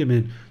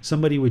enlightenment,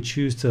 somebody would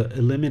choose to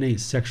eliminate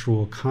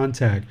sexual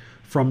contact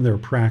from their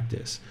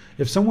practice.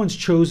 If someone's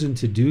chosen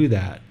to do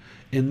that,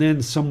 and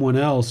then someone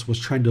else was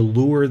trying to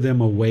lure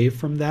them away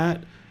from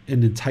that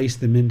and entice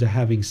them into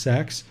having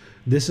sex,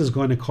 this is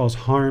going to cause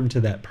harm to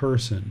that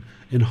person,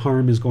 and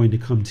harm is going to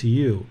come to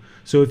you.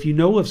 So if you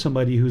know of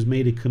somebody who's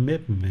made a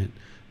commitment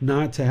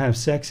not to have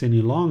sex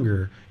any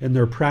longer and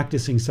they're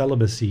practicing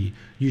celibacy,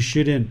 you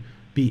shouldn't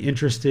be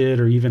interested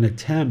or even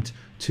attempt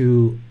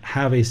to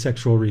have a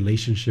sexual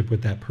relationship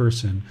with that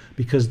person,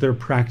 because they're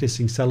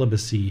practicing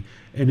celibacy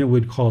and it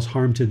would cause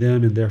harm to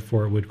them, and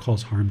therefore it would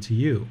cause harm to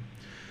you.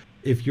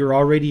 If you're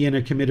already in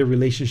a committed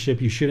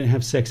relationship, you shouldn't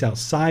have sex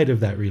outside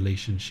of that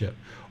relationship.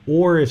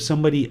 Or if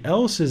somebody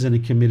else is in a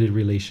committed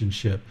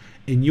relationship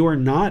and you're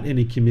not in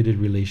a committed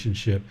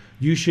relationship,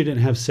 you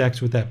shouldn't have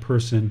sex with that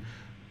person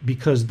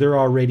because they're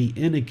already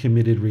in a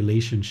committed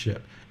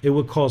relationship. It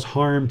would cause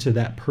harm to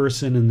that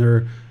person and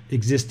their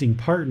existing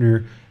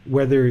partner,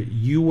 whether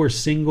you were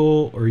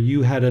single or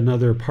you had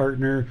another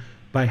partner.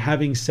 By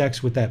having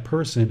sex with that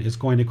person, it's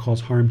going to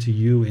cause harm to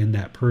you and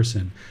that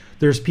person.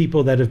 There's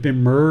people that have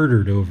been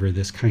murdered over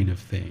this kind of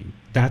thing.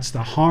 That's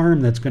the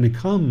harm that's going to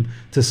come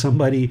to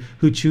somebody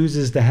who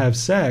chooses to have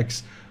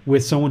sex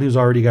with someone who's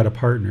already got a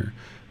partner.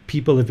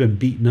 People have been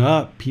beaten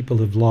up. People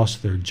have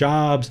lost their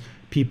jobs.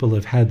 People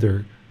have had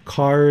their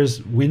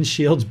cars'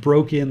 windshields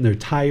broken, their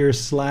tires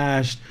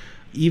slashed,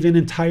 even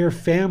entire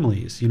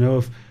families. You know,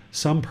 if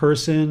some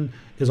person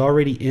is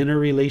already in a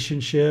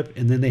relationship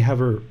and then they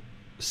have a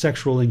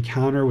sexual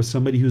encounter with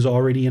somebody who's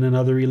already in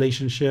another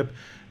relationship,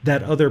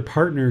 that other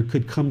partner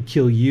could come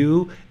kill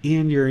you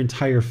and your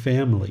entire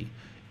family.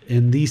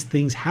 And these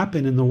things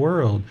happen in the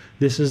world.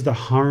 This is the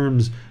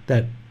harms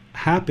that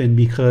happen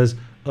because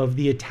of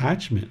the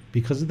attachment,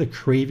 because of the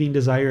craving,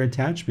 desire,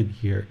 attachment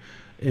here.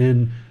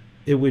 And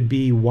it would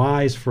be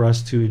wise for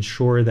us to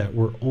ensure that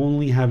we're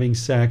only having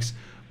sex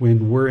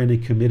when we're in a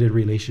committed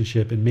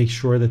relationship, and make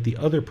sure that the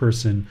other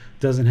person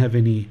doesn't have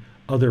any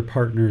other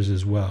partners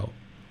as well.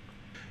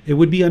 It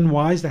would be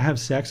unwise to have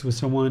sex with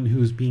someone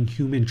who's being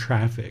human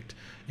trafficked.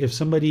 If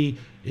somebody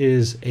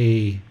is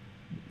a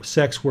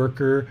sex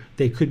worker,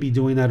 they could be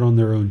doing that on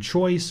their own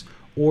choice,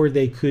 or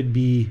they could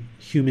be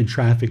human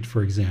trafficked,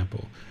 for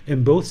example.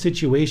 In both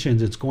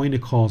situations, it's going to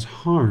cause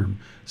harm.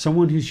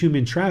 Someone who's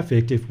human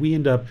trafficked, if we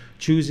end up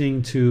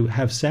choosing to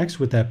have sex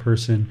with that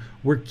person,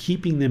 we're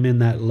keeping them in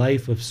that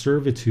life of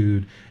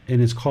servitude,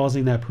 and it's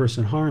causing that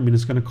person harm, and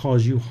it's going to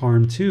cause you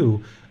harm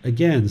too.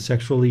 Again,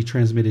 sexually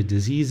transmitted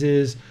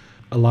diseases.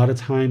 A lot of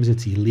times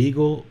it's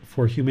illegal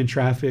for human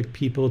trafficked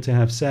people to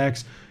have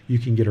sex. You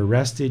can get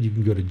arrested, you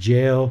can go to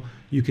jail,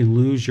 you can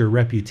lose your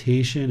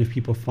reputation if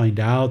people find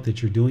out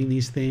that you're doing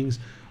these things.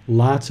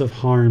 Lots of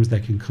harms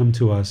that can come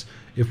to us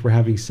if we're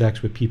having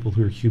sex with people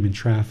who are human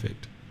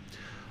trafficked.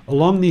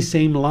 Along these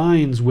same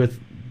lines with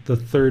the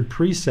third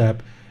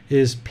precept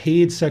is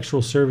paid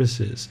sexual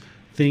services,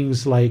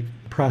 things like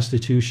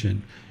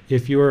prostitution.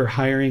 If you're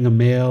hiring a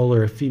male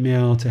or a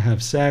female to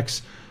have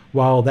sex,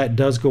 while that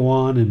does go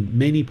on in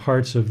many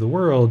parts of the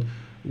world,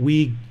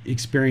 we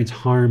experience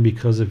harm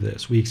because of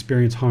this. We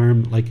experience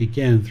harm, like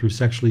again, through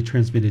sexually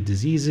transmitted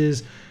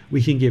diseases.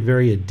 We can get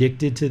very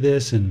addicted to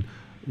this and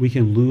we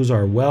can lose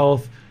our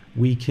wealth.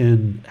 We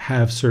can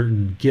have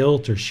certain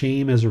guilt or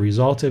shame as a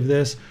result of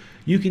this.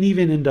 You can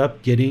even end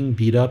up getting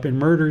beat up and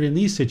murdered in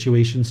these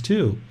situations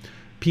too.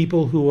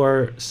 People who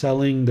are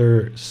selling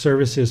their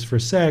services for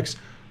sex,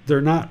 they're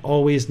not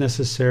always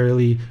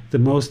necessarily the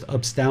most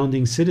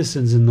upstanding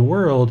citizens in the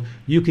world.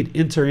 You could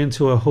enter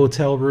into a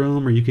hotel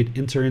room or you could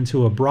enter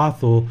into a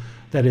brothel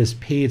that is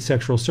paid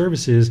sexual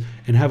services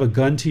and have a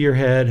gun to your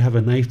head, have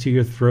a knife to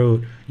your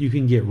throat. You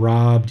can get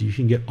robbed. You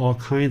can get all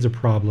kinds of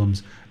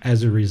problems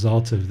as a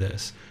result of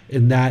this.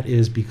 And that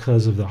is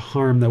because of the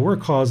harm that we're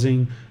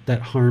causing.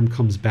 That harm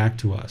comes back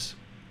to us.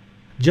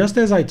 Just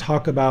as I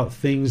talk about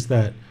things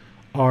that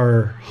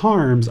are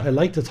harms, I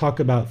like to talk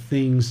about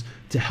things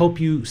to help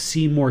you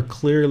see more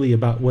clearly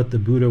about what the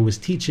Buddha was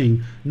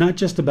teaching, not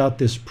just about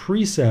this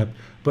precept,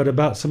 but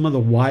about some of the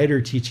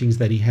wider teachings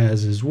that he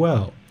has as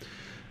well.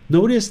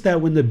 Notice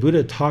that when the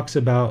Buddha talks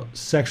about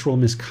sexual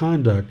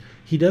misconduct,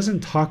 he doesn't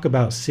talk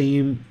about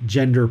same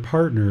gender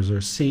partners or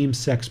same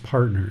sex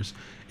partners.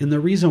 And the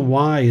reason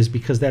why is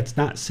because that's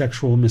not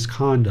sexual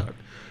misconduct.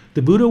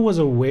 The Buddha was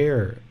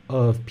aware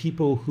of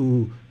people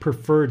who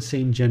preferred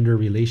same gender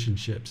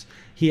relationships.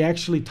 He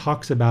actually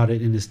talks about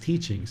it in his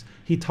teachings.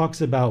 He talks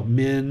about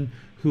men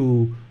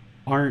who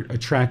aren't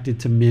attracted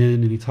to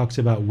men, and he talks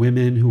about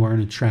women who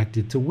aren't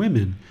attracted to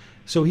women.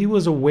 So he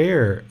was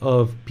aware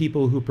of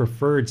people who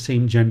preferred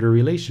same gender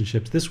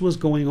relationships. This was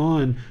going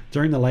on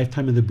during the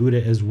lifetime of the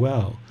Buddha as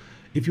well.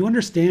 If you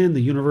understand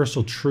the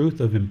universal truth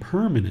of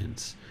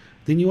impermanence,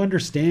 then you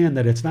understand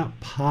that it's not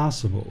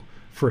possible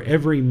for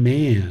every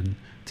man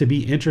to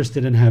be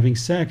interested in having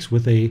sex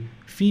with a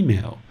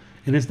female.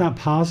 And it's not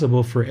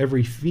possible for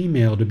every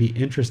female to be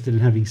interested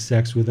in having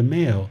sex with a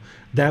male.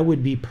 That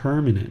would be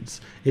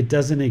permanence. It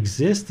doesn't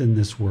exist in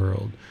this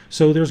world.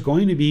 So there's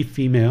going to be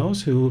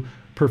females who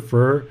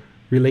prefer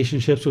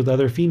relationships with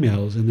other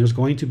females, and there's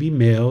going to be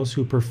males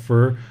who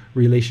prefer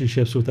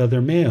relationships with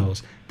other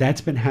males.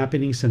 That's been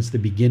happening since the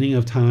beginning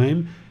of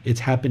time. It's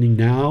happening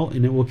now,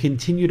 and it will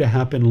continue to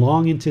happen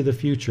long into the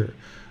future.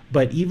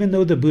 But even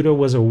though the Buddha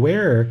was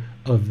aware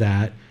of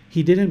that,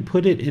 he didn't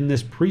put it in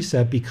this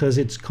precept because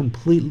it's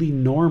completely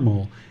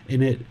normal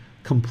and it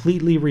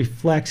completely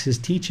reflects his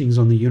teachings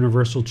on the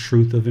universal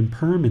truth of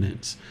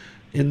impermanence.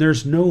 And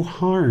there's no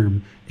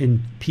harm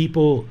in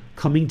people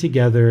coming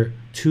together,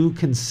 two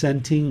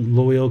consenting,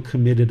 loyal,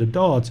 committed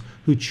adults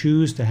who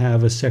choose to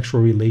have a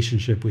sexual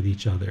relationship with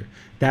each other.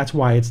 That's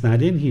why it's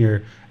not in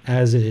here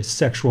as a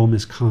sexual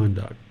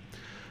misconduct.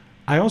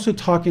 I also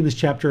talk in this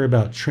chapter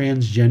about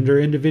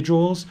transgender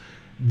individuals.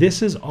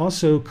 This is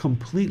also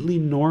completely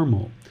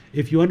normal.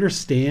 If you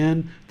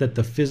understand that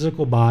the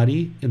physical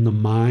body and the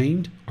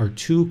mind are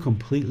two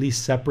completely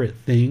separate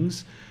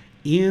things,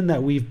 and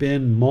that we've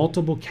been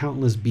multiple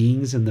countless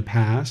beings in the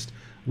past,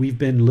 we've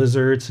been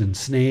lizards and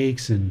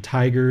snakes and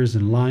tigers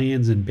and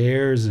lions and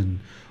bears and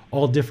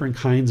all different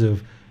kinds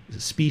of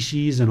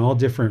species and all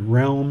different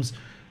realms,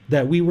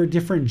 that we were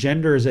different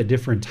genders at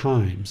different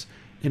times.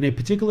 And a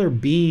particular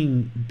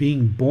being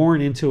being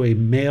born into a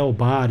male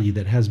body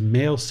that has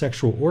male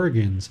sexual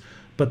organs,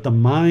 but the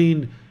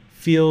mind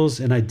feels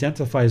and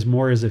identifies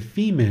more as a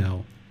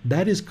female,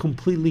 that is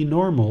completely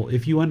normal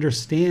if you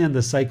understand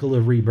the cycle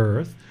of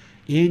rebirth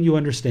and you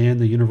understand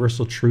the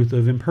universal truth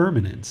of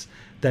impermanence,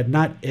 that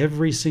not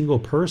every single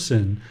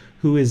person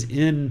who is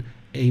in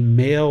a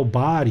male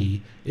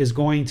body is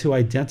going to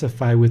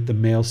identify with the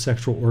male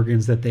sexual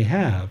organs that they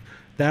have.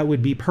 That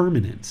would be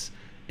permanence.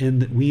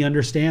 And we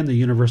understand the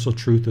universal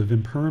truth of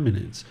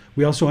impermanence.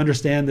 We also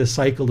understand the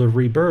cycle of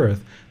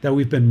rebirth, that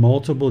we've been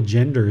multiple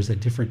genders at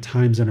different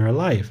times in our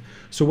life.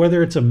 So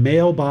whether it's a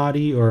male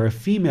body or a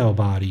female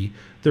body,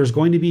 there's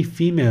going to be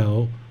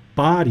female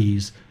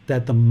bodies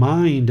that the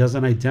mind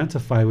doesn't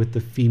identify with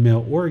the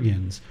female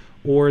organs.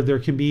 Or there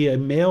can be a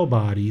male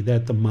body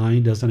that the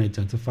mind doesn't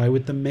identify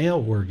with the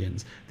male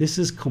organs. This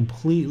is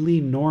completely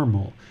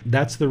normal.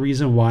 That's the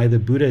reason why the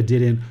Buddha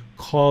didn't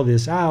call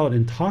this out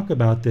and talk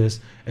about this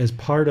as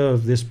part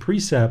of this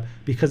precept,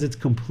 because it's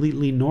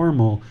completely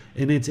normal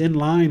and it's in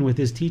line with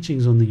his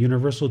teachings on the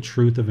universal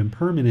truth of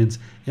impermanence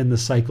and the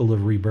cycle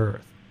of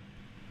rebirth.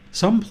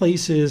 Some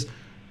places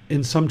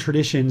in some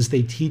traditions,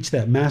 they teach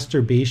that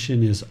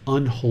masturbation is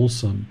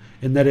unwholesome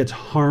and that it's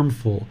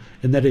harmful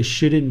and that it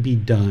shouldn't be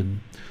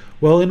done.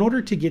 Well, in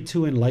order to get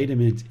to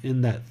enlightenment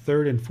in that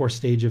third and fourth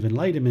stage of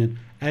enlightenment,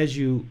 as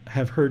you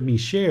have heard me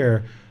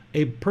share,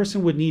 a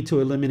person would need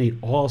to eliminate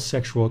all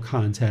sexual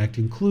contact,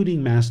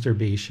 including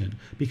masturbation,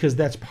 because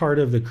that's part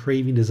of the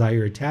craving,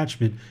 desire,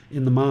 attachment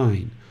in the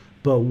mind.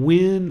 But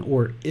when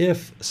or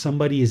if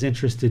somebody is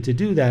interested to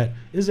do that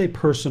is a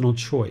personal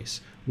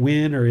choice,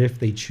 when or if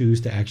they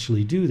choose to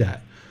actually do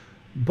that.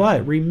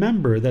 But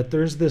remember that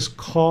there's this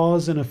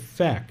cause and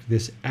effect,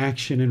 this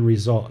action and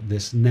result,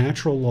 this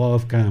natural law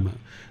of karma,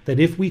 that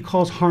if we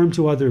cause harm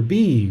to other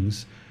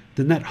beings,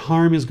 then that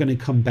harm is going to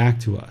come back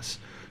to us.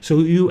 So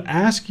you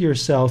ask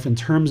yourself in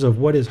terms of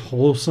what is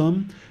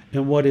wholesome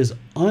and what is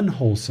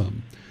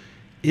unwholesome.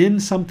 In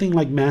something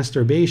like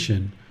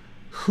masturbation,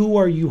 who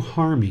are you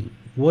harming?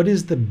 What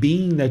is the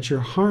being that you're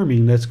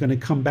harming that's going to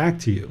come back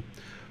to you?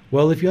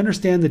 Well, if you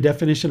understand the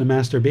definition of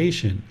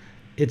masturbation,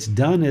 it's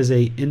done as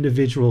an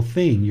individual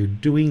thing. You're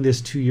doing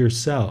this to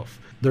yourself.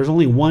 There's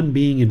only one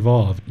being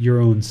involved, your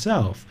own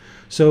self.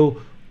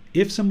 So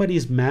if somebody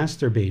is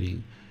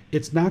masturbating,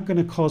 it's not going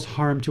to cause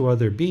harm to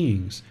other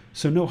beings.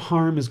 So no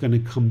harm is going to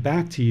come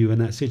back to you in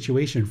that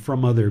situation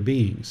from other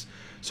beings.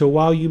 So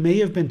while you may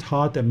have been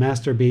taught that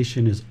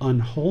masturbation is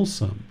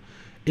unwholesome,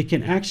 it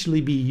can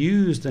actually be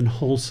used in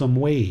wholesome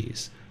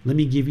ways. Let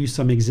me give you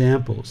some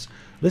examples.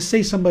 Let's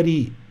say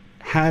somebody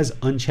has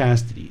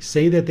unchastity.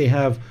 Say that they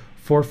have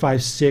 4,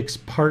 5, 6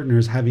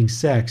 partners having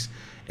sex,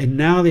 and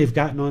now they've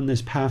gotten on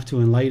this path to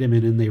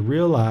enlightenment and they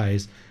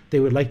realize they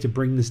would like to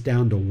bring this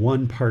down to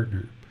one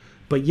partner.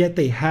 But yet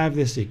they have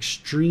this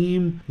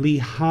extremely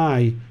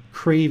high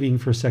craving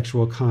for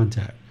sexual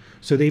contact.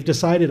 So they've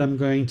decided, I'm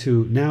going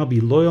to now be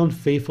loyal and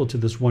faithful to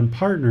this one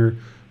partner,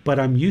 but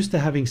I'm used to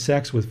having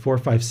sex with 4,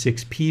 5,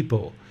 6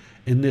 people.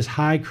 And this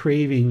high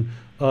craving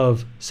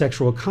of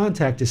sexual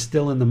contact is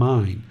still in the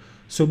mind.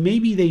 So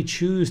maybe they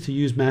choose to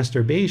use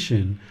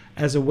masturbation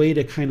as a way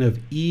to kind of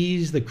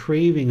ease the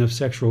craving of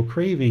sexual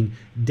craving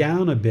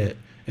down a bit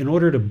in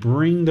order to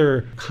bring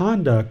their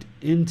conduct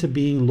into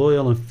being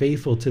loyal and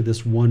faithful to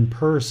this one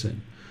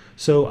person.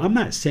 So I'm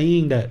not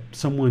saying that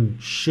someone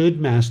should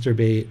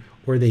masturbate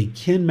or they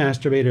can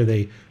masturbate or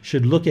they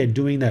should look at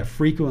doing that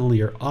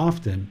frequently or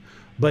often,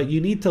 but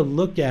you need to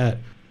look at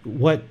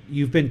what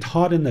you've been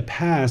taught in the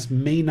past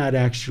may not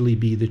actually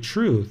be the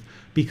truth.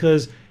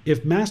 Because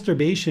if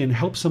masturbation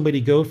helps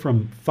somebody go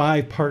from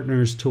 5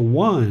 partners to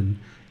 1,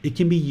 it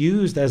can be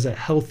used as a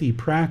healthy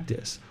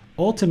practice.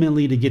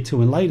 Ultimately, to get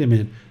to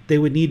enlightenment, they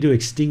would need to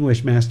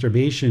extinguish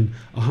masturbation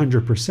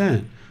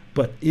 100%.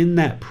 But in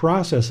that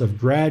process of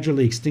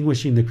gradually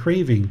extinguishing the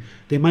craving,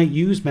 they might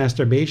use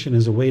masturbation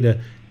as a way to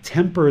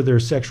temper their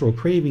sexual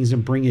cravings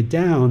and bring it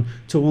down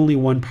to only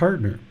one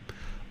partner.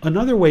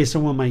 Another way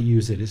someone might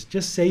use it is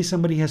just say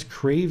somebody has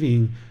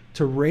craving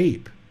to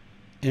rape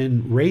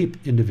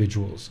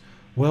individuals.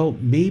 Well,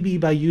 maybe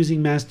by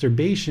using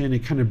masturbation,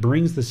 it kind of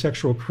brings the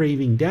sexual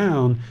craving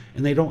down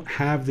and they don't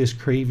have this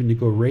craving to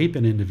go rape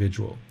an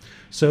individual.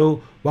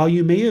 So while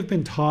you may have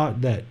been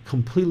taught that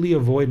completely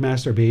avoid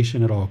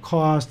masturbation at all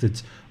costs,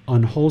 it's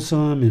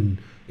unwholesome and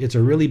it's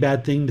a really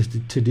bad thing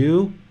to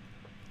do,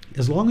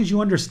 as long as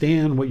you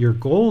understand what your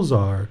goals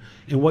are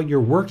and what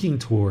you're working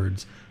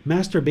towards,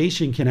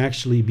 masturbation can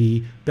actually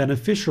be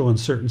beneficial in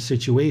certain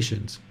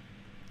situations.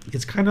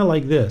 It's kind of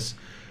like this.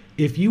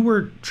 If you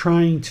were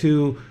trying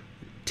to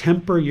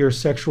temper your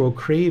sexual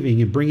craving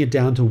and bring it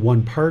down to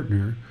one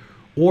partner,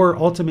 or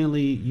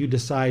ultimately you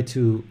decide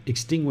to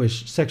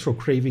extinguish sexual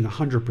craving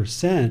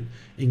 100%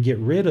 and get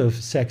rid of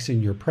sex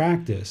in your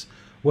practice,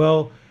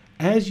 well,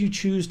 as you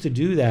choose to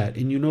do that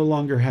and you no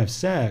longer have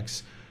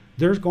sex,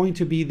 there's going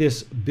to be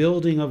this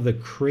building of the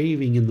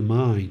craving in the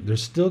mind.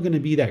 There's still going to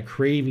be that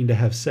craving to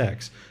have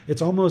sex.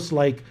 It's almost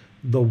like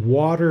the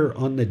water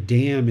on the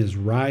dam is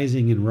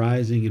rising and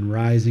rising and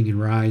rising and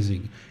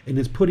rising, and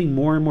it's putting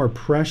more and more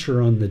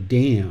pressure on the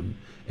dam,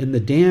 and the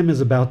dam is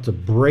about to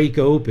break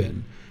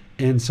open,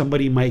 and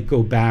somebody might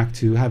go back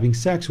to having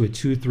sex with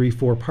 2, 3,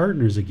 4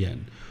 partners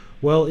again.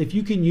 Well, if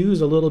you can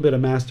use a little bit of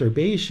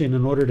masturbation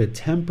in order to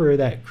temper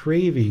that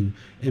craving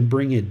and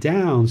bring it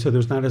down so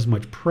there's not as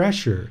much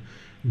pressure,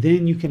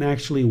 then you can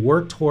actually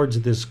work towards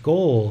this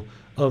goal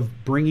of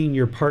bringing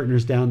your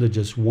partners down to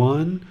just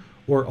one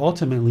or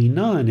ultimately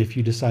none if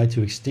you decide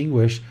to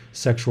extinguish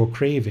sexual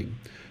craving.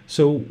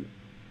 So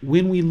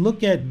when we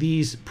look at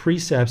these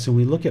precepts and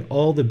we look at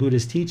all the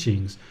Buddhist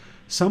teachings,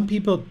 some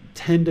people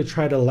tend to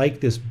try to like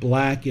this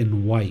black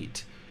and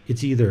white.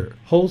 It's either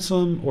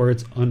wholesome or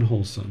it's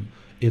unwholesome.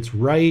 It's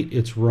right,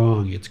 it's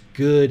wrong, it's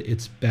good,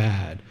 it's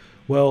bad.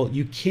 Well,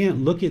 you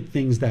can't look at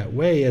things that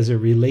way as it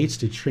relates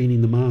to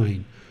training the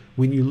mind.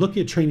 When you look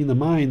at training the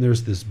mind,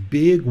 there's this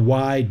big,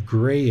 wide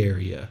gray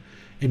area.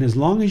 And as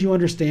long as you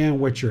understand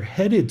what you're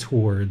headed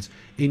towards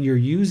and you're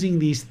using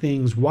these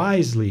things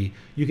wisely,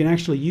 you can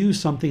actually use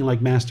something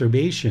like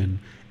masturbation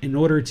in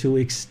order to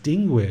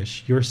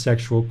extinguish your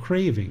sexual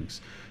cravings.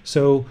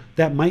 So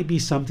that might be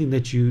something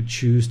that you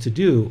choose to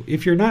do.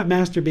 If you're not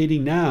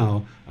masturbating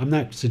now, I'm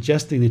not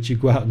suggesting that you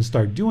go out and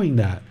start doing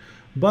that.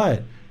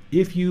 But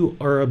if you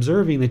are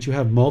observing that you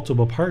have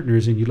multiple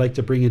partners and you'd like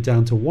to bring it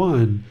down to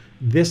one,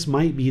 this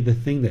might be the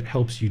thing that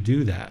helps you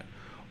do that.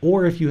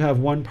 Or if you have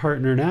one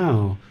partner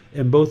now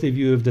and both of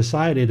you have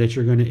decided that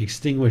you're going to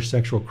extinguish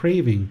sexual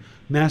craving,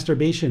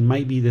 masturbation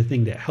might be the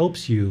thing that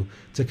helps you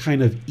to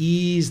kind of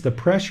ease the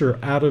pressure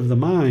out of the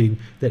mind,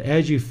 that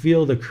as you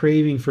feel the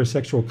craving for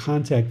sexual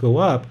contact go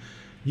up,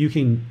 you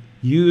can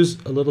use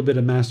a little bit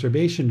of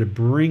masturbation to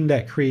bring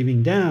that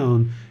craving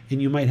down,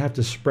 and you might have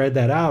to spread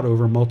that out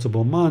over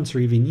multiple months or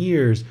even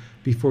years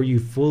before you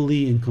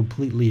fully and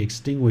completely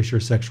extinguish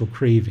your sexual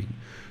craving.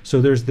 So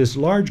there's this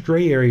large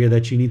gray area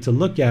that you need to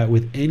look at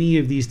with any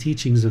of these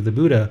teachings of the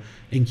Buddha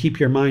and keep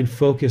your mind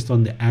focused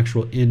on the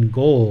actual end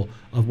goal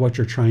of what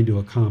you're trying to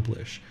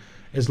accomplish.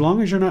 As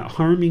long as you're not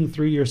harming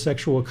through your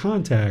sexual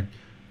contact,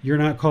 you're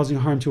not causing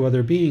harm to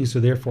other beings, so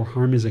therefore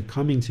harm isn't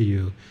coming to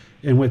you.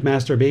 And with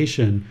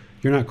masturbation,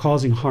 you're not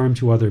causing harm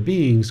to other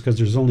beings because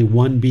there's only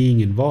one being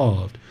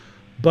involved.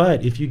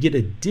 But if you get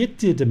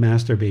addicted to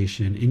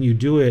masturbation and you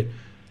do it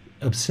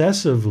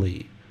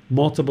obsessively,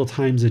 multiple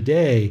times a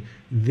day,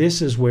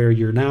 this is where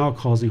you're now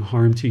causing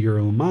harm to your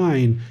own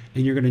mind,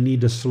 and you're going to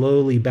need to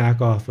slowly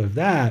back off of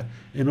that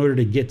in order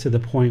to get to the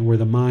point where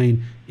the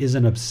mind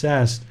isn't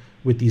obsessed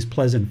with these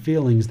pleasant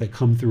feelings that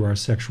come through our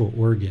sexual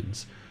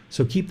organs.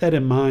 So keep that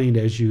in mind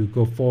as you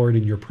go forward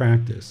in your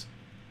practice.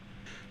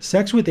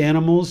 Sex with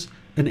animals,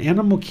 an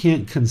animal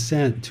can't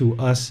consent to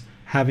us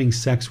having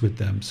sex with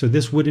them. So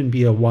this wouldn't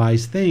be a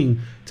wise thing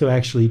to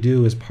actually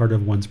do as part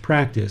of one's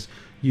practice.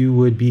 You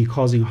would be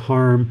causing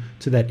harm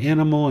to that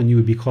animal, and you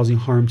would be causing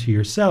harm to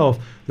yourself.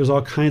 There's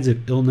all kinds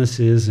of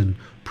illnesses and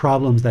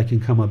problems that can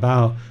come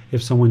about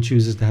if someone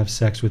chooses to have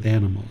sex with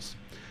animals.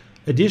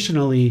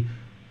 Additionally,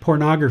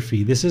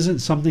 pornography. This isn't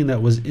something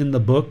that was in the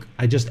book.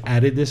 I just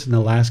added this in the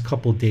last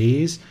couple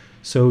days.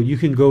 So you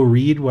can go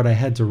read what I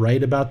had to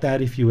write about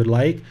that if you would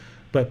like.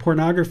 But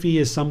pornography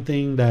is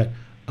something that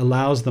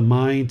allows the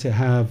mind to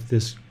have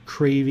this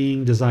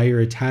craving, desire,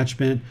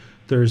 attachment.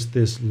 There's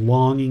this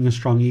longing, a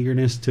strong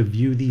eagerness to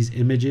view these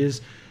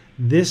images.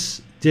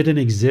 This didn't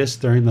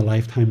exist during the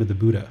lifetime of the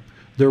Buddha.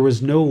 There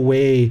was no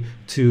way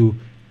to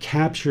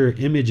capture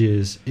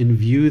images and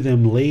view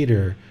them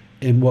later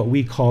in what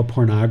we call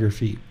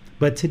pornography.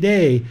 But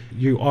today,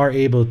 you are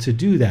able to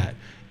do that.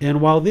 And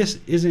while this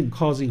isn't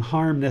causing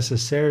harm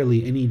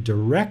necessarily, any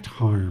direct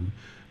harm,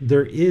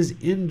 there is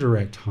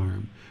indirect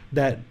harm.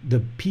 That the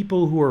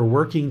people who are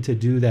working to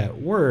do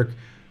that work,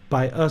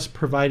 by us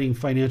providing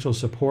financial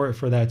support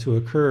for that to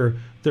occur,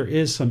 there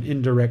is some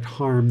indirect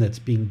harm that's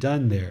being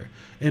done there.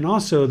 And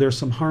also there's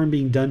some harm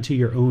being done to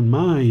your own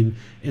mind,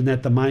 in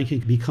that the mind can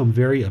become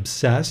very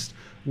obsessed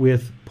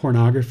with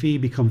pornography,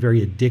 become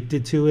very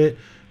addicted to it.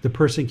 The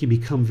person can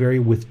become very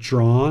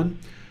withdrawn.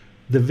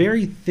 The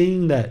very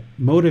thing that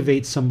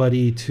motivates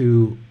somebody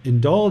to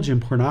indulge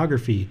in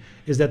pornography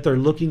is that they're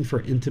looking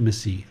for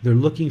intimacy. They're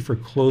looking for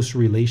close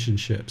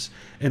relationships.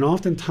 And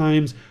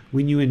oftentimes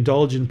when you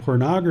indulge in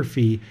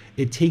pornography,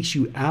 it takes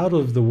you out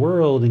of the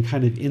world and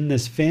kind of in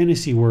this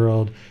fantasy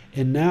world.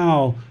 And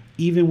now,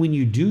 even when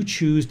you do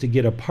choose to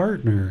get a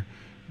partner,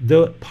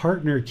 the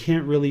partner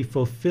can't really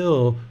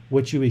fulfill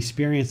what you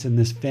experience in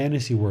this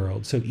fantasy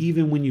world. So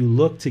even when you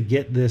look to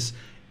get this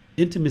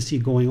intimacy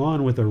going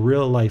on with a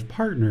real life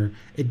partner,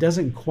 it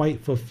doesn't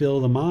quite fulfill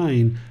the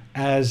mind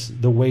as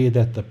the way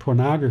that the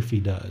pornography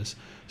does.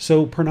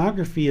 So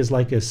pornography is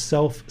like a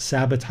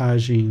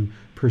self-sabotaging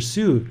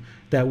pursuit,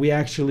 that we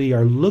actually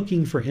are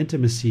looking for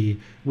intimacy.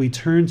 We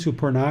turn to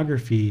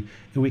pornography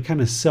and we kind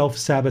of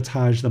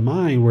self-sabotage the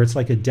mind, where it's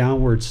like a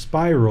downward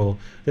spiral,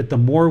 that the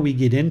more we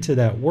get into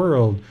that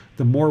world,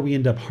 the more we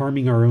end up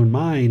harming our own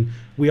mind.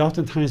 We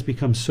oftentimes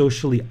become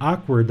socially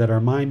awkward, that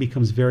our mind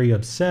becomes very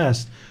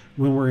obsessed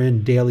when we're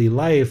in daily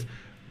life,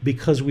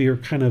 because we are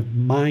kind of,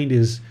 mind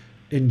is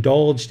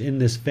indulged in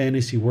this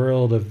fantasy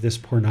world of this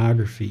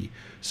pornography.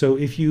 So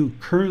if you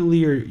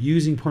currently are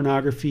using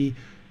pornography,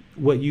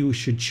 what you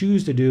should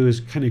choose to do is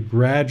kind of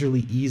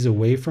gradually ease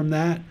away from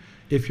that.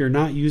 If you're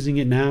not using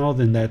it now,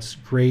 then that's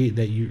great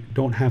that you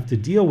don't have to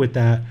deal with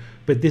that.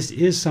 But this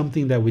is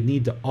something that would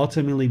need to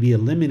ultimately be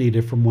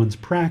eliminated from one's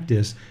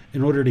practice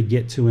in order to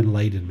get to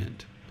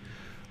enlightenment.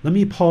 Let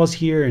me pause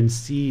here and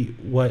see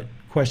what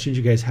questions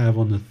you guys have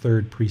on the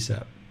third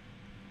precept.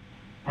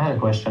 I had a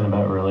question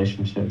about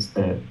relationships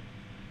that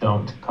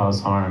don't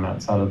cause harm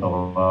outside of the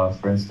law.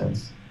 For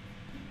instance,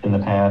 in the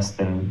past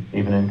and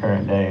even in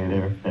current day,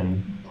 there have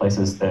been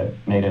places that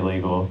made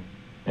illegal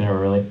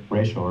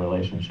interracial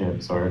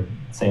relationships or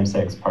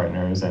same-sex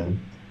partners, and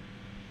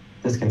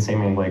this can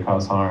seemingly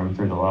cause harm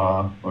through the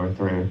law or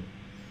through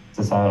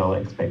societal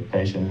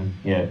expectation,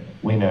 yet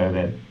we know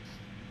that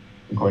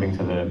according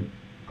to the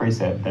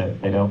precept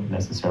that they don't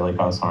necessarily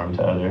cause harm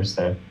to others.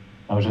 So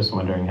I was just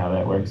wondering how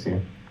that works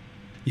here.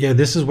 Yeah,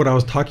 this is what I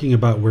was talking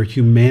about, where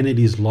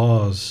humanity's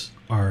laws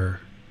are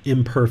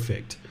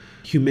imperfect.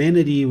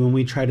 Humanity, when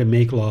we try to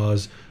make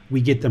laws,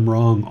 we get them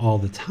wrong all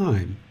the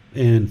time.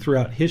 And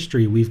throughout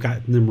history, we've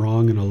gotten them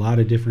wrong in a lot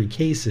of different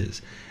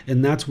cases.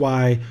 And that's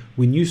why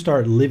when you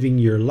start living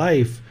your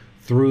life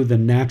through the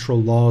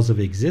natural laws of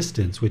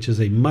existence, which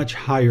is a much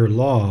higher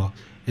law,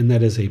 and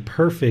that is a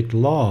perfect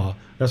law,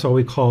 that's why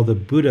we call the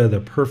Buddha the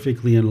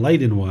perfectly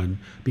enlightened one,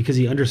 because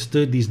he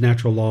understood these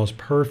natural laws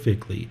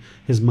perfectly.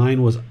 His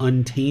mind was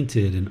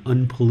untainted and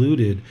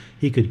unpolluted.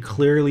 He could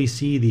clearly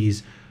see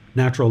these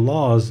natural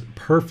laws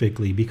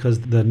perfectly, because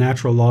the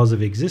natural laws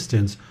of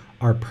existence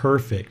are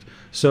perfect.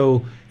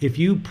 So if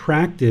you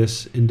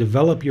practice and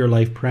develop your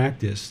life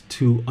practice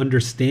to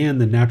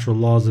understand the natural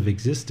laws of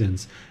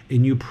existence,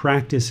 and you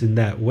practice in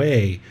that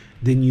way,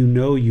 then you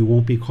know you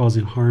won't be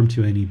causing harm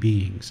to any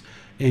beings.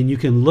 And you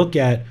can look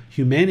at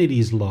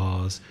humanity's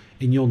laws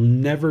and you'll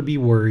never be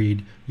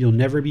worried, you'll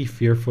never be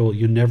fearful,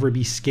 you'll never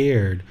be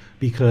scared,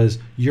 because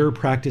you're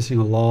practicing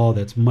a law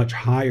that's much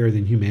higher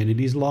than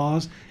humanity's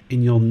laws,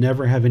 and you'll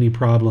never have any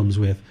problems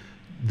with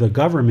the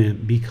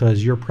government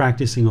because you're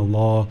practicing a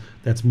law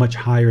that's much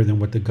higher than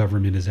what the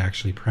government is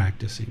actually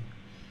practicing.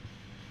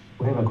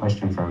 We have a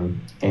question from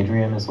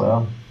Adrian as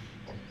well.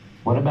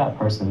 What about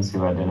persons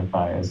who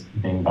identify as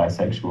being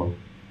bisexual?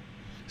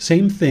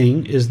 Same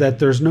thing, is that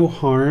there's no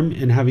harm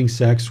in having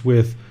sex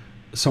with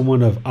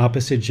someone of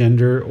opposite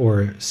gender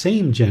or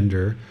same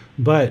gender,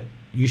 but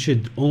you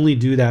should only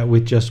do that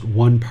with just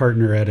one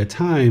partner at a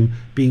time,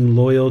 being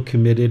loyal,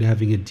 committed,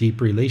 having a deep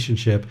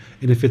relationship.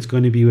 And if it's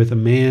going to be with a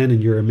man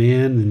and you're a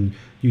man, then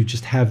you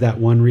just have that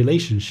one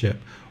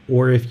relationship.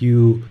 Or if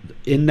you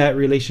in that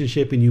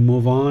relationship and you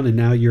move on and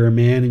now you're a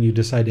man and you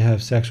decide to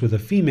have sex with a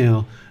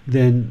female,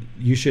 then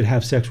you should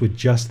have sex with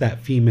just that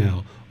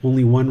female,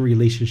 only one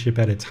relationship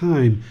at a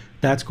time.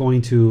 That's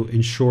going to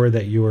ensure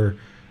that your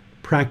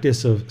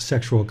practice of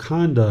sexual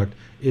conduct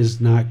is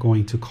not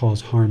going to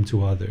cause harm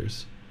to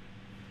others.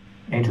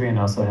 Adrian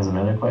also has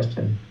another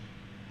question.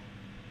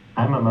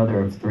 I'm a mother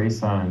of 3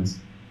 sons,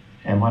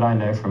 and what I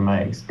know from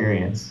my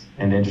experience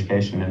in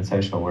education and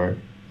social work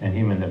and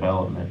human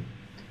development,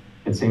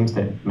 it seems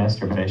that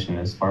masturbation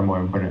is far more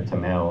important to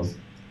males,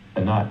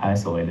 but not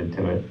isolated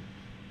to it.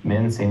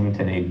 Men seem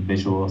to need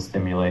visual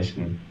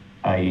stimulation,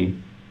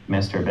 i.e.,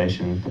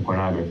 masturbation to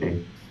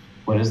pornography.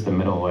 What is the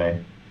middle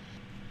way?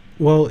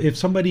 Well, if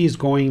somebody is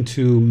going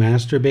to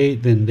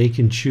masturbate, then they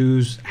can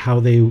choose how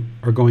they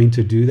are going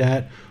to do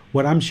that.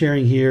 What I'm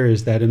sharing here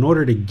is that in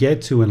order to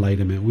get to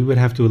enlightenment, we would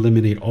have to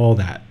eliminate all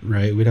that,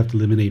 right? We'd have to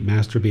eliminate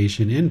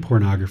masturbation and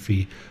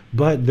pornography.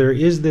 But there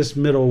is this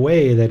middle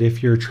way that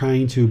if you're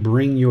trying to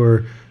bring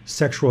your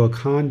sexual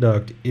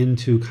conduct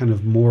into kind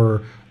of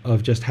more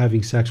of just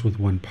having sex with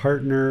one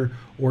partner,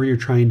 or you're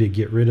trying to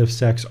get rid of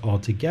sex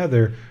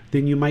altogether,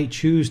 then you might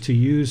choose to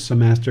use some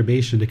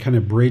masturbation to kind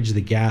of bridge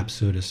the gap,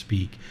 so to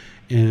speak.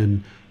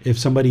 And if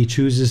somebody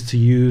chooses to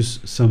use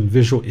some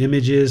visual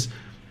images,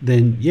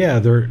 then yeah,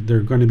 they're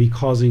going to be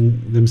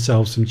causing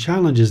themselves some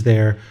challenges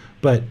there.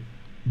 But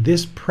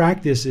this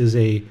practice is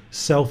a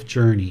self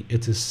journey.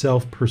 It's a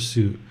self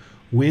pursuit.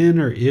 When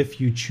or if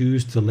you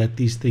choose to let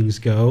these things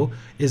go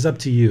is up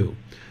to you.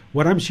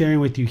 What I'm sharing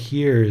with you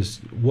here is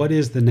what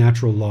is the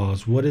natural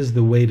laws? What is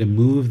the way to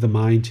move the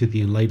mind to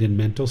the enlightened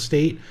mental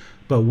state?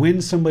 But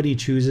when somebody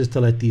chooses to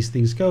let these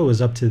things go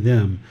is up to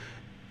them.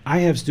 I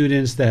have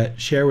students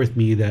that share with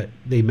me that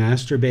they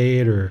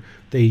masturbate or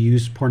they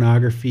use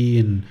pornography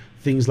and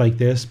things like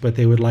this, but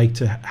they would like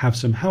to have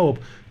some help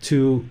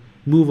to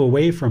move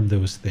away from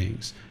those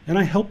things. And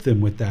I help them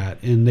with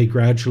that, and they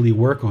gradually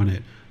work on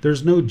it.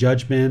 There's no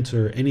judgment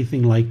or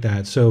anything like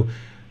that. So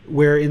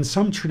where in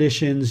some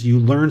traditions you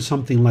learn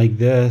something like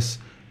this,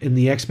 and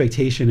the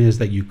expectation is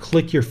that you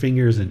click your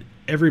fingers and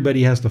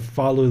everybody has to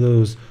follow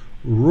those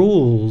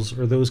rules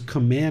or those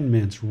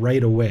commandments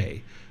right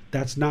away.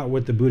 That's not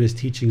what the Buddhist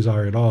teachings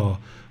are at all.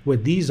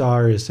 What these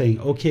are is saying,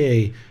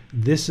 okay,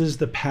 this is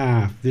the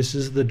path, this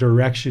is the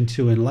direction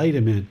to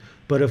enlightenment,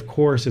 but of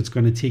course it's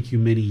going to take you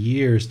many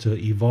years to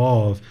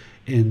evolve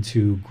and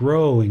to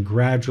grow and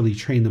gradually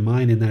train the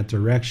mind in that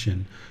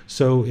direction.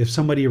 So if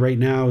somebody right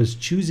now is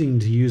choosing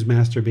to use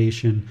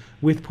masturbation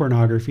with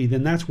pornography,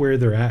 then that's where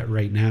they're at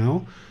right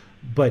now.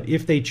 But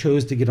if they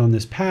chose to get on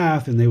this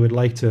path and they would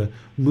like to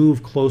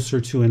move closer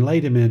to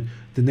enlightenment,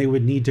 then they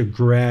would need to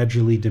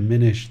gradually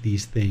diminish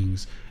these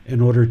things in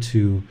order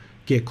to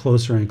get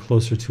closer and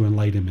closer to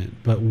enlightenment.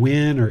 But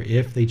when or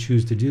if they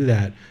choose to do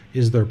that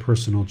is their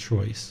personal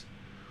choice.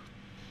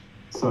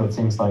 So it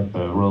seems like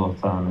the rule of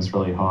thumb is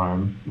really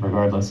harm,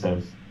 regardless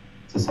of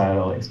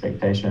societal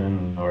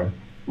expectation or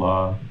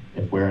law.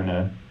 If we're in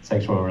a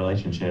sexual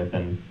relationship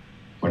and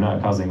we're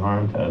not causing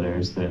harm to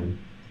others, then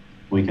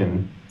we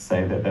can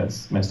say that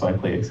that's most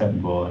likely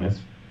acceptable. And if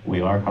we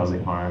are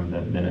causing harm,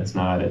 then it's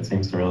not. It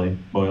seems to really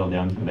boil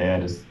down to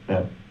that. Is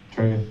that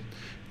true?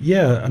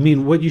 Yeah, I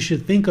mean, what you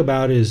should think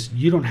about is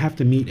you don't have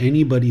to meet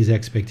anybody's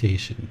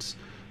expectations,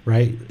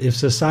 right? If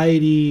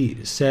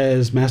society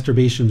says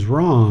masturbation's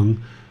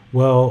wrong,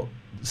 well,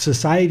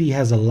 society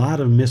has a lot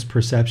of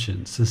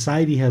misperceptions.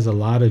 Society has a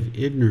lot of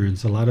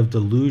ignorance, a lot of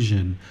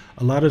delusion,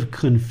 a lot of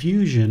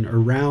confusion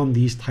around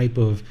these type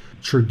of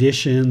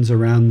traditions,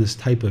 around this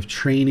type of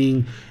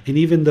training. And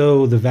even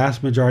though the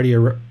vast majority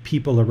of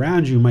people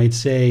around you might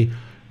say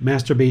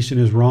masturbation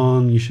is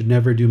wrong, you should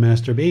never do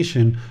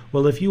masturbation,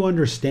 well, if you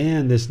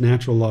understand this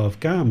natural law of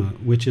karma,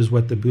 which is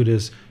what the Buddha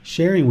is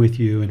sharing with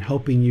you and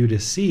helping you to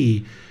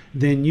see,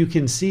 then you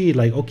can see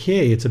like,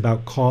 okay, it's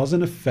about cause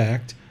and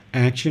effect,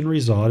 action,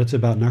 result. It's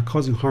about not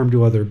causing harm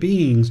to other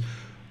beings.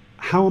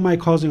 How am I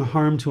causing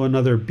harm to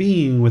another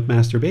being with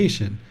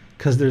masturbation?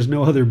 Because there's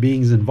no other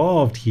beings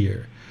involved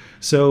here.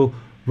 So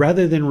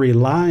rather than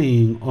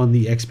relying on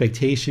the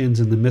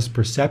expectations and the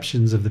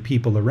misperceptions of the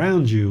people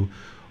around you,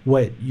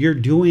 What you're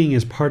doing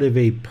as part of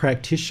a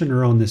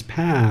practitioner on this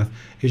path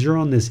is you're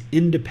on this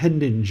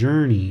independent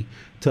journey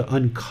to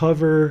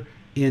uncover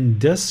and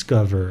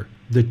discover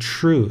the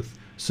truth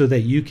so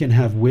that you can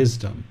have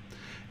wisdom.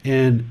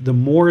 And the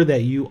more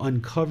that you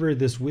uncover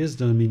this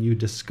wisdom and you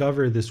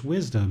discover this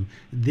wisdom,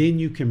 then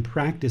you can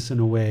practice in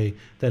a way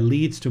that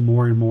leads to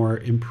more and more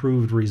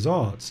improved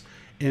results.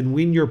 And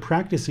when you're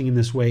practicing in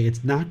this way,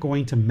 it's not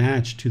going to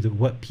match to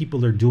what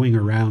people are doing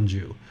around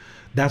you.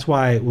 That's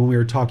why when we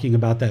were talking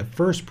about that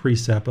first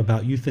precept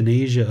about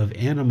euthanasia of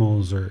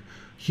animals or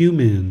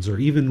humans or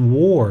even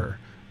war,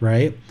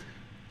 right?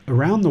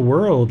 Around the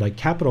world, like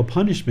capital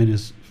punishment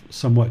is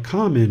somewhat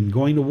common,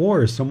 going to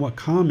war is somewhat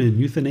common,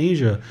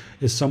 euthanasia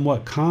is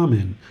somewhat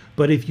common.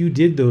 But if you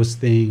did those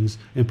things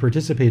and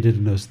participated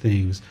in those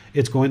things,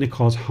 it's going to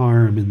cause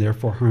harm, and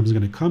therefore harm is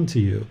going to come to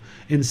you.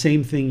 And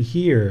same thing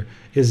here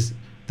is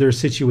there are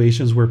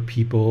situations where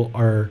people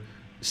are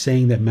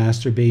saying that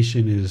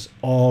masturbation is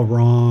all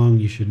wrong,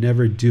 you should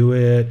never do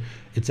it,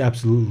 it's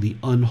absolutely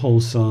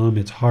unwholesome,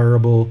 it's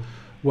horrible.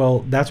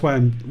 Well, that's why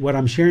what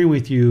I'm sharing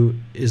with you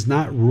is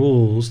not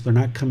rules, they're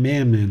not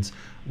commandments.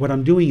 What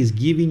I'm doing is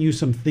giving you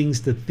some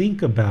things to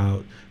think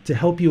about to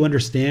help you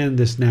understand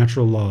this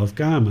natural law of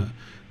Gamma.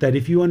 That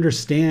if you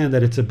understand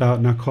that it's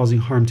about not causing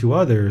harm to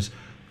others,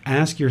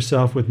 ask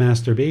yourself with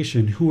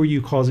masturbation, who are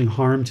you causing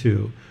harm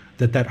to?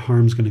 That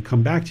harm's going to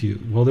come back to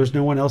you. Well, there's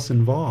no one else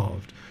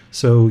involved.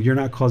 So you're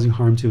not causing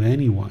harm to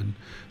anyone.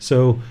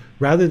 So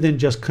rather than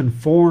just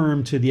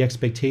conform to the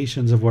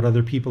expectations of what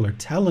other people are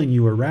telling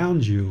you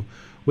around you,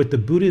 what the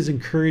Buddha is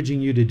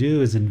encouraging you to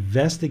do is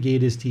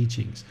investigate his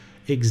teachings,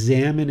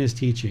 examine his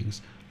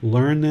teachings,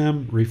 learn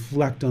them,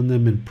 reflect on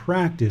them, and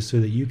practice so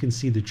that you can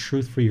see the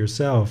truth for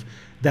yourself.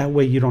 That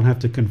way you don't have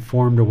to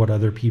conform to what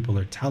other people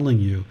are telling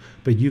you,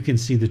 but you can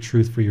see the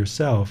truth for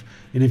yourself.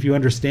 And if you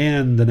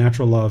understand the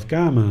natural law of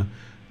Gamma,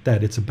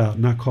 that it's about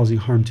not causing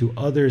harm to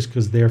others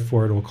because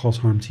therefore it will cause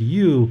harm to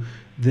you,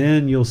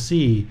 then you'll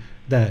see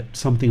that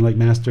something like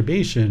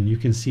masturbation, you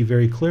can see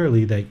very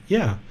clearly that,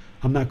 yeah,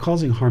 I'm not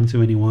causing harm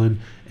to anyone.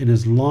 And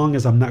as long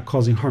as I'm not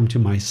causing harm to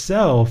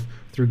myself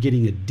through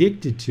getting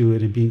addicted to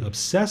it and being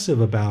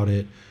obsessive about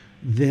it,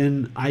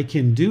 then I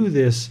can do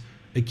this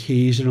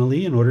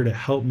occasionally in order to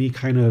help me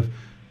kind of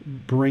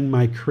bring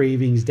my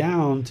cravings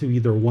down to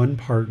either one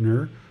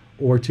partner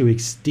or to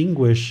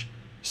extinguish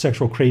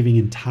sexual craving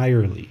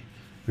entirely,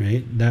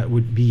 right? That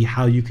would be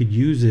how you could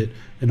use it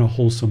in a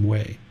wholesome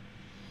way.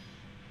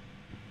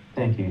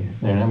 Thank you.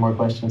 There are no more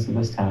questions at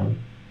this time.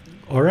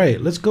 All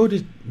right, let's go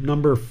to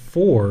number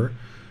 4.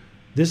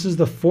 This is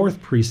the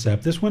 4th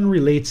precept. This one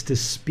relates to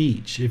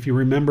speech. If you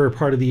remember,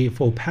 part of the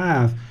Eightfold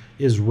Path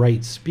is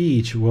right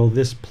speech. Well,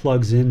 this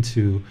plugs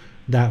into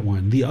that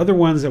one. The other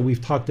ones that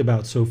we've talked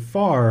about so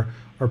far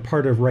are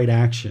part of right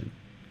action.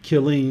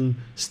 Killing,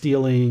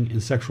 stealing,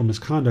 and sexual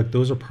misconduct,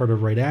 those are part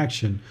of right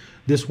action.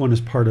 This one is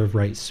part of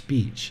right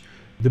speech.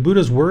 The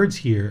Buddha's words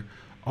here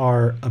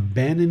are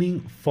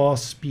abandoning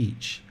false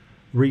speech,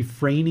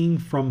 refraining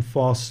from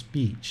false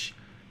speech,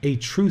 a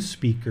truth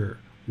speaker,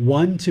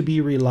 one to be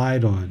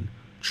relied on,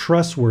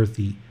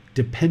 trustworthy,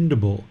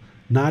 dependable,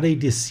 not a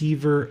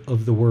deceiver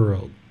of the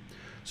world.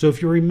 So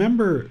if you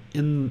remember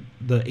in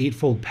the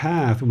Eightfold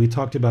Path, when we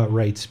talked about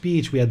right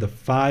speech, we had the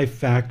 5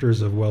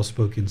 factors of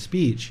well-spoken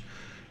speech.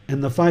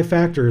 And the 5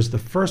 factors, the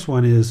first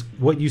one is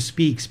what you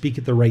speak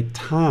at the right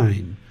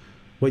time.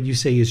 What you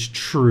say is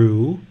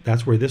true.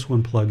 That's where this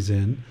one plugs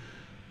in.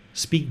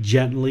 Speak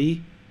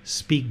gently,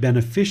 speak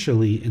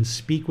beneficially, and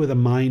speak with a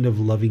mind of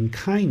loving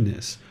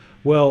kindness.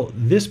 Well,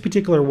 this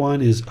particular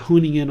one is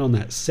honing in on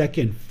that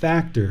second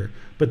factor,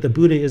 but the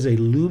Buddha is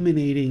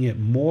illuminating it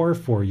more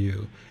for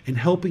you and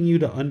helping you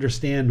to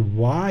understand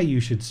why you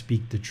should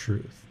speak the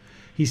truth.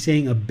 He's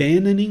saying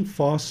abandoning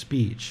false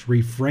speech,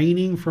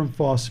 refraining from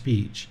false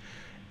speech,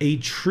 a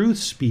truth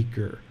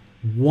speaker,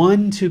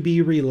 one to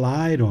be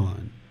relied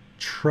on,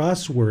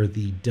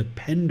 trustworthy,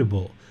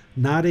 dependable,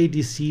 not a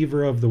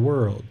deceiver of the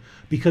world.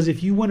 Because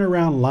if you went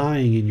around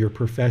lying in your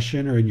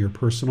profession or in your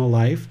personal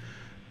life,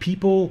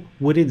 people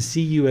wouldn't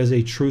see you as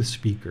a truth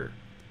speaker.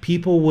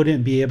 People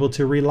wouldn't be able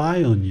to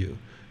rely on you.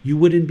 You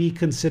wouldn't be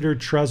considered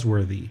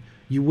trustworthy.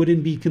 You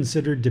wouldn't be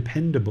considered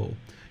dependable.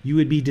 You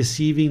would be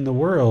deceiving the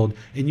world,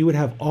 and you would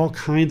have all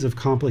kinds of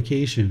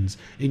complications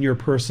in your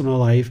personal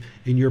life,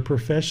 in your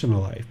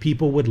professional life.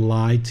 People would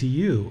lie to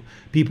you.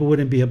 People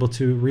wouldn't be able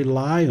to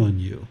rely on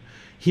you.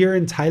 Here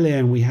in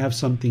Thailand, we have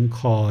something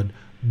called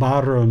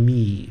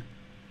barami.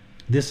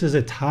 This is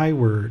a Thai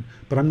word,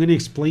 but I'm going to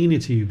explain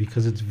it to you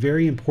because it's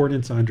very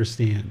important to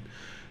understand.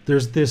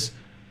 There's this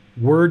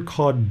word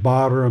called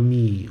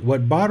barami.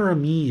 What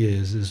barami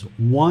is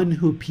one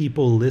who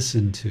people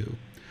listen to.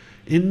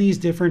 In these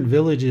different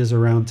villages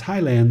around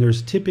Thailand,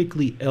 there's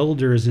typically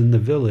elders in the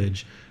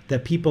village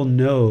that people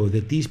know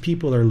that these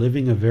people are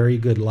living a very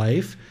good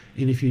life.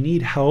 And if you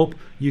need help,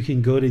 you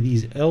can go to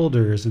these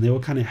elders and they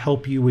will kind of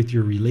help you with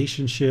your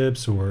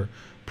relationships or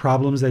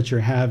problems that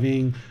you're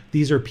having.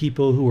 These are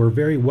people who are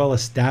very well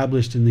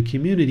established in the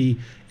community,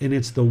 and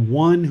it's the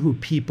one who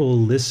people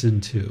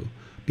listen to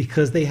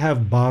because they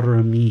have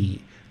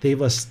barami.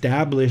 They've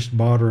established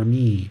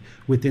Barami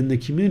within the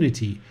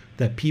community,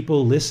 that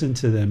people listen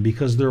to them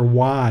because they're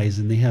wise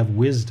and they have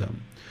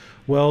wisdom.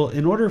 Well,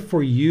 in order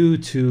for you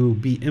to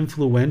be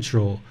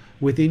influential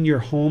within your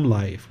home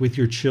life, with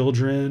your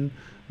children,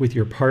 with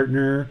your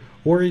partner,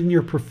 or in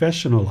your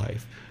professional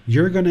life,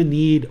 you're going to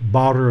need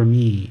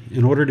Barami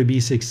in order to be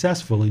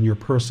successful in your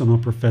personal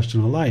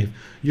professional life.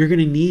 You're going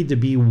to need to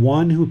be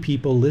one who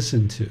people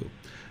listen to,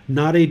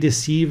 not a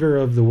deceiver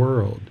of the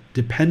world,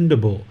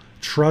 dependable,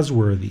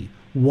 trustworthy,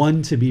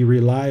 one to be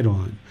relied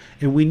on.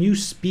 And when you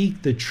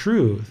speak the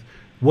truth,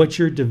 what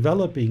you're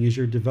developing is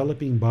you're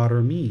developing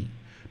Barami,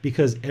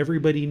 because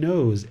everybody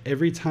knows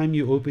every time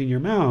you open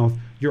your mouth,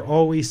 you're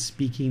always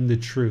speaking the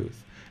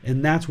truth.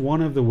 And that's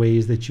one of the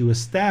ways that you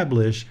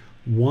establish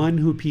one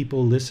who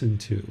people listen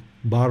to,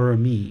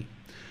 Barami.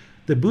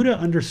 The Buddha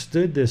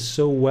understood this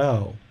so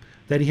well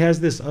that he has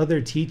this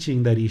other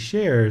teaching that he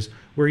shares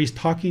where he's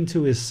talking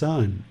to his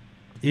son.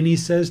 And he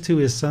says to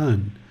his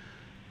son,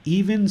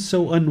 even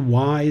so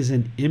unwise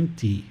and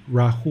empty,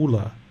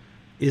 Rahula,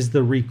 is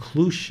the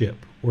recluseship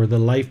or the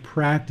life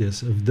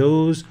practice of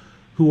those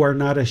who are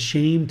not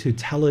ashamed to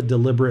tell a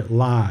deliberate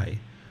lie.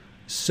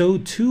 So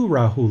too,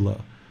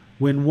 Rahula,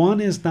 when one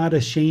is not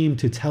ashamed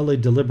to tell a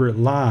deliberate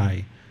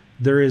lie,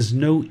 there is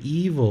no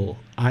evil,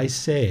 I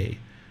say,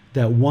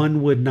 that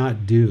one would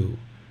not do.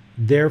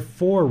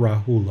 Therefore,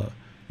 Rahula,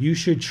 you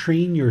should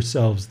train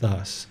yourselves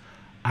thus.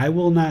 I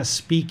will not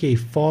speak a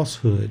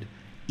falsehood,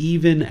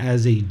 even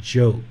as a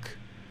joke.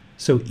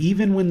 So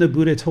even when the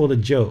Buddha told a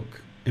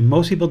joke, and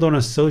most people don't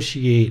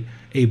associate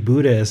a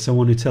Buddha as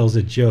someone who tells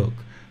a joke,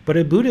 but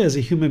a Buddha is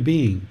a human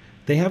being.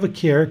 They have a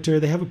character,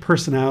 they have a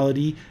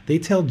personality, they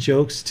tell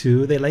jokes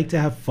too, they like to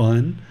have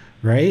fun,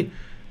 right?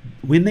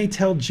 When they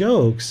tell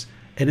jokes,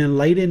 an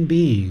enlightened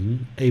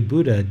being, a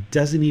Buddha,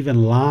 doesn't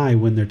even lie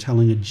when they're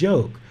telling a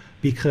joke,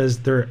 because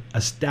they're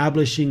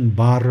establishing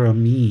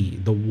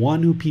Barami, the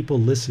one who people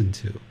listen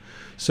to.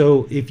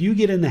 So if you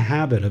get in the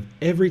habit of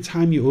every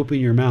time you open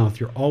your mouth,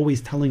 you're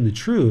always telling the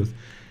truth,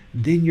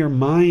 then your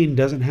mind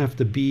doesn't have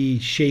to be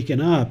shaken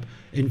up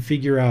and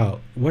figure out,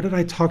 what did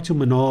I talk to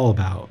Manal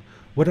about?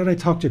 What did I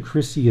talk to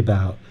Chrissy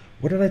about?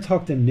 What did I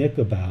talk to Nick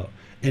about?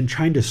 And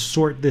trying to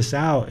sort this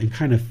out and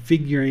kind of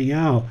figuring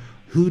out,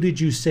 who did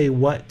you say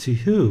what to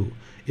who?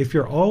 If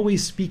you're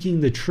always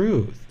speaking the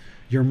truth,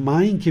 your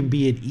mind can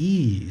be at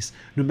ease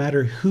no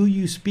matter who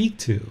you speak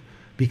to,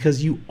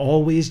 because you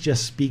always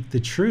just speak the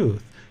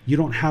truth. You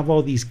don't have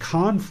all these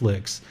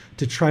conflicts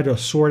to try to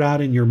sort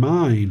out in your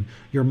mind.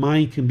 Your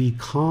mind can be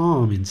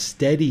calm and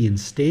steady and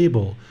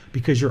stable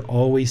because you're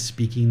always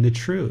speaking the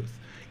truth.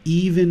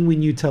 Even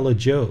when you tell a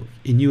joke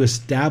and you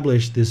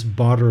establish this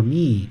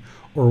Barami,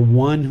 or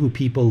one who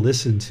people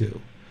listen to.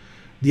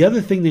 The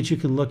other thing that you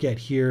can look at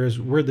here is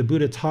where the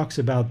Buddha talks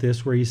about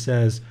this, where he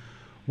says,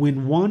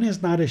 when one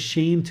is not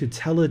ashamed to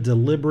tell a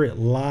deliberate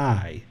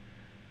lie,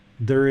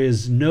 there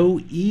is no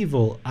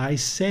evil, I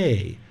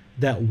say,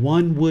 that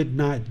one would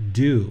not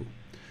do.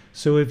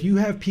 So if you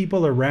have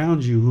people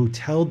around you who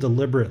tell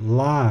deliberate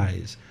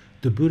lies,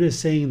 the Buddha is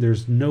saying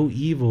there's no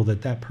evil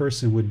that that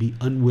person would be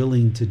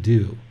unwilling to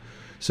do.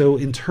 So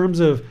in terms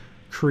of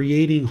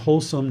creating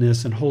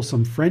wholesomeness and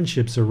wholesome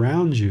friendships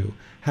around you,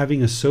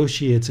 having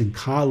associates and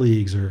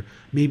colleagues, or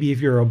maybe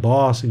if you're a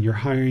boss and you're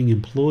hiring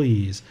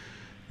employees,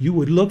 you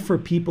would look for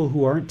people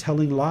who aren't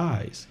telling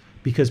lies.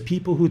 Because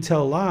people who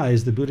tell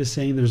lies, the Buddha is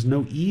saying there's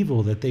no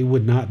evil that they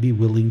would not be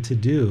willing to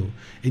do.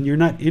 And you're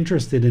not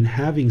interested in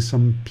having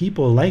some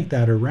people like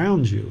that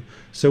around you.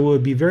 So it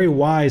would be very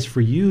wise for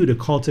you to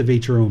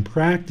cultivate your own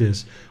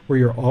practice where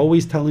you're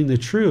always telling the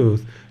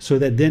truth, so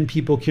that then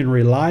people can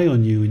rely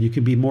on you and you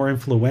can be more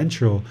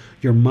influential.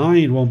 Your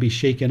mind won't be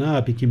shaken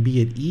up. It can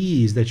be at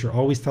ease that you're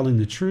always telling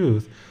the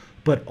truth.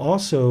 But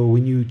also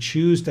when you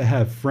choose to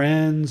have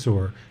friends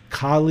or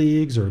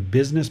colleagues or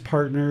business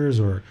partners,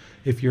 or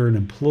if you're an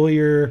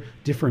employer,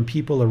 different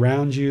people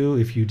around you,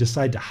 if you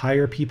decide to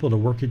hire people to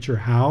work at your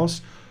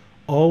house,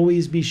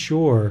 always be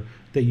sure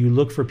that you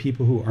look for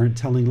people who aren't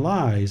telling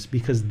lies,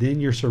 because then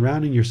you're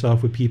surrounding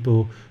yourself with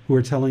people who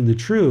are telling the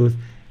truth,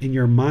 and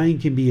your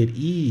mind can be at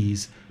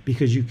ease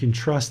because you can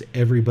trust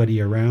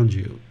everybody around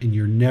you and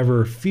you're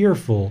never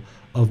fearful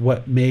of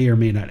what may or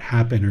may not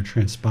happen or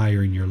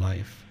transpire in your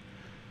life.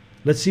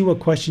 Let's see what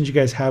questions you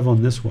guys have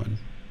on this one.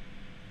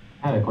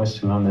 I had a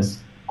question on this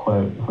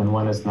quote. When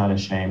one is not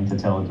ashamed to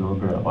tell a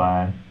deliberate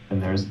lie, then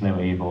there is no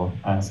evil,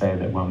 I say,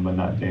 that one would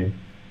not do.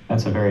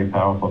 That's a very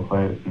powerful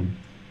quote. And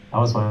I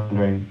was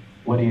wondering,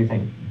 what do you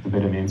think the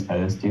Buddha means by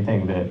this? Do you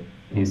think that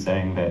he's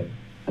saying that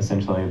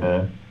essentially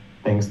the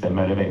things that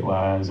motivate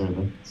lies are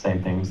the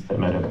same things that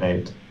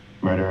motivate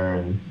murder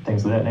and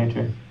things of that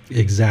nature?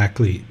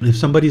 Exactly. If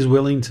somebody's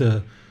willing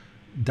to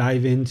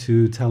dive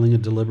into telling a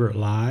deliberate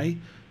lie,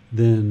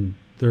 then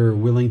they're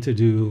willing to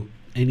do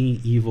any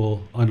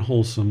evil,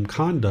 unwholesome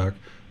conduct,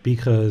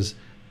 because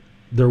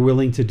they're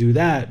willing to do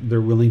that,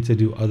 they're willing to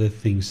do other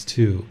things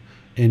too.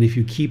 And if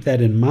you keep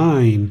that in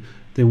mind,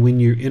 then when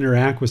you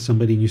interact with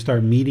somebody and you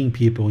start meeting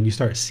people and you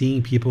start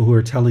seeing people who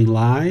are telling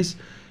lies,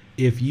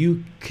 if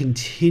you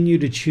continue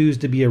to choose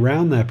to be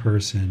around that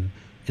person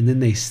and then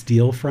they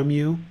steal from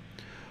you,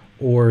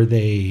 or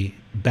they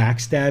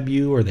backstab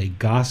you, or they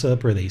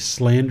gossip, or they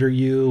slander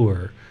you,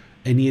 or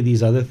any of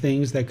these other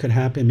things that could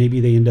happen, maybe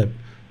they end up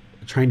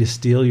trying to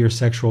steal your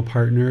sexual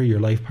partner, your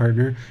life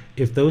partner.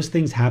 If those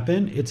things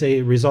happen, it's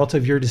a result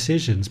of your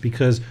decisions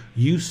because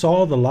you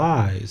saw the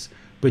lies,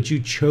 but you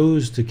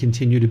chose to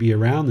continue to be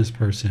around this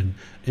person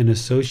and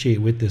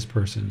associate with this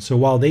person. So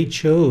while they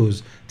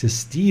chose to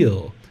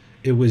steal,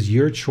 it was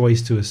your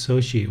choice to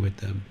associate with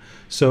them.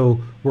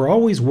 So we're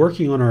always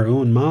working on our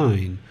own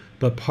mind,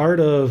 but part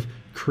of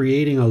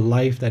creating a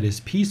life that is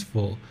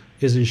peaceful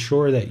is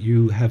ensure that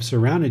you have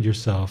surrounded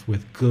yourself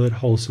with good,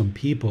 wholesome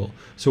people.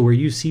 So where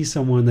you see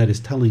someone that is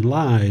telling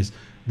lies,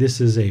 this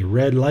is a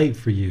red light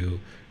for you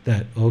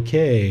that,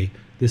 okay,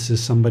 this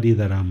is somebody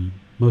that I'm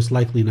most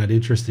likely not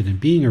interested in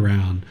being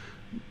around.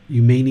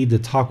 You may need to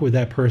talk with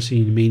that person.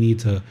 You may need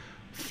to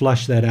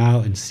flush that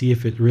out and see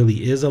if it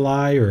really is a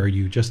lie, or are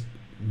you just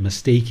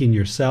mistaking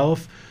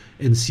yourself,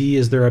 and see,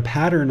 is there a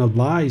pattern of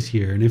lies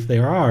here? And if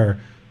there are,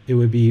 it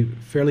would be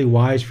fairly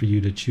wise for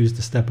you to choose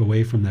to step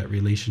away from that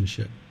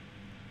relationship.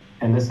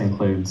 And this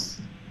includes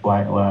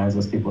white lies,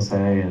 as people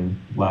say, and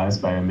lies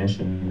by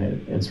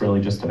omission. It's really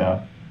just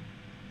about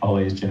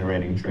always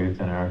generating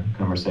truth in our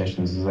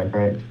conversations. Is that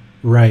correct?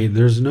 Right.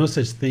 There's no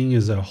such thing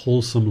as a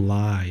wholesome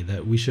lie,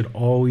 that we should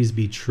always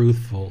be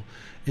truthful.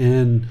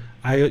 And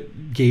I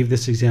gave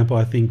this example,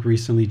 I think,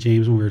 recently,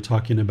 James, when we were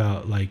talking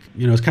about, like,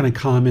 it's kind of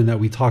common that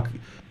we talk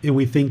and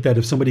we think that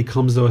if somebody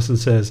comes to us and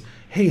says,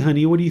 hey,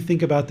 honey, what do you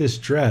think about this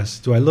dress?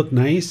 Do I look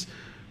nice?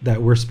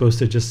 That we're supposed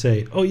to just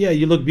say, oh, yeah,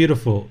 you look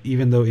beautiful,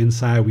 even though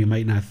inside we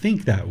might not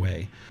think that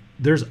way.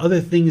 There's other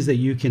things that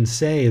you can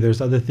say.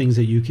 There's other things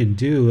that you can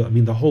do. I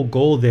mean, the whole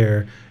goal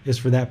there is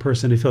for that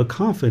person to feel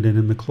confident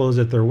in the clothes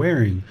that they're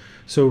wearing.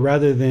 So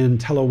rather than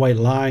tell a white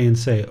lie and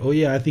say, oh,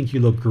 yeah, I think you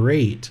look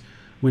great,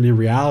 when in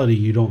reality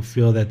you don't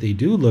feel that they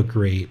do look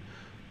great,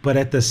 but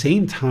at the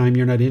same time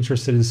you're not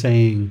interested in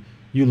saying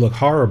you look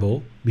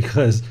horrible,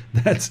 because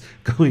that's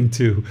going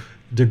to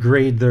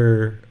degrade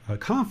their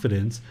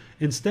confidence.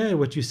 Instead,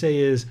 what you say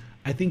is,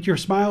 I think your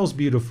smile's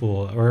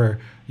beautiful, or,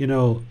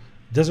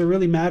 does it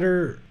really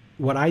matter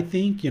what I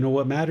think?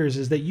 What matters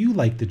is that you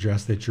like the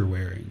dress that you're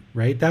wearing,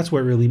 right? That's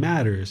what really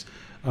matters.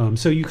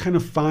 So you kind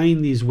of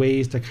find these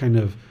ways to kind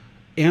of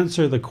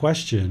answer the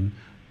question,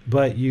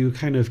 but you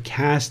kind of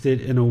cast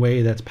it in a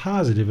way that's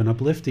positive and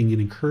uplifting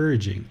and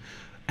encouraging.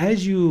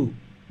 As you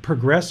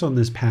progress on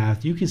this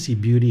path, you can see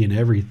beauty in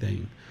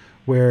everything,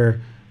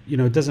 where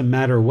it doesn't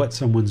matter what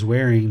someone's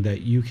wearing,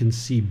 that you can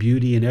see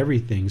beauty in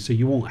everything. So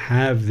you won't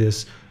have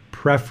this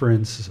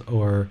preference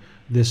or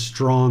this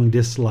strong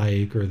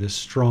dislike or this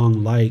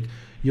strong like.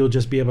 You'll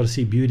just be able to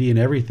see beauty in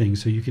everything.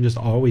 So you can just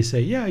always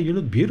say, yeah, you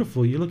look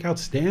beautiful. You look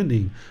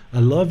outstanding. I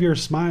love your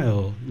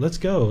smile. Let's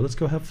go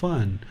have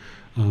fun.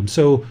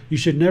 So you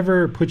should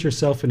never put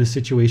yourself in a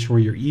situation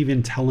where you're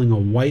even telling a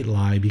white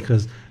lie,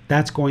 because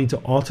that's going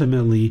to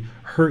ultimately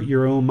hurt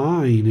your own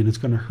mind, and it's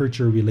going to hurt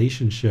your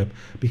relationship,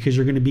 because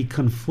you're going to be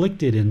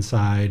conflicted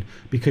inside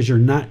because you're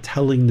not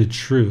telling the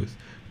truth.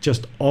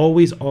 Just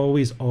always,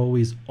 always,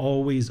 always,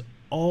 always,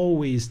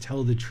 always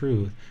tell the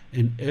truth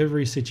in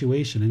every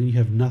situation, and then you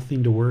have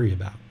nothing to worry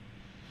about.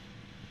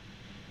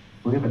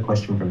 We have a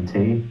question from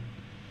T.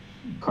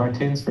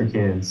 Cartoons for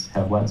kids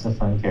have lots of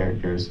fun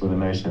characters with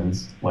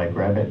emotions like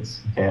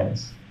rabbits,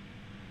 cats,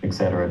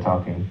 etc.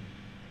 talking.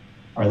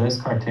 Are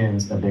those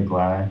cartoons a big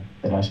lie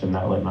that I should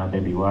not let my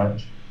baby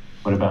watch?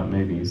 What about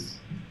movies?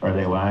 Are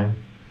they lying?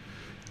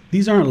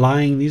 These aren't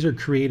lying. These are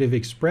creative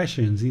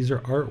expressions. These are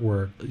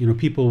artwork.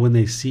 People, when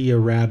they see a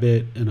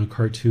rabbit in a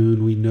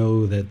cartoon, we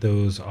know that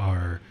those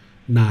are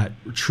not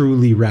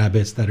truly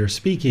rabbits that are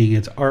speaking.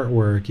 It's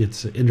artwork.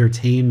 It's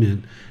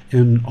entertainment.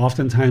 And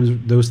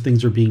oftentimes those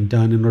things are being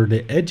done in order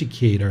to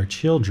educate our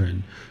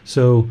children.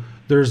 So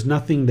there's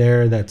nothing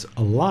there that's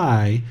a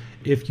lie.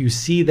 If you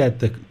see that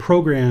the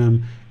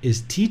program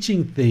is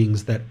teaching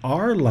things that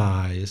are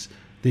lies,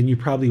 then you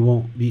probably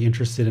won't be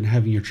interested in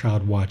having your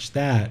child watch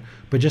that.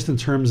 But just in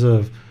terms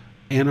of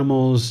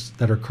animals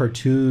that are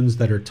cartoons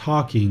that are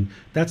talking,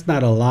 that's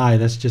not a lie.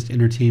 That's just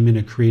entertainment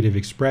and creative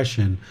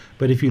expression.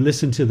 But if you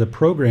listen to the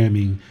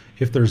programming,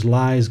 if there's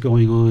lies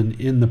going on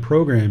in the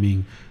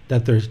programming,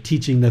 that they're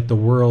teaching that the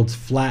world's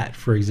flat,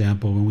 for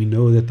example, when we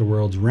know that the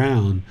world's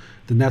round,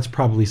 then that's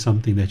probably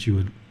something that you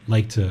would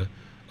like to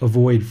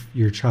avoid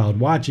your child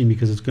watching,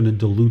 because it's going to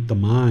dilute the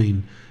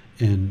mind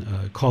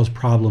and cause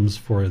problems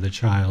for the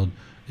child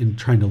in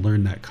trying to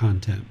learn that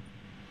content.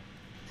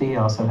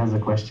 Thea also has a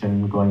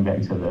question going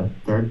back to the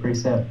third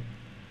precept.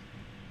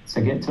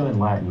 To get to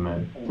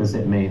enlightenment, does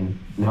it mean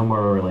no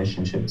more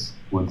relationships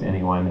with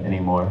anyone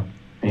anymore,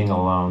 being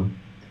alone?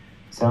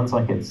 Sounds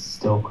like it's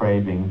still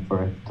craving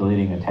for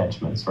deleting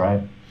attachments,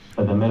 right?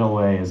 But the middle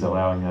way is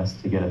allowing us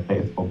to get a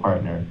faithful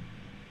partner.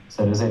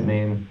 So does it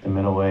mean the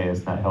middle way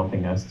is not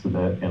helping us to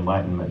the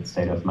enlightenment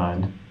state of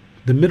mind?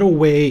 The middle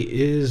way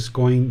is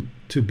going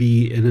to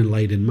be an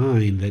enlightened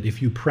mind, that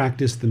if you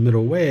practice the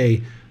middle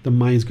way, the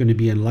mind's going to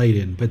be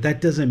enlightened. But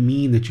that doesn't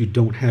mean that you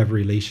don't have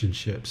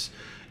relationships.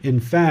 In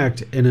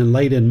fact, an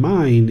enlightened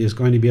mind is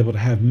going to be able to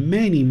have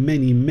many,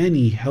 many,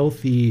 many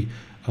healthy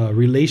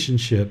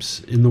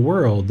relationships in the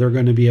world. They're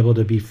going to be able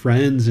to be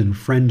friends and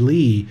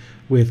friendly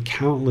with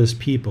countless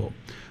people.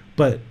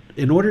 But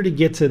in order to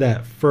get to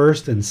that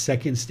first and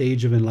second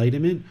stage of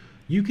enlightenment,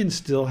 you can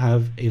still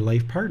have a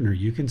life partner.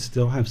 You can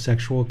still have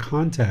sexual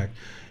contact.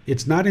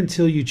 It's not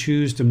until you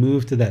choose to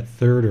move to that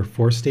third or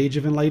fourth stage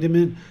of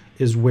enlightenment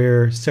is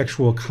where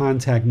sexual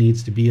contact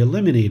needs to be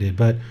eliminated.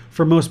 But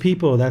for most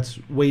people, that's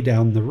way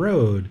down the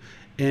road.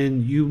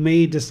 And you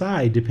may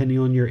decide, depending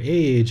on your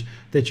age,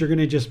 that you're going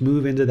to just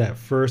move into that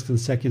first and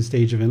second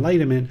stage of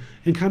enlightenment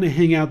and kind of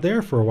hang out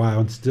there for a while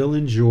and still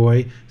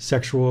enjoy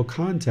sexual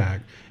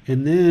contact.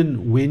 And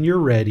then when you're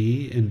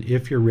ready, and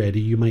if you're ready,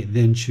 you might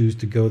then choose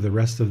to go the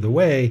rest of the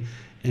way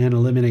and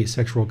eliminate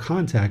sexual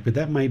contact. But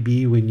that might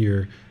be when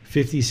you're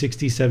 50,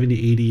 60,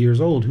 70, 80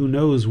 years old. Who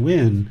knows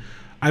when?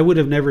 I would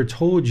have never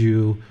told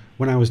you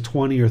when I was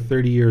 20 or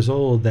 30 years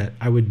old that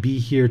I would be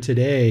here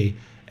today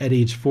at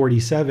age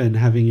 47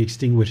 having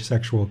extinguished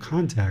sexual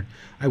contact.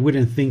 I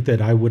wouldn't think that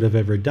I would have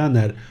ever done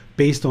that.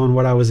 Based on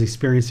what I was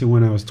experiencing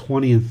when I was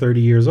 20 and 30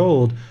 years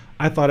old,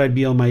 I thought I'd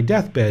be on my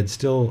deathbed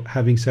still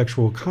having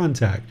sexual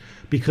contact.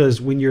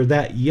 Because when you're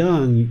that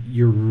young,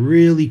 you're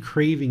really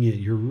craving it.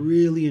 You're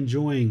really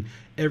enjoying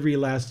every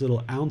last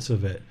little ounce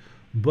of it.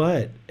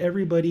 But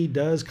everybody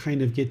does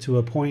kind of get to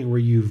a point where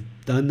you've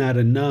done that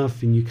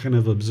enough and you kind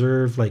of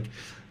observe like,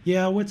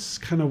 yeah, what's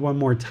kind of one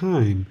more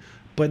time?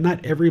 But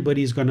not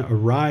everybody's going to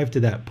arrive to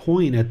that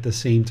point at the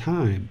same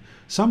time.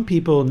 Some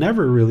people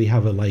never really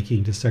have a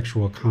liking to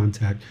sexual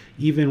contact,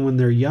 even when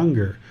they're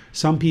younger.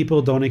 Some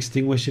people don't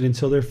extinguish it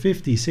until they're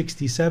 50,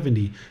 60,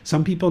 70.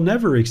 Some people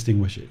never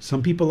extinguish it.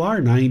 Some people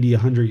are 90,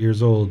 100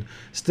 years old,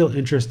 still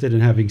interested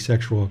in having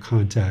sexual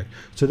contact.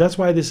 So that's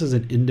why this is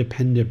an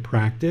independent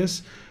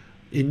practice.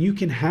 And you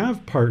can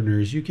have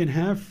partners, you can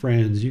have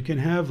friends, you can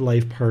have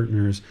life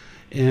partners,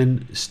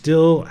 and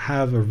still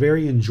have a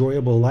very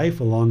enjoyable life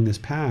along this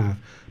path.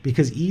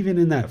 Because even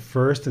in that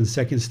first and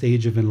second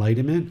stage of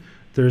enlightenment,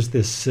 there's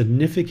this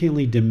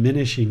significantly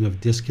diminishing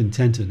of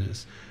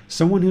discontentedness.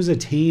 Someone who's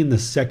attained the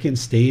second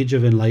stage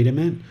of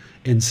enlightenment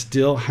and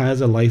still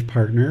has a life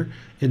partner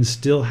and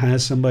still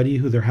has somebody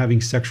who they're having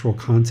sexual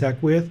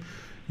contact with,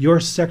 your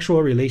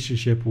sexual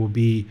relationship will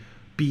be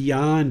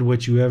beyond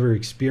what you ever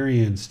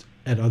experienced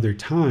at other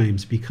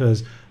times,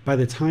 because by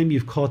the time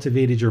you've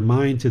cultivated your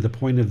mind to the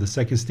point of the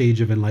second stage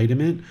of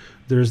enlightenment,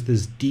 there's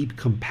this deep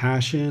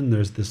compassion,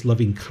 there's this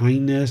loving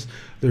kindness,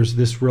 there's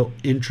this real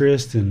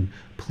interest in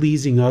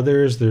pleasing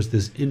others, there's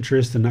this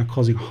interest in not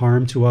causing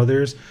harm to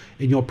others.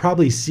 And you'll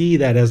probably see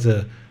that as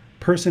a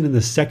person in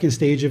the second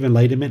stage of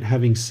enlightenment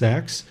having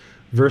sex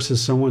versus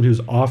someone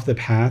who's off the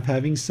path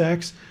having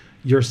sex,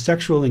 your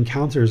sexual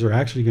encounters are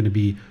actually going to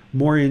be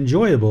more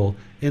enjoyable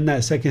in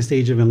that second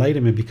stage of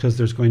enlightenment, because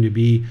there's going to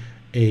be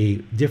a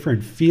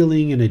different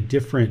feeling and a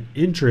different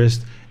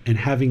interest in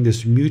having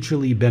this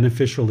mutually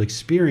beneficial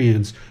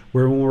experience,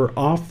 where when we're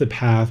off the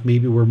path,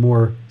 maybe we're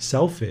more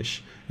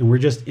selfish and we're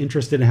just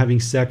interested in having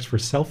sex for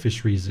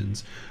selfish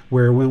reasons.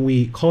 Where when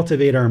we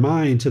cultivate our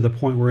mind to the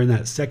point where we're in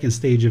that second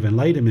stage of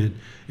enlightenment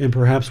and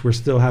perhaps we're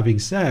still having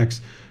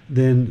sex,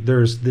 then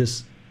there's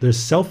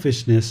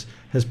selfishness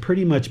has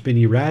pretty much been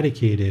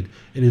eradicated,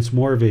 and it's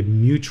more of a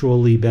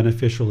mutually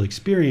beneficial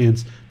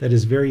experience that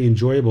is very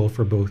enjoyable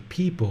for both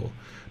people.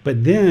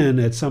 But then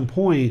at some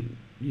point,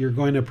 you're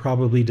going to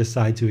probably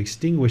decide to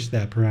extinguish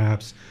that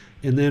perhaps.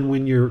 And then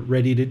when you're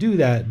ready to do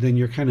that, then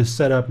you're kind of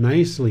set up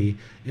nicely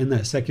in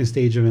that second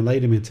stage of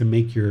enlightenment to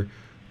make your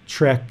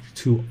trek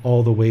to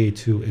all the way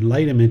to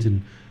enlightenment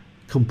and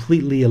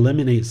completely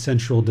eliminate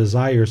sensual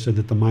desire so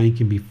that the mind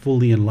can be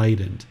fully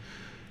enlightened.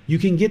 You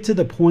can get to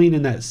the point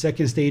in that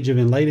second stage of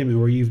enlightenment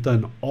where you've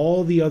done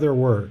all the other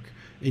work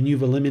and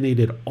you've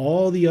eliminated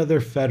all the other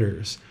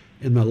fetters.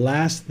 And the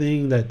last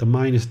thing that the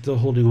mind is still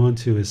holding on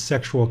to is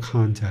sexual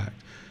contact.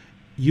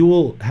 You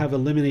will have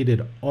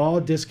eliminated all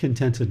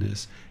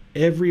discontentedness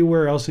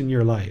everywhere else in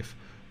your life.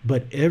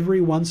 But every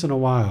once in a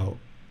while,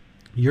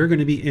 you're going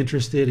to be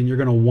interested and you're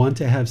going to want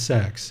to have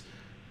sex,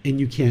 and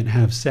you can't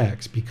have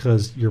sex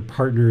because your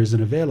partner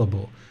isn't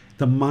available.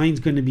 The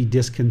mind's going to be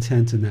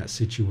discontent in that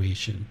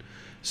situation.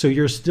 So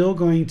you're still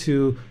going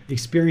to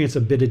experience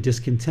a bit of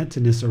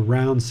discontentedness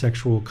around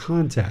sexual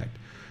contact.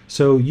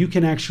 So you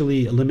can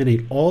actually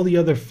eliminate all the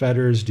other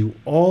fetters, do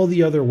all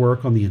the other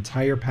work on the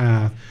entire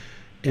path,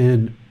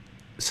 and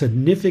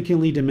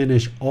significantly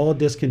diminish all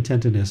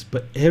discontentedness.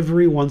 But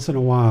every once in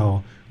a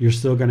while, you're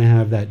still going to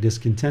have that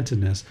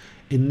discontentedness.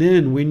 And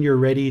then when you're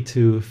ready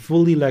to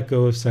fully let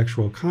go of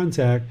sexual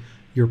contact,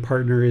 your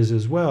partner is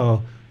as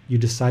well, you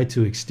decide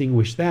to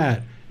extinguish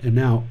that. And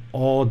now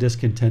all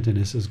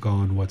discontentedness is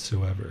gone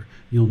whatsoever.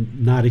 You'll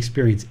not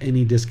experience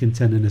any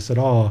discontentedness at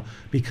all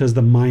because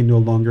the mind no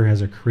longer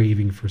has a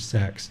craving for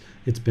sex.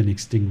 It's been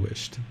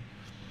extinguished.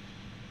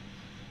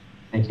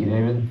 Thank you,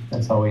 David.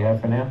 That's all we have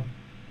for now.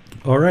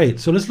 All right,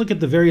 so let's look at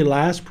the very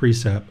last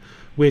precept,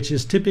 which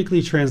is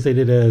typically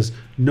translated as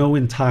no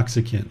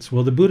intoxicants.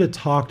 Well, the Buddha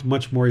talked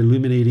much more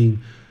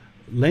illuminating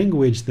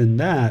language than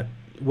that.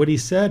 What he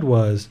said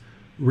was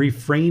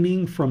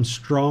refraining from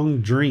strong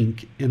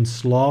drink and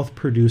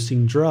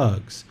sloth-producing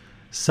drugs,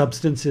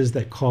 substances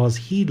that cause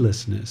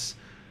heedlessness,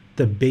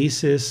 the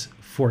basis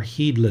for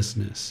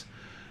heedlessness.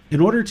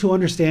 In order to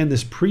understand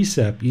this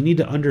precept, you need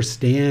to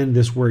understand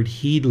this word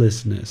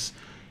heedlessness.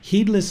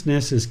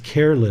 Heedlessness is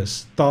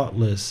careless,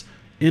 thoughtless,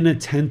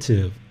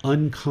 inattentive,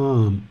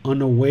 uncalm,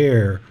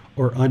 unaware,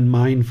 or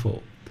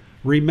unmindful.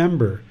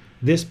 Remember,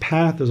 this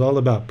path is all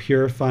about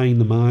purifying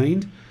the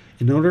mind.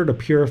 In order to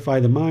purify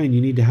the mind,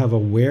 you need to have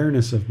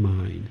awareness of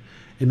mind.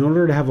 In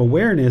order to have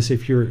awareness,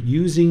 if you're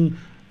using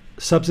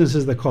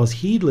substances that cause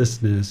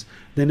heedlessness,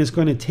 then it's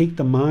going to take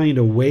the mind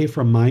away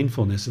from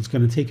mindfulness. It's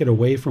going to take it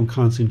away from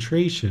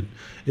concentration.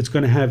 It's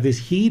going to have this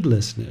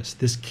heedlessness,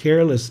 this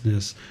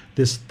carelessness,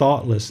 this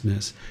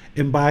thoughtlessness.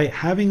 And by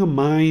having a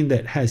mind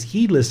that has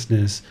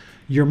heedlessness,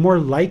 you're more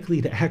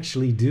likely to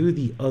actually do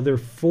the other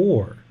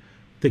four: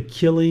 the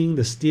killing,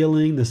 the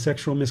stealing, the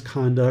sexual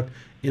misconduct,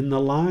 and the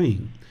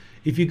lying.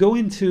 If you go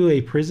into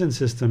a prison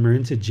system or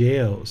into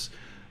jails,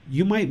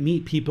 you might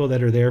meet people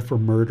that are there for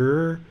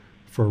murder,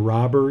 for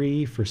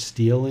robbery, for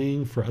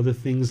stealing, for other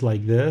things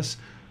like this.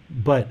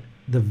 But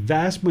the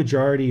vast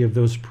majority of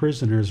those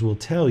prisoners will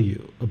tell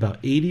you,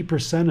 about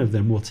 80% of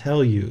them will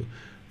tell you,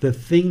 the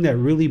thing that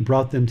really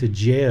brought them to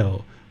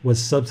jail was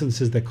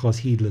substances that cause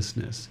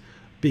heedlessness.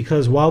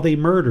 Because while they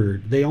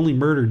murdered, they only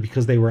murdered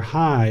because they were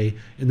high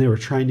and they were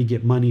trying to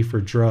get money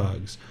for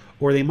drugs.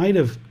 Or they might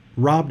have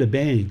robbed a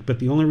bank, but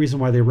the only reason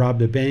why they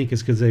robbed a bank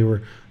is because they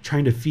were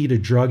trying to feed a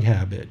drug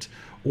habit.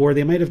 Or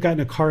they might have gotten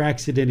a car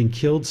accident and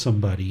killed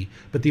somebody,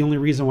 but the only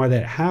reason why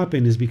that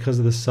happened is because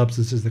of the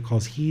substances that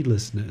cause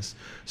heedlessness.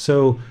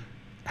 So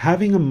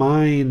having a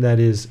mind that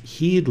is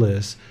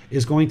heedless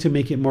is going to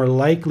make it more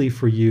likely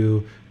for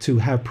you to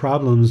have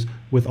problems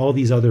with all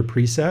these other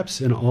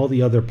precepts and all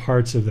the other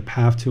parts of the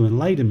path to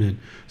enlightenment.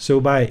 So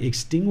by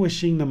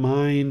extinguishing the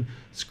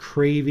mind's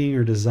craving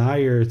or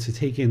desire to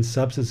take in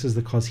substances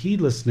that cause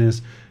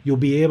heedlessness, you'll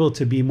be able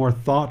to be more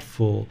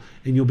thoughtful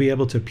and you'll be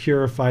able to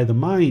purify the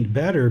mind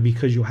better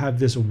because you'll have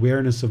this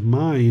awareness of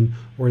mind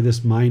or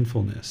this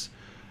mindfulness.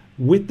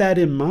 With that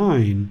in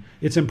mind,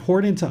 it's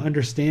important to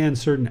understand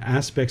certain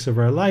aspects of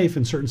our life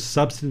and certain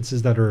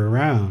substances that are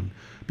around.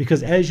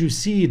 Because as you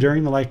see,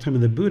 during the lifetime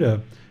of the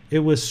Buddha, it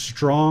was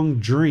strong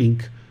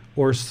drink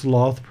or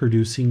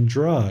sloth-producing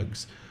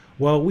drugs.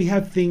 Well, we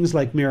have things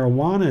like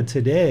marijuana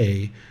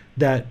today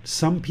that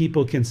some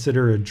people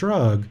consider a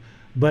drug,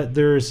 but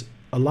there's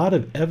a lot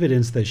of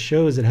evidence that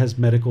shows it has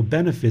medical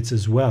benefits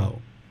as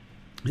well.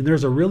 And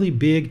there's a really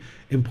big,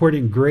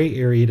 important gray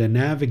area to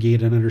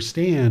navigate and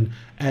understand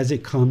as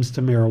it comes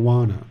to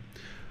marijuana.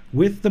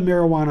 With the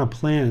marijuana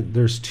plant,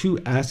 there's two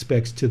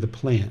aspects to the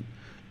plant.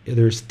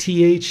 There's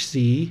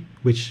THC,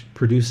 which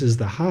produces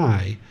the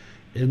high,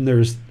 and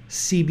there's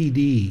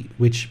CBD,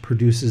 which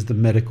produces the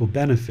medical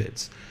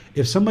benefits.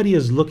 If somebody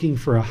is looking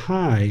for a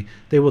high,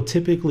 they will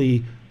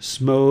typically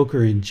smoke or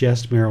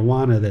ingest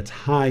marijuana that's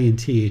high in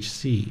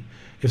THC.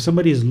 If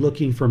somebody is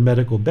looking for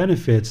medical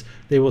benefits,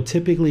 they will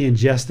typically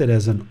ingest it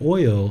as an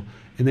oil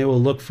and they will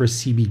look for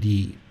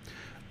CBD.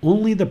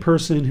 Only the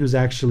person who's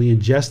actually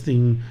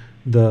ingesting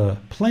the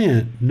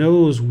plant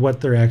knows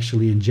what they're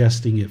actually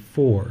ingesting it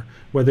for,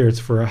 whether it's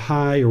for a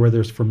high or whether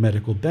it's for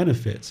medical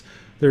benefits.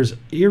 There's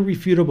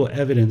irrefutable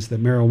evidence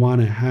that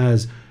marijuana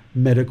has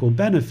medical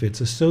benefits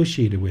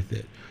associated with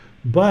it.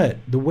 But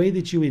the way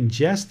that you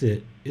ingest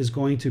it is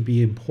going to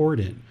be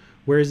important.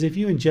 Whereas if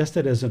you ingest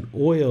it as an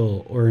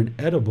oil or an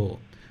edible,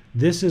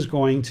 this is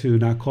going to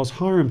not cause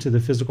harm to the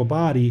physical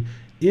body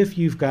if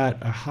you've got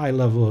a high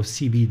level of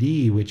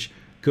CBD, which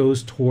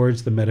goes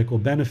towards the medical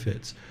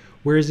benefits.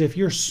 Whereas if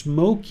you're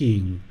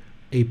smoking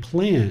a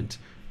plant,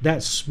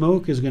 that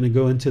smoke is going to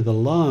go into the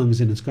lungs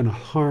and it's going to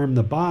harm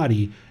the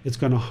body. It's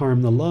going to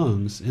harm the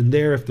lungs. And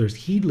there, if there's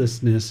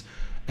heedlessness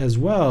as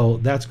well,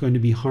 that's going to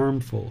be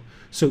harmful.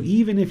 So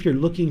even if you're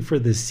looking for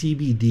the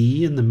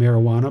CBD in the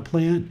marijuana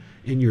plant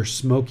and you're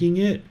smoking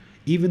it,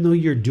 even though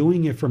you're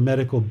doing it for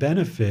medical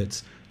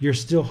benefits, you're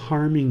still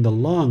harming the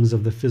lungs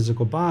of the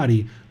physical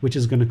body, which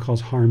is going to cause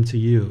harm to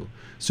you.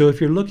 So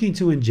if you're looking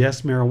to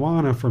ingest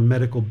marijuana for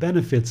medical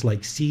benefits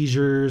like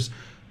seizures,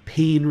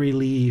 pain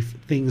relief,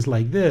 things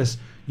like this,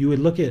 you would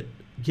look at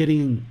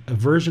getting a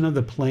version of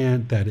the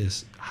plant that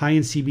is high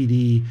in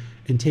CBD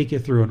and take it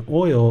through an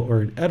oil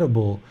or an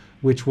edible,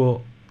 which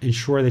will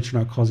ensure that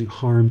you're not causing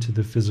harm to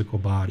the physical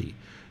body.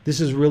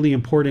 This is really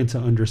important to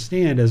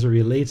understand as it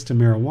relates to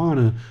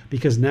marijuana,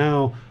 because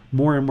now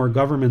more and more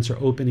governments are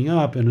opening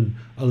up and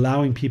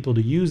allowing people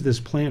to use this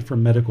plant for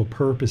medical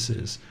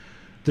purposes.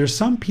 There's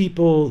some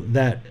people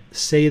that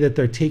say that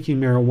they're taking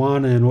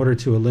marijuana in order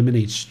to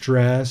eliminate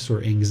stress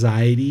or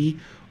anxiety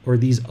or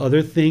these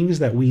other things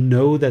that we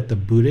know that the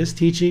Buddhist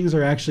teachings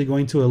are actually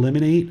going to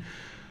eliminate.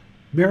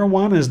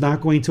 Marijuana is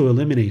not going to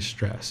eliminate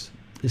stress.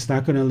 It's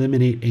not going to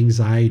eliminate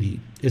anxiety.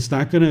 It's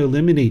not going to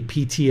eliminate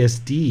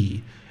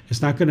PTSD.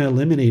 It's not going to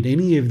eliminate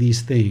any of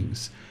these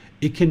things.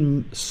 it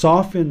can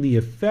soften the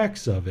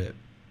effects of it,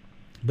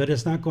 but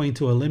it's not going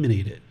to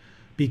eliminate it,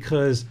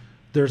 because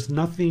there's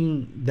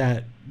nothing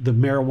that the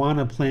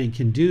marijuana plant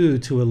can do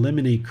to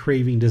eliminate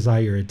craving,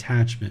 desire,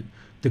 attachment.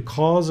 The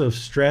cause of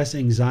stress,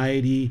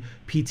 anxiety,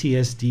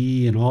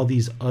 PTSD, and all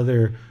these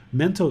other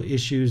mental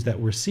issues that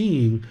we're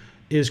seeing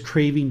is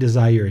craving,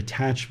 desire,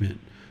 attachment.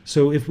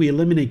 So if we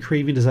eliminate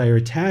craving, desire,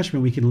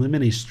 attachment, we can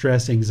eliminate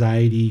stress,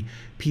 anxiety,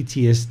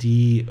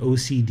 PTSD,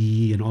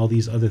 OCD, and all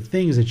these other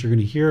things that you're going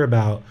to hear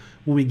about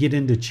when we get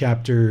into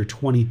chapter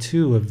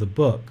 22 of the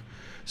book.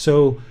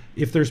 So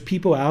if there's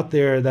people out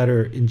there that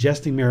are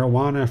ingesting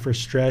marijuana for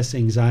stress,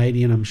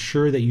 anxiety, and I'm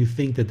sure that you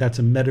think that that's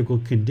a medical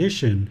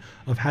condition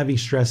of having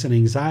stress and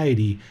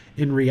anxiety,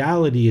 in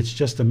reality, it's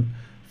just a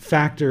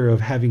factor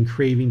of having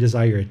craving,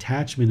 desire,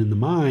 attachment in the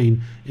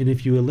mind. And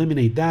if you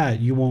eliminate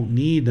that, you won't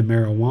need the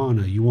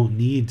marijuana. You won't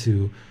need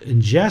to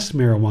ingest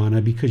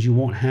marijuana because you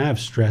won't have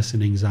stress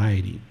and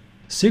anxiety.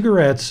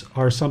 Cigarettes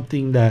are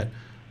something that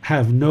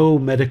have no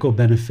medical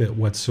benefit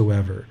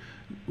whatsoever.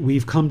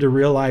 We've come to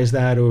realize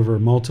that over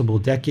multiple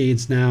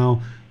decades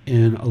now,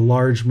 and a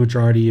large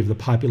majority of the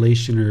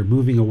population are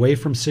moving away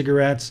from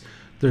cigarettes.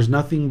 There's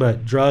nothing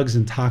but drugs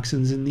and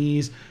toxins in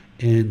these,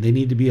 and they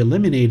need to be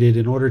eliminated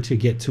in order to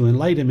get to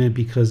enlightenment,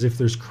 because if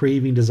there's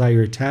craving,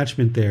 desire,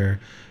 attachment there,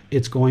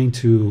 it's going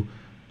to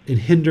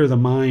hinder the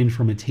mind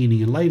from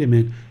attaining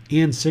enlightenment,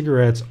 and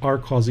cigarettes are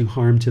causing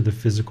harm to the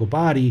physical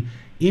body,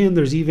 and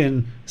there's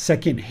even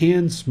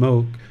secondhand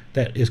smoke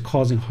that is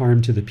causing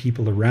harm to the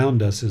people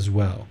around us as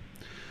well.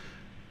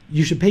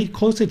 You should pay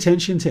close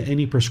attention to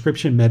any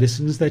prescription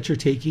medicines that you're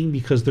taking,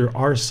 because there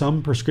are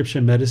some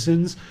prescription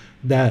medicines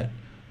that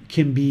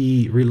can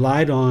be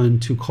relied on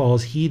to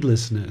cause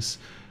heedlessness.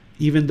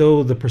 Even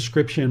though the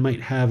prescription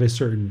might have a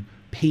certain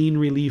pain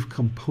relief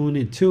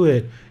component to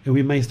it, and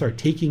we might start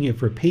taking it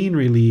for pain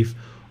relief,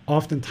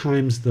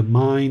 oftentimes the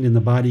mind and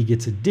the body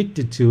gets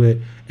addicted to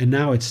it, and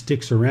now it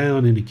sticks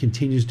around and it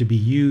continues to be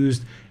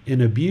used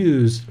and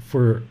abused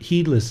for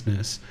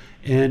heedlessness.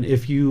 And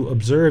if you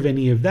observe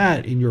any of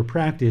that in your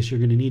practice, you're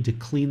going to need to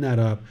clean that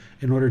up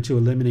in order to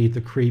eliminate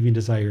the craving,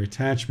 desire,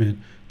 attachment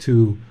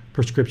to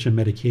prescription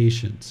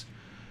medications.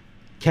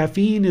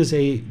 Caffeine is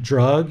a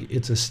drug.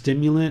 It's a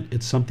stimulant.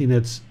 It's something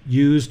that's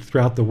used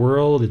throughout the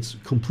world. It's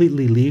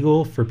completely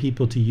legal for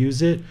people to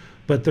use it,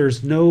 but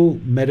there's no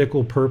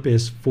medical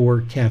purpose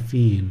for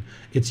caffeine.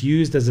 It's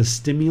used as a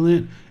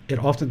stimulant.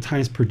 It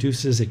oftentimes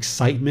produces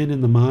excitement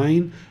in the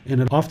mind,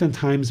 and it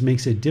oftentimes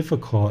makes it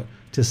difficult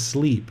to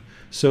sleep.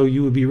 So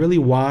you would be really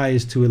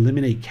wise to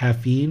eliminate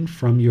caffeine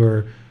from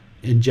your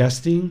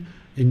ingesting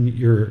in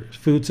your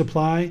food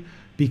supply,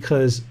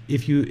 because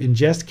if you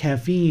ingest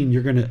caffeine,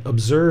 you're going to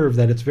observe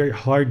that it's very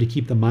hard to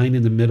keep the mind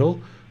in the middle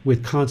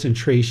with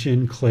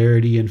concentration,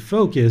 clarity, and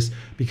focus,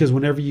 because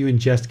whenever you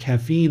ingest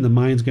caffeine, the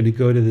mind's going to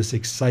go to this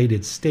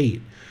excited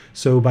state.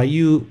 So by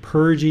you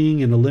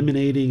purging and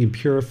eliminating and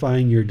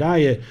purifying your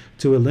diet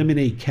to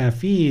eliminate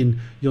caffeine,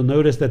 you'll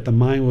notice that the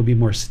mind will be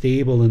more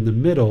stable in the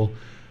middle.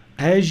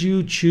 As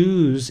you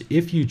choose,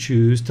 if you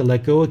choose to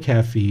let go of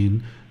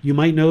caffeine, you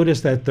might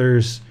notice that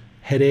there's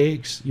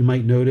headaches. You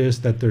might notice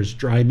that there's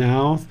dry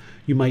mouth.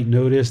 You might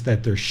notice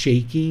that there's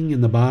shaking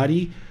in the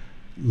body.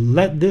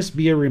 Let this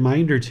be a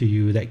reminder to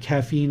you that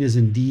caffeine is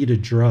indeed a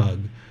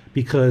drug,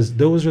 because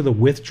those are the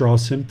withdrawal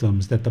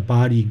symptoms that the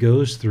body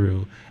goes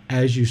through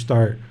as you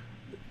start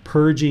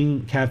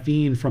purging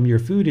caffeine from your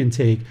food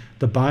intake.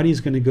 The body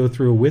is going to go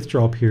through a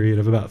withdrawal period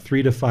of about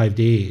 3 to 5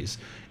 days.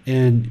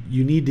 And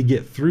you need to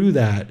get through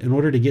that in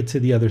order to get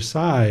to the other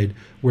side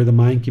where the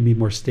mind can be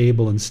more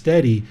stable and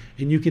steady.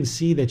 And you can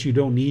see that you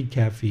don't need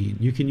caffeine.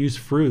 You can use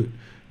fruit.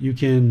 You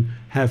can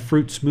have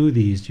fruit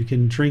smoothies. You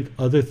can drink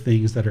other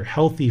things that are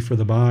healthy for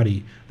the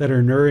body, that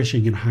are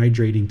nourishing and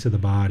hydrating to the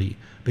body.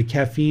 But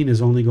caffeine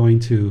is only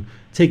going to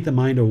take the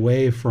mind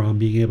away from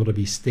being able to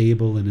be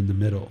stable and in the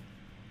middle.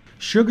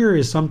 Sugar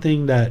is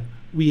something that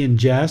we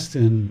ingest,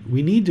 and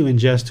we need to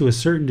ingest to a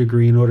certain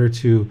degree in order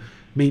to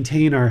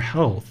maintain our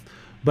health.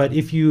 But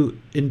if you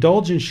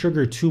indulge in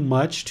sugar too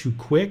much, too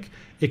quick,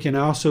 it can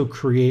also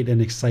create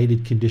an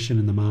excited condition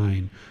in the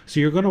mind. So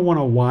you're going to want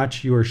to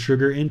watch your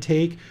sugar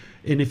intake.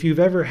 And if you've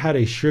ever had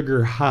a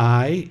sugar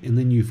high and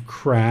then you've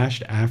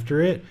crashed after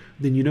it,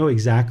 then you know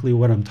exactly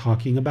what I'm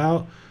talking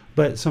about.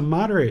 But some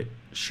moderate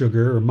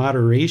sugar, or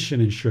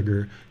moderation in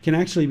sugar, can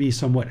actually be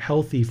somewhat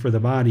healthy for the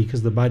body,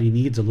 because the body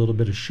needs a little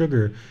bit of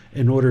sugar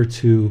in order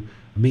to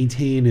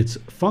maintain its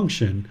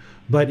function.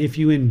 But if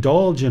you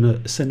indulge in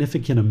a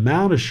significant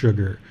amount of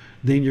sugar,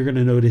 then you're going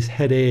to notice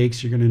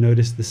headaches, you're going to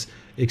notice this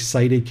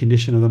excited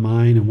condition of the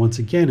mind, and once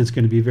again, it's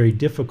going to be very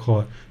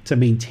difficult to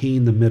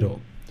maintain the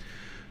middle.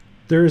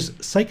 There's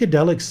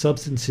psychedelic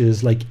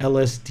substances like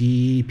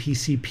LSD,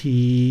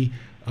 PCP,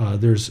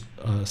 there's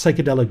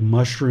psychedelic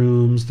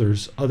mushrooms,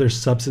 there's other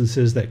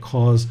substances that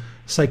cause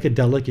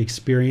psychedelic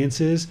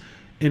experiences,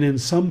 and in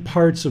some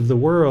parts of the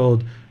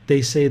world,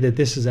 they say that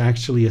this is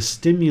actually a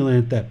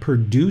stimulant that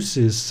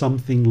produces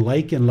something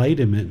like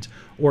enlightenment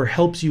or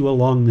helps you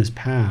along this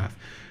path.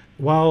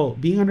 While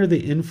being under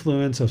the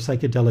influence of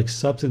psychedelic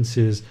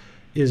substances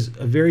is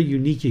a very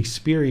unique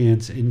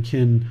experience and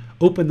can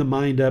open the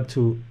mind up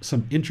to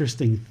some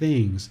interesting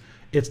things.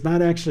 It's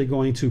not actually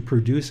going to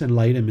produce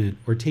enlightenment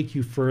or take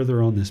you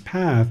further on this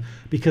path,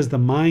 because the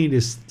mind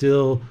is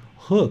still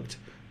hooked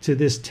to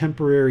this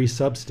temporary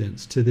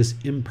substance, to this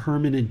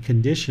impermanent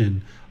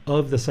condition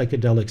of the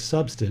psychedelic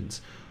substance.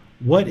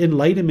 What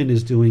enlightenment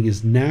is doing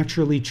is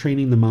naturally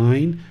training the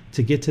mind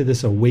to get to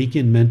this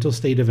awakened mental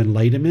state of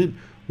enlightenment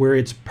where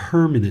it's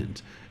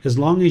permanent. As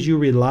long as you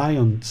rely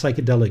on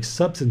psychedelic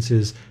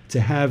substances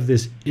to have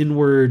this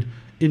inward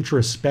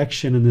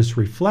introspection and this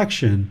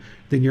reflection,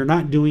 then you're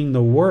not doing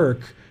the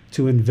work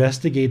to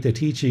investigate the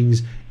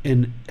teachings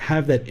and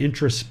have that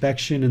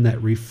introspection and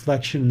that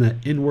reflection, that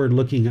inward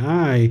looking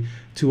eye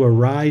to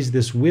arise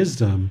this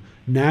wisdom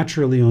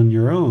naturally on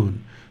your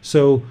own.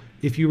 So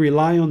if you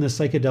rely on the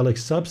psychedelic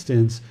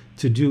substance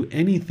to do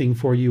anything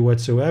for you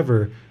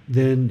whatsoever,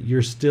 then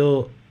you're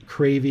still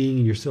craving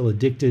and you're still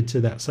addicted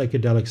to that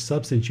psychedelic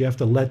substance. You have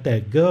to let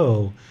that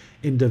go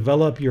and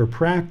develop your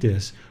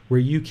practice where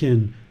you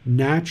can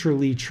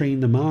naturally train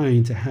the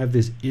mind to have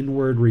this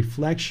inward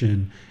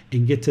reflection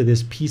and get to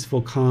this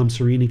peaceful, calm,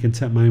 serene, and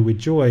content mind with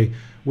joy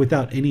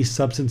without any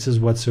substances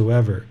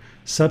whatsoever.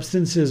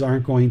 Substances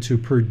aren't going to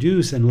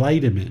produce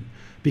enlightenment,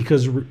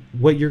 because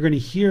what you're going to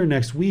hear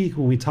next week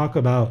when we talk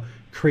about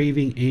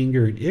craving,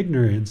 anger, and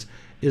ignorance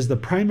is the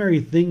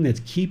primary thing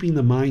that's keeping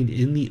the mind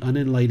in the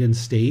unenlightened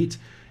state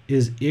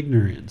is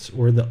ignorance,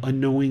 or the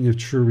unknowing of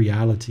true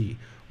reality.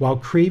 While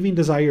craving,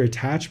 desire,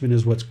 attachment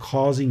is what's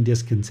causing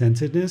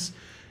discontentedness,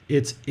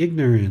 it's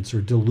ignorance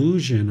or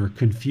delusion or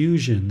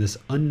confusion, this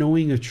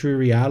unknowing of true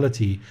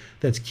reality,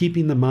 that's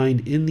keeping the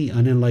mind in the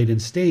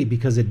unenlightened state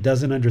because it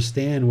doesn't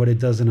understand what it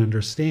doesn't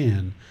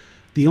understand.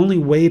 The only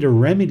way to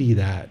remedy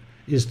that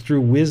is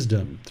through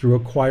wisdom, through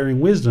acquiring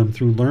wisdom,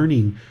 through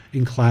learning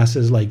in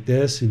classes like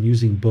this and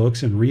using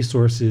books and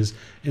resources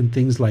and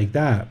things like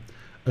that.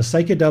 A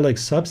psychedelic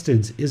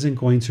substance isn't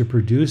going to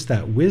produce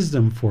that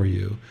wisdom for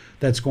you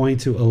that's going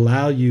to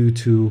allow you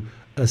to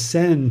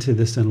ascend to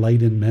this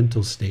enlightened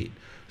mental state.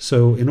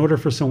 So in order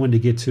for someone to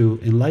get to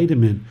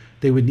enlightenment,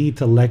 they would need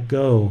to let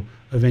go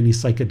of any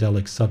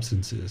psychedelic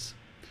substances.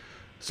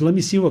 So let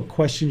me see what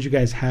questions you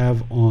guys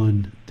have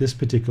on this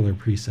particular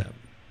precept.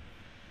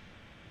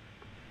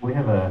 We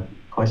have a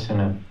question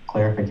of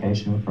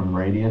clarification from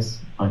Radius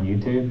on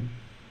YouTube.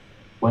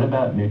 What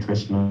about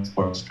nutritional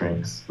sports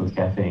drinks with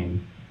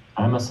caffeine?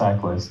 I'm a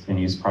cyclist and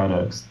use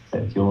products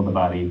that fuel the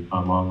body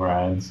on long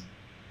rides.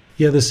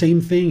 Yeah, the same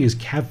thing is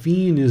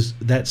caffeine is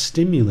that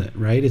stimulant,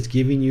 right? It's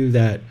giving you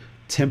that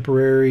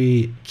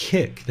temporary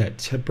kick, that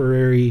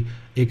temporary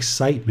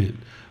excitement.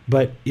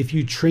 But if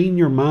you train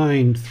your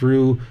mind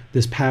through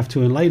this path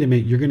to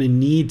enlightenment, you're going to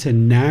need to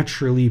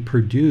naturally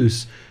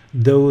produce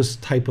those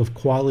type of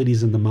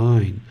qualities in the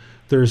mind.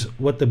 There's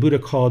what the Buddha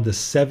called the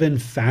 7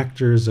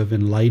 factors of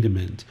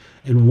enlightenment.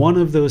 And one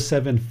of those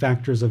 7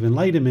 factors of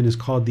enlightenment is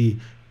called the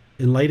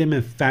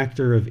enlightenment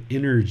factor of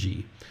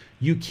energy.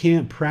 You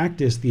can't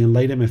practice the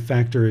enlightenment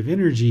factor of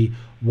energy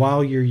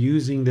while you're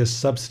using this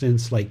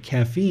substance like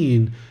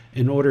caffeine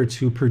in order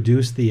to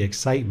produce the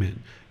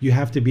excitement. You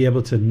have to be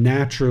able to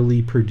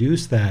naturally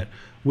produce that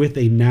with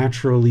a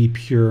naturally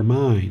pure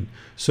mind.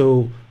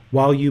 So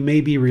while you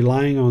may be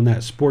relying on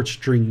that sports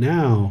drink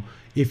now,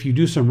 if you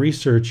do some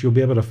research, you'll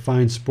be able to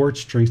find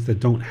sports drinks that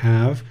don't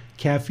have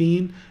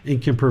caffeine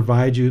and can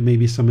provide you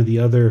maybe some of the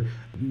other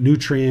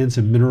nutrients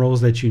and minerals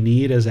that you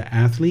need as an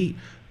athlete,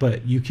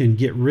 but you can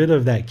get rid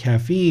of that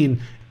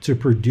caffeine to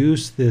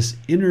produce this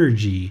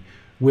energy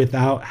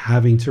without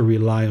having to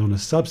rely on a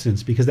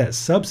substance, because that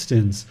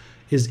substance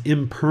is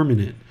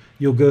impermanent.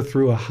 You'll go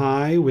through a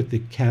high with the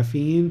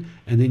caffeine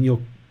and then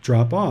you'll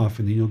drop off,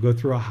 and then you'll go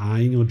through a high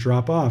and you'll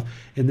drop off.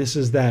 And this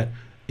is that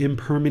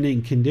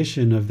impermanent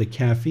condition of the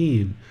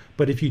caffeine.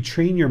 But if you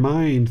train your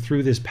mind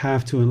through this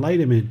path to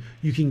enlightenment,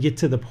 you can get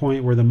to the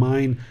point where the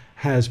mind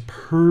has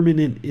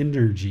permanent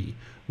energy,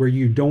 where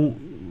you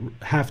don't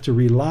have to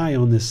rely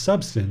on this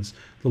substance.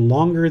 The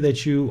longer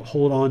that you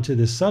hold on to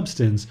this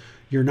substance,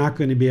 you're not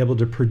going to be able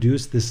to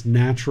produce this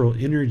natural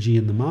energy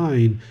in the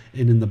mind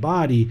and in the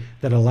body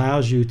that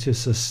allows you to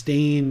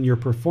sustain your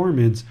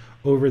performance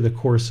over the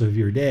course of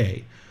your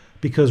day.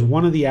 Because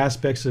one of the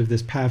aspects of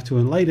this path to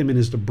enlightenment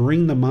is to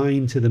bring the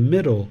mind to the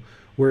middle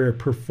where it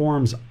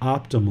performs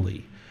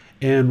optimally.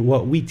 And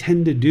what we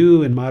tend to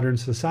do in modern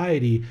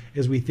society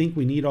is we think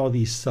we need all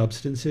these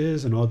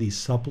substances and all these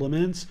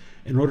supplements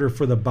in order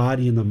for the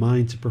body and the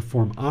mind to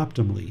perform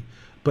optimally.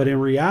 But in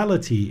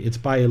reality, it's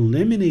by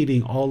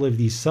eliminating all of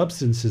these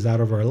substances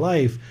out of our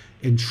life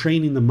and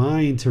training the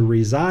mind to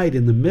reside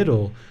in the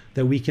middle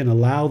that we can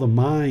allow the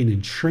mind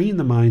and train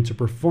the mind to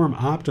perform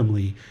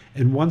optimally.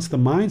 And once the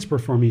mind's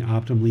performing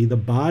optimally, the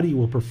body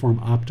will perform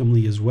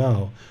optimally as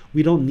well.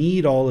 We don't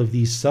need all of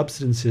these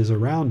substances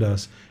around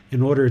us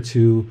in order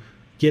to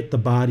get the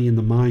body and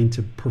the mind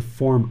to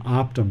perform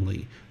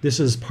optimally. This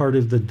is part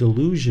of the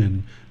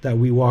delusion that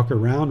we walk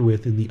around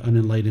with in the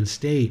unenlightened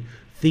state,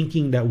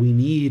 thinking that we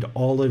need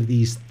all of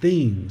these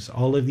things,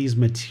 all of these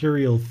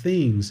material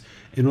things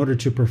in order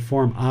to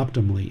perform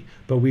optimally,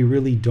 but we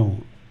really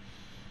don't.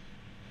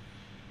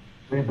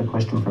 We have a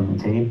question from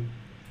T.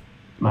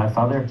 My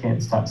father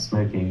can't stop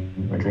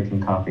smoking or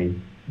drinking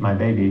coffee. My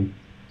baby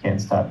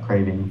can't stop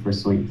craving for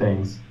sweet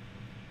things.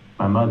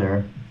 My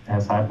mother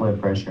has high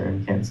blood pressure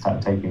and can't stop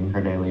taking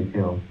her daily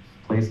pill.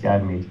 Please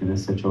guide me through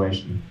this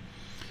situation.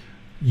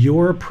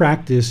 Your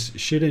practice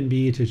shouldn't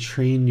be to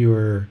train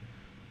your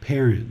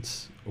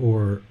parents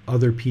or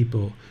other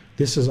people.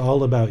 This is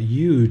all about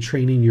you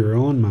training your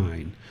own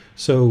mind.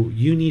 So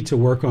you need to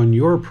work on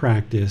your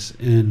practice,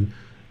 and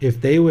if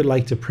they would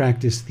like to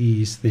practice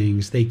these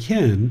things, they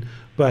can,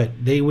 but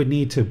they would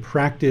need to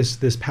practice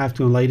this path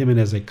to enlightenment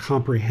as a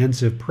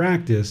comprehensive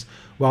practice,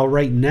 while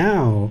right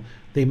now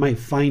they might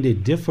find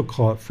it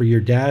difficult for your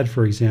dad,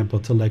 for example,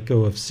 to let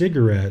go of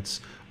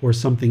cigarettes or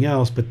something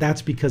else, but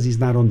that's because he's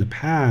not on the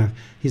path.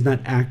 He's not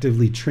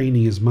actively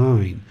training his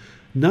mind.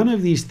 None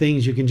of these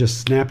things you can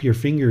just snap your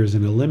fingers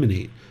and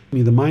eliminate. I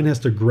mean, the mind has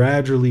to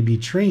gradually be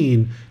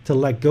trained to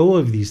let go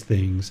of these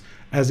things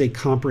as a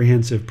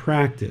comprehensive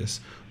practice.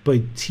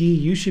 But T,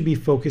 you should be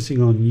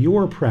focusing on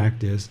your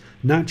practice,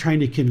 not trying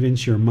to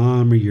convince your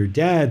mom or your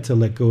dad to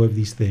let go of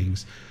these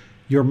things.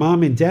 Your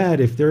mom and dad,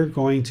 if they're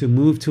going to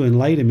move to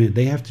enlightenment,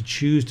 they have to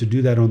choose to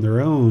do that on their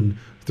own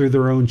through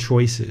their own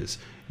choices.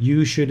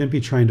 You shouldn't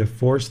be trying to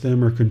force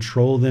them or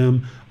control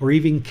them or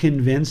even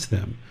convince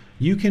them.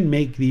 You can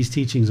make these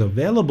teachings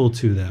available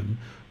to them,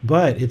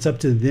 but it's up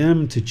to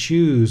them to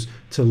choose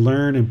to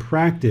learn and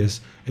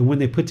practice. And when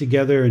they put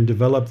together and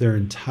develop their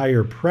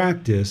entire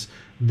practice,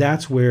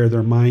 that's where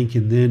their mind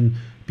can then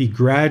be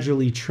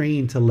gradually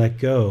trained to let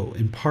go.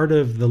 And part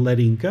of the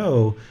letting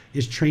go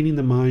is training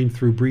the mind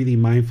through breathing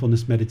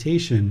mindfulness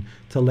meditation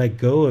to let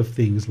go of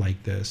things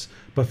like this.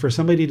 But for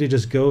somebody to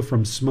just go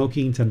from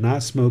smoking to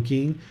not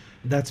smoking,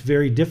 that's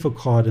very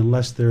difficult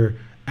unless they're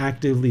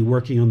actively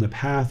working on the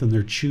path and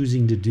they're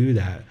choosing to do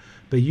that.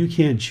 But you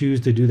can't choose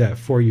to do that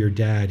for your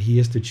dad. He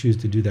has to choose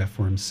to do that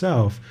for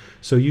himself.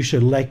 So you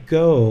should let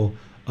go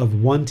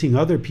of wanting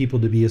other people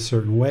to be a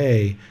certain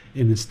way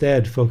and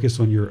instead focus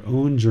on your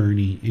own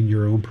journey in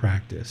your own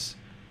practice.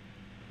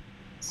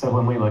 So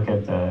when we look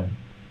at the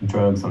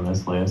drugs on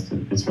this list,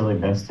 it's really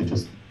best to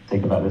just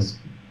think about this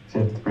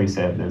fifth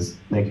precept as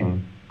they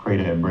can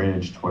create a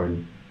bridge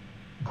toward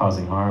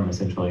causing harm,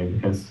 essentially,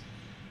 because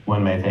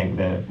one may think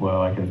that,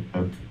 well, I can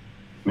smoke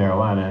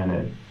marijuana and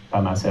it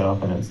by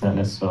myself and it's not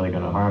necessarily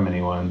going to harm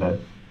anyone, but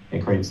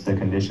it creates the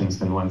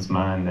conditions in one's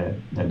mind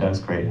that does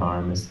create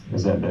harm. Is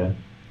that the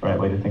right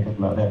way to think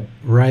about that?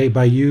 Right.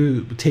 By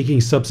you taking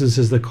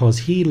substances that cause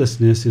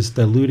heedlessness, it's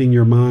diluting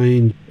your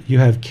mind. You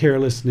have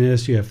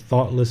carelessness, you have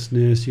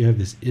thoughtlessness, you have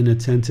this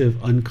inattentive,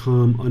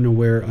 uncalm,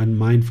 unaware,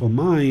 unmindful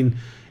mind,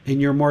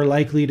 and you're more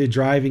likely to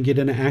drive and get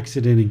in an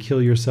accident and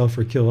kill yourself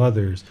or kill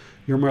others.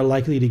 You're more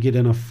likely to get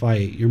in a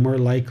fight. You're more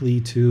likely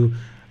to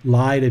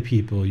lie to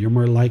people. You're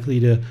more likely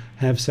to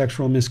have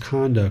sexual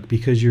misconduct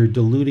because you're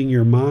diluting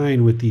your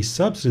mind with these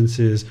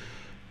substances.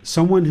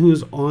 Someone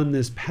who's on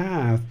this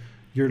path,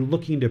 you're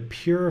looking to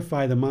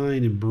purify the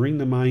mind and bring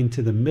the mind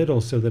to the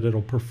middle so that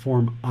it'll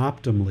perform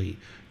optimally.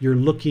 You're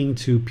looking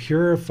to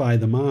purify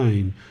the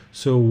mind.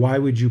 So why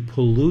would you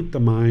pollute the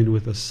mind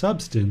with a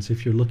substance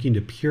if you're looking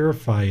to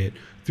purify it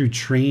through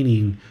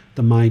training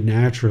the mind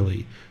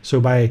naturally?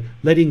 So by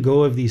letting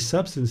go of these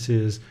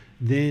substances,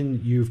 then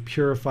you've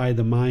purified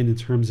the mind in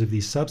terms of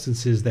these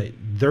substances that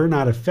they're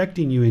not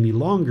affecting you any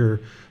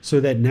longer, so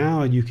that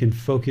now you can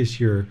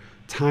focus your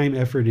time,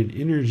 effort, and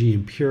energy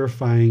in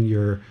purifying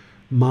your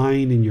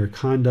mind and your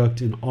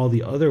conduct in all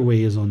the other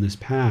ways on this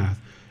path.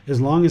 As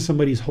long as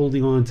somebody's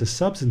holding on to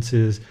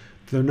substances,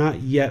 they're not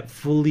yet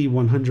fully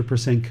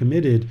 100%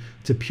 committed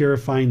to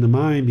purifying the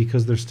mind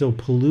because they're still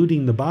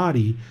polluting the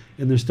body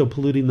and they're still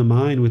polluting the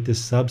mind with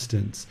this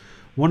substance.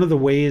 One of the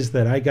ways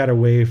that I got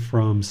away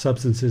from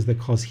substances that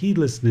cause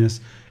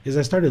heedlessness is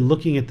I started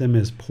looking at them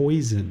as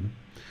poison,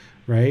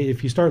 right?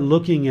 If you start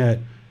looking at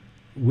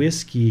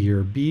whiskey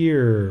or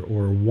beer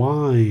or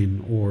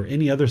wine or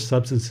any other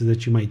substances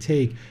that you might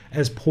take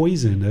as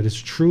poison, that is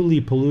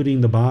truly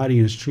polluting the body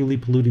and is truly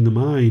polluting the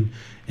mind,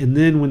 and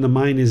then when the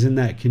mind is in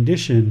that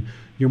condition,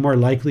 you're more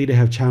likely to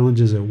have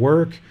challenges at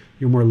work,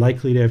 you're more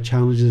likely to have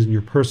challenges in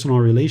your personal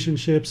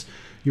relationships,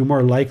 you're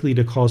more likely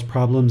to cause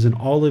problems in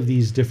all of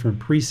these different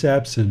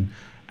precepts and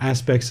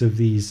aspects of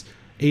these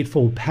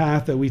Eightfold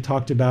Path that we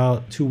talked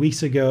about 2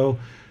 weeks ago.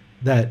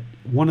 That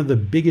one of the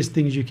biggest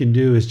things you can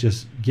do is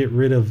just get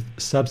rid of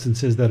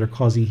substances that are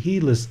causing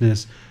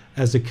heedlessness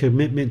as a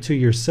commitment to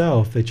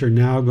yourself that you're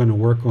now going to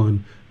work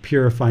on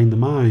purifying the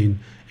mind,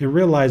 and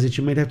realize that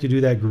you might have to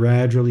do that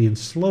gradually and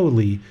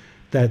slowly,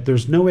 that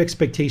there's no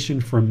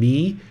expectation from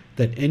me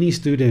that any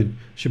student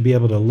should be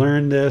able to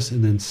learn this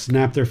and then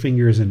snap their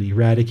fingers and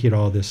eradicate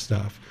all this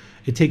stuff.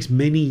 It takes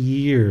many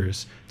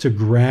years to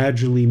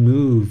gradually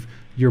move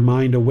your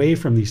mind away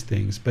from these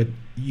things, but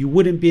you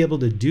wouldn't be able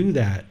to do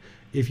that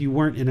if you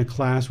weren't in a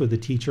class with a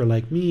teacher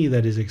like me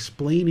that is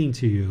explaining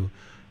to you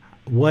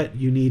what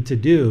you need to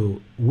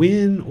do.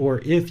 When or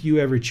if you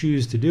ever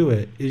choose to do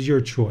it is your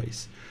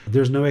choice.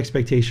 There's no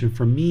expectation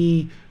from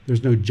me.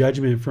 There's no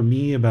judgment from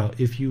me about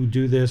if you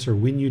do this or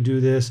when you do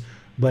this,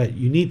 but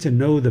you need to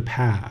know the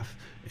path.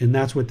 And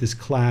that's what this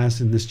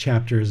class and this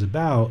chapter is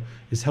about,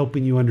 is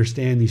helping you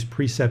understand these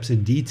precepts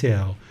in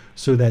detail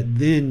so that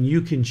then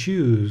you can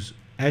choose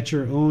at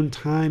your own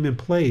time and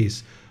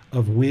place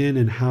of when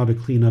and how to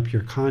clean up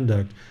your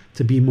conduct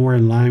to be more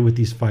in line with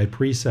these 5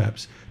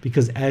 precepts.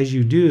 Because as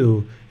you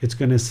do, it's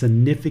going to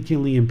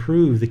significantly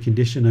improve the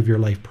condition of your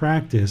life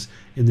practice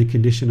and the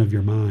condition of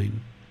your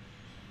mind.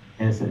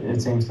 And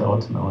it seems that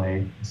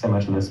ultimately so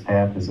much of this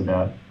path is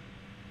about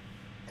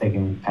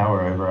taking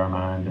power over our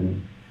mind,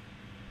 and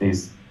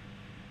these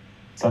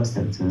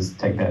substances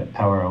take that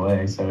power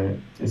away. So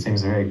it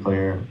seems very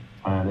clear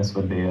why this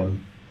would be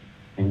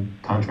in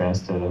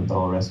contrast to the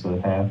whole rest of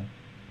the path.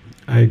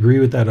 I agree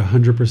with that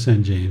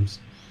 100%, James.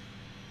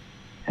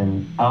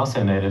 And I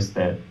also noticed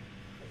that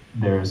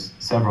there's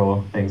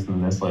several things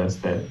in this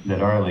list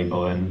that are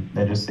illegal, and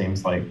that just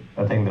seems like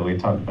a thing that we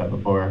talked about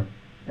before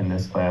in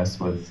this class,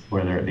 with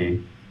whether it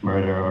be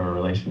murder or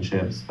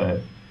relationships. But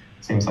it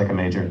seems like a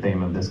major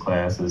theme of this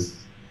class is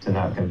to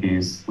not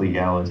confuse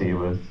legality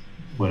with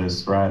what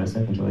is right,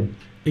 essentially.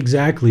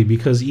 Exactly,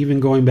 because even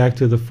going back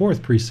to the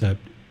 4th precept,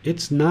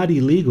 it's not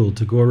illegal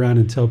to go around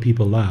and tell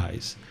people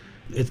lies.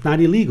 It's not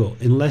illegal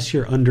unless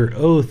you're under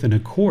oath in a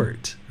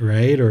court,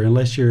 right? Or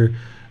unless you're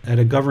at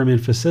a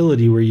government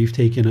facility where you've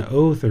taken an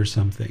oath or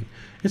something.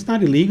 It's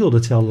not illegal to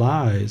tell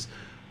lies.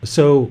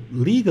 So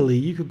legally,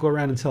 you could go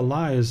around and tell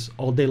lies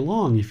all day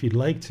long if you'd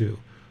like to.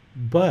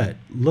 But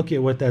look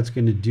at what that's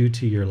going to do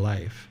to your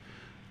life.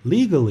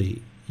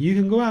 Legally, you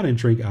can go out and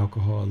drink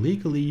alcohol.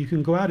 Legally, you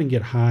can go out and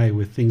get high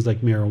with things like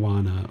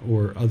marijuana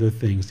or other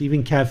things,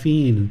 even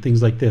caffeine and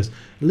things like this.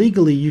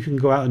 Legally, you can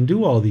go out and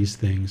do all these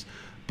things.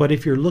 But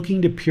if you're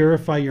looking to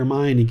purify your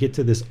mind and get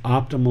to this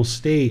optimal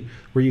state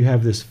where you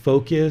have this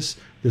focus,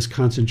 this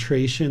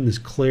concentration, this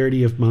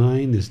clarity of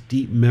mind, this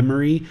deep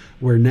memory,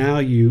 where now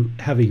you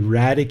have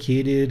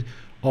eradicated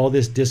all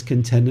this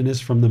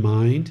discontentedness from the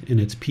mind and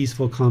it's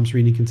peaceful, calm,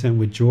 serene, and content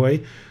with joy,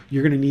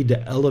 you're going to need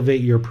to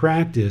elevate your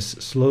practice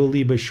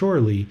slowly but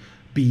surely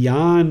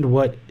beyond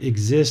what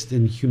exists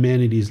in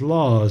humanity's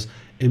laws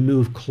and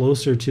move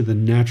closer to the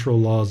natural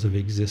laws of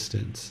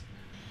existence.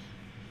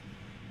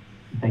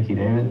 Thank you,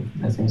 David.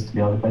 That seems to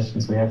be all the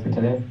questions we have for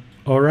today.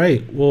 All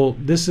right. Well,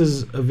 this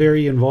is a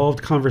very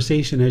involved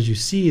conversation, as you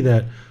see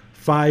that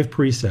 5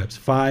 precepts,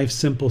 5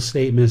 simple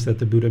statements that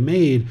the Buddha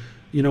made.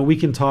 You know, we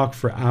can talk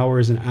for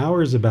hours and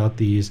hours about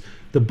these.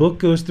 The book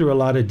goes through a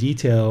lot of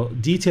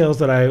details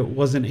that I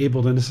wasn't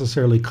able to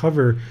necessarily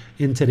cover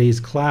in today's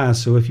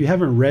class. So if you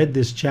haven't read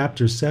this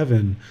chapter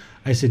 7,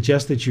 I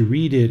suggest that you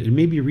read it and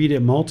maybe read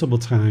it multiple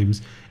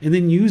times and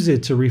then use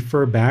it to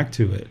refer back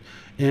to it.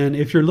 And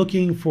if you're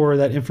looking for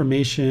that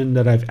information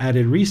that I've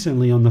added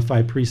recently on the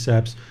 5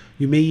 precepts,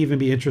 you may even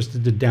be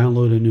interested to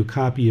download a new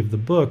copy of the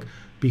book,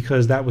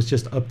 because that was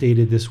just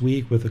updated this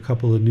week with a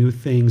couple of new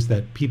things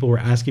that people were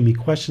asking me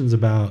questions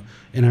about,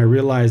 and I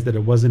realized that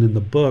it wasn't in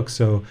the book,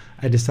 so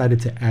I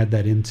decided to add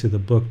that into the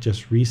book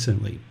just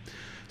recently.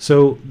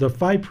 So the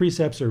 5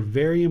 precepts are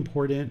very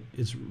important.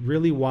 It's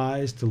really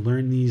wise to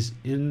learn these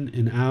in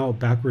and out,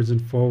 backwards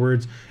and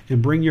forwards,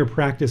 and bring your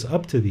practice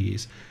up to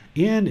these.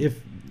 And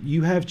if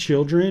you have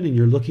children and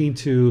you're looking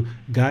to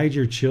guide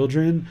your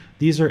children,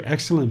 these are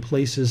excellent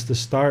places to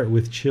start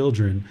with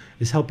children,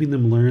 is helping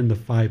them learn the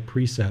 5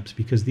 precepts,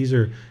 because these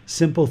are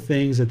simple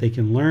things that they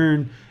can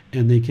learn,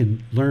 and they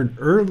can learn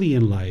early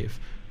in life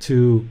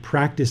to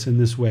practice in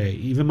this way.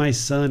 Even my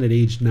son at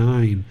age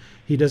 9,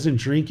 he doesn't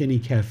drink any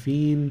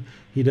caffeine,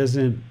 he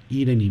doesn't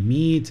eat any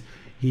meat.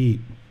 He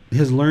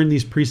has learned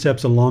these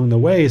precepts along the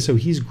way, so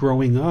he's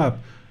growing up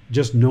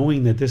just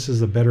knowing that this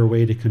is a better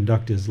way to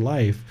conduct his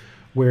life,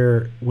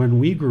 where when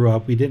we grew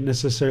up, we didn't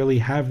necessarily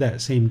have that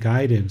same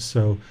guidance.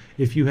 So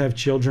if you have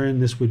children,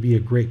 this would be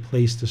a great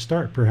place to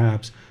start,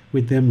 perhaps,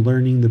 with them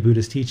learning the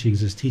Buddha's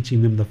teachings, is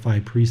teaching them the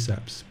 5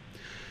 precepts.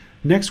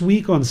 Next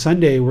week on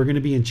Sunday, we're going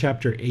to be in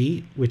chapter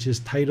 8, which is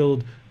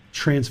titled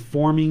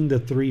Transforming the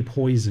 3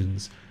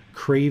 Poisons: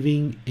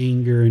 Craving,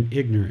 Anger, and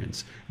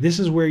Ignorance. This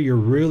is where you're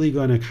really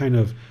going to kind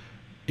of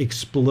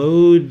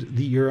explode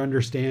your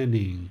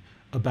understanding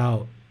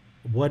about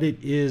what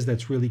it is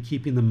that's really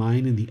keeping the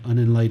mind in the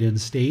unenlightened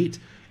state,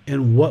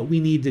 and what we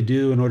need to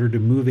do in order to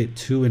move it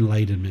to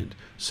enlightenment.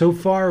 So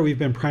far, we've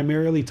been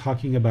primarily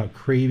talking about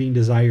craving,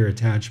 desire,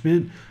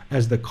 attachment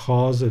as the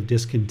cause of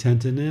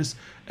discontentedness,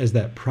 as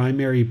that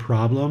primary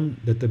problem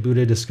that the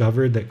Buddha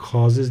discovered that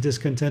causes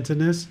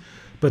discontentedness.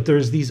 But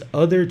there's these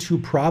other 2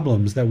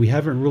 problems that we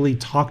haven't really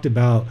talked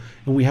about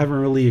and we haven't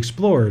really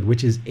explored,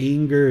 which is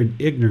anger and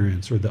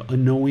ignorance, or the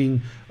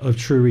unknowing of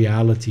true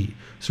reality.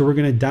 So we're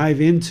going to dive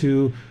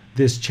into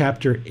this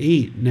chapter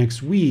 8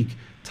 next week,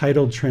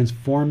 titled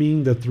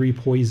Transforming the 3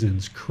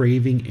 Poisons: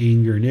 Craving,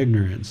 Anger, and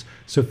Ignorance.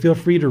 So feel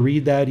free to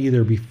read that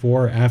either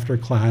before or after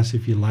class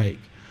if you like.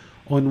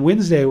 On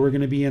Wednesday, we're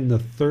going to be in the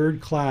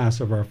 3rd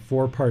class of our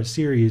 4-part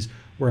series,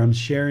 where I'm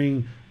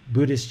sharing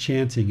Buddhist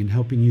chanting and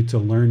helping you to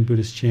learn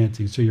Buddhist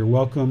chanting. So you're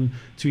welcome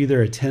to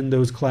either attend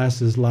those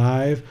classes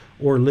live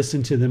or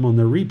listen to them on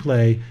the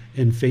replay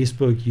in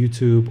Facebook,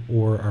 YouTube,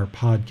 or our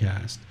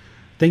podcast.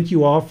 Thank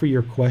you all for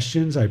your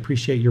questions. I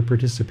appreciate your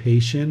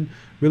participation.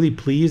 Really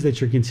pleased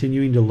that you're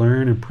continuing to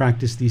learn and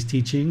practice these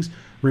teachings.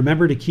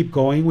 Remember to keep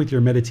going with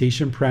your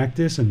meditation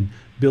practice and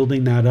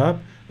building that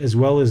up, as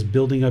well as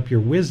building up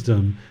your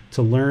wisdom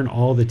to learn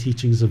all the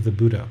teachings of the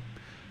Buddha.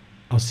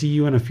 I'll see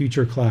you in a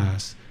future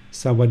class.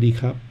 Sawadee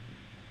krap.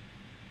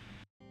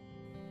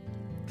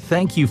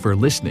 Thank you for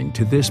listening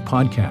to this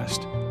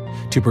podcast.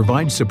 To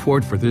provide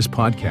support for this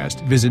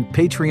podcast, visit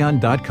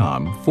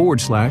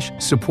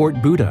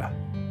patreon.com/support Buddha.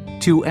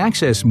 To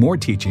access more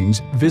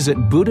teachings, visit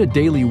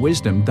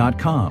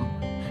buddhadailywisdom.com.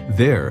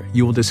 There,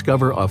 you will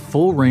discover a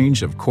full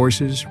range of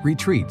courses,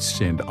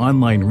 retreats, and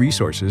online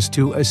resources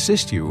to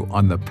assist you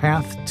on the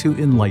path to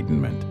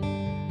enlightenment.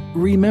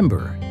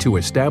 Remember to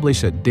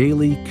establish a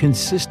daily,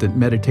 consistent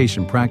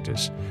meditation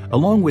practice,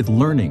 along with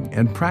learning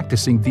and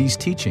practicing these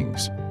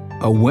teachings.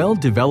 A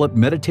well-developed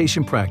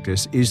meditation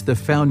practice is the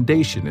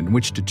foundation in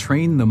which to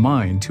train the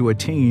mind to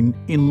attain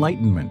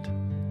enlightenment.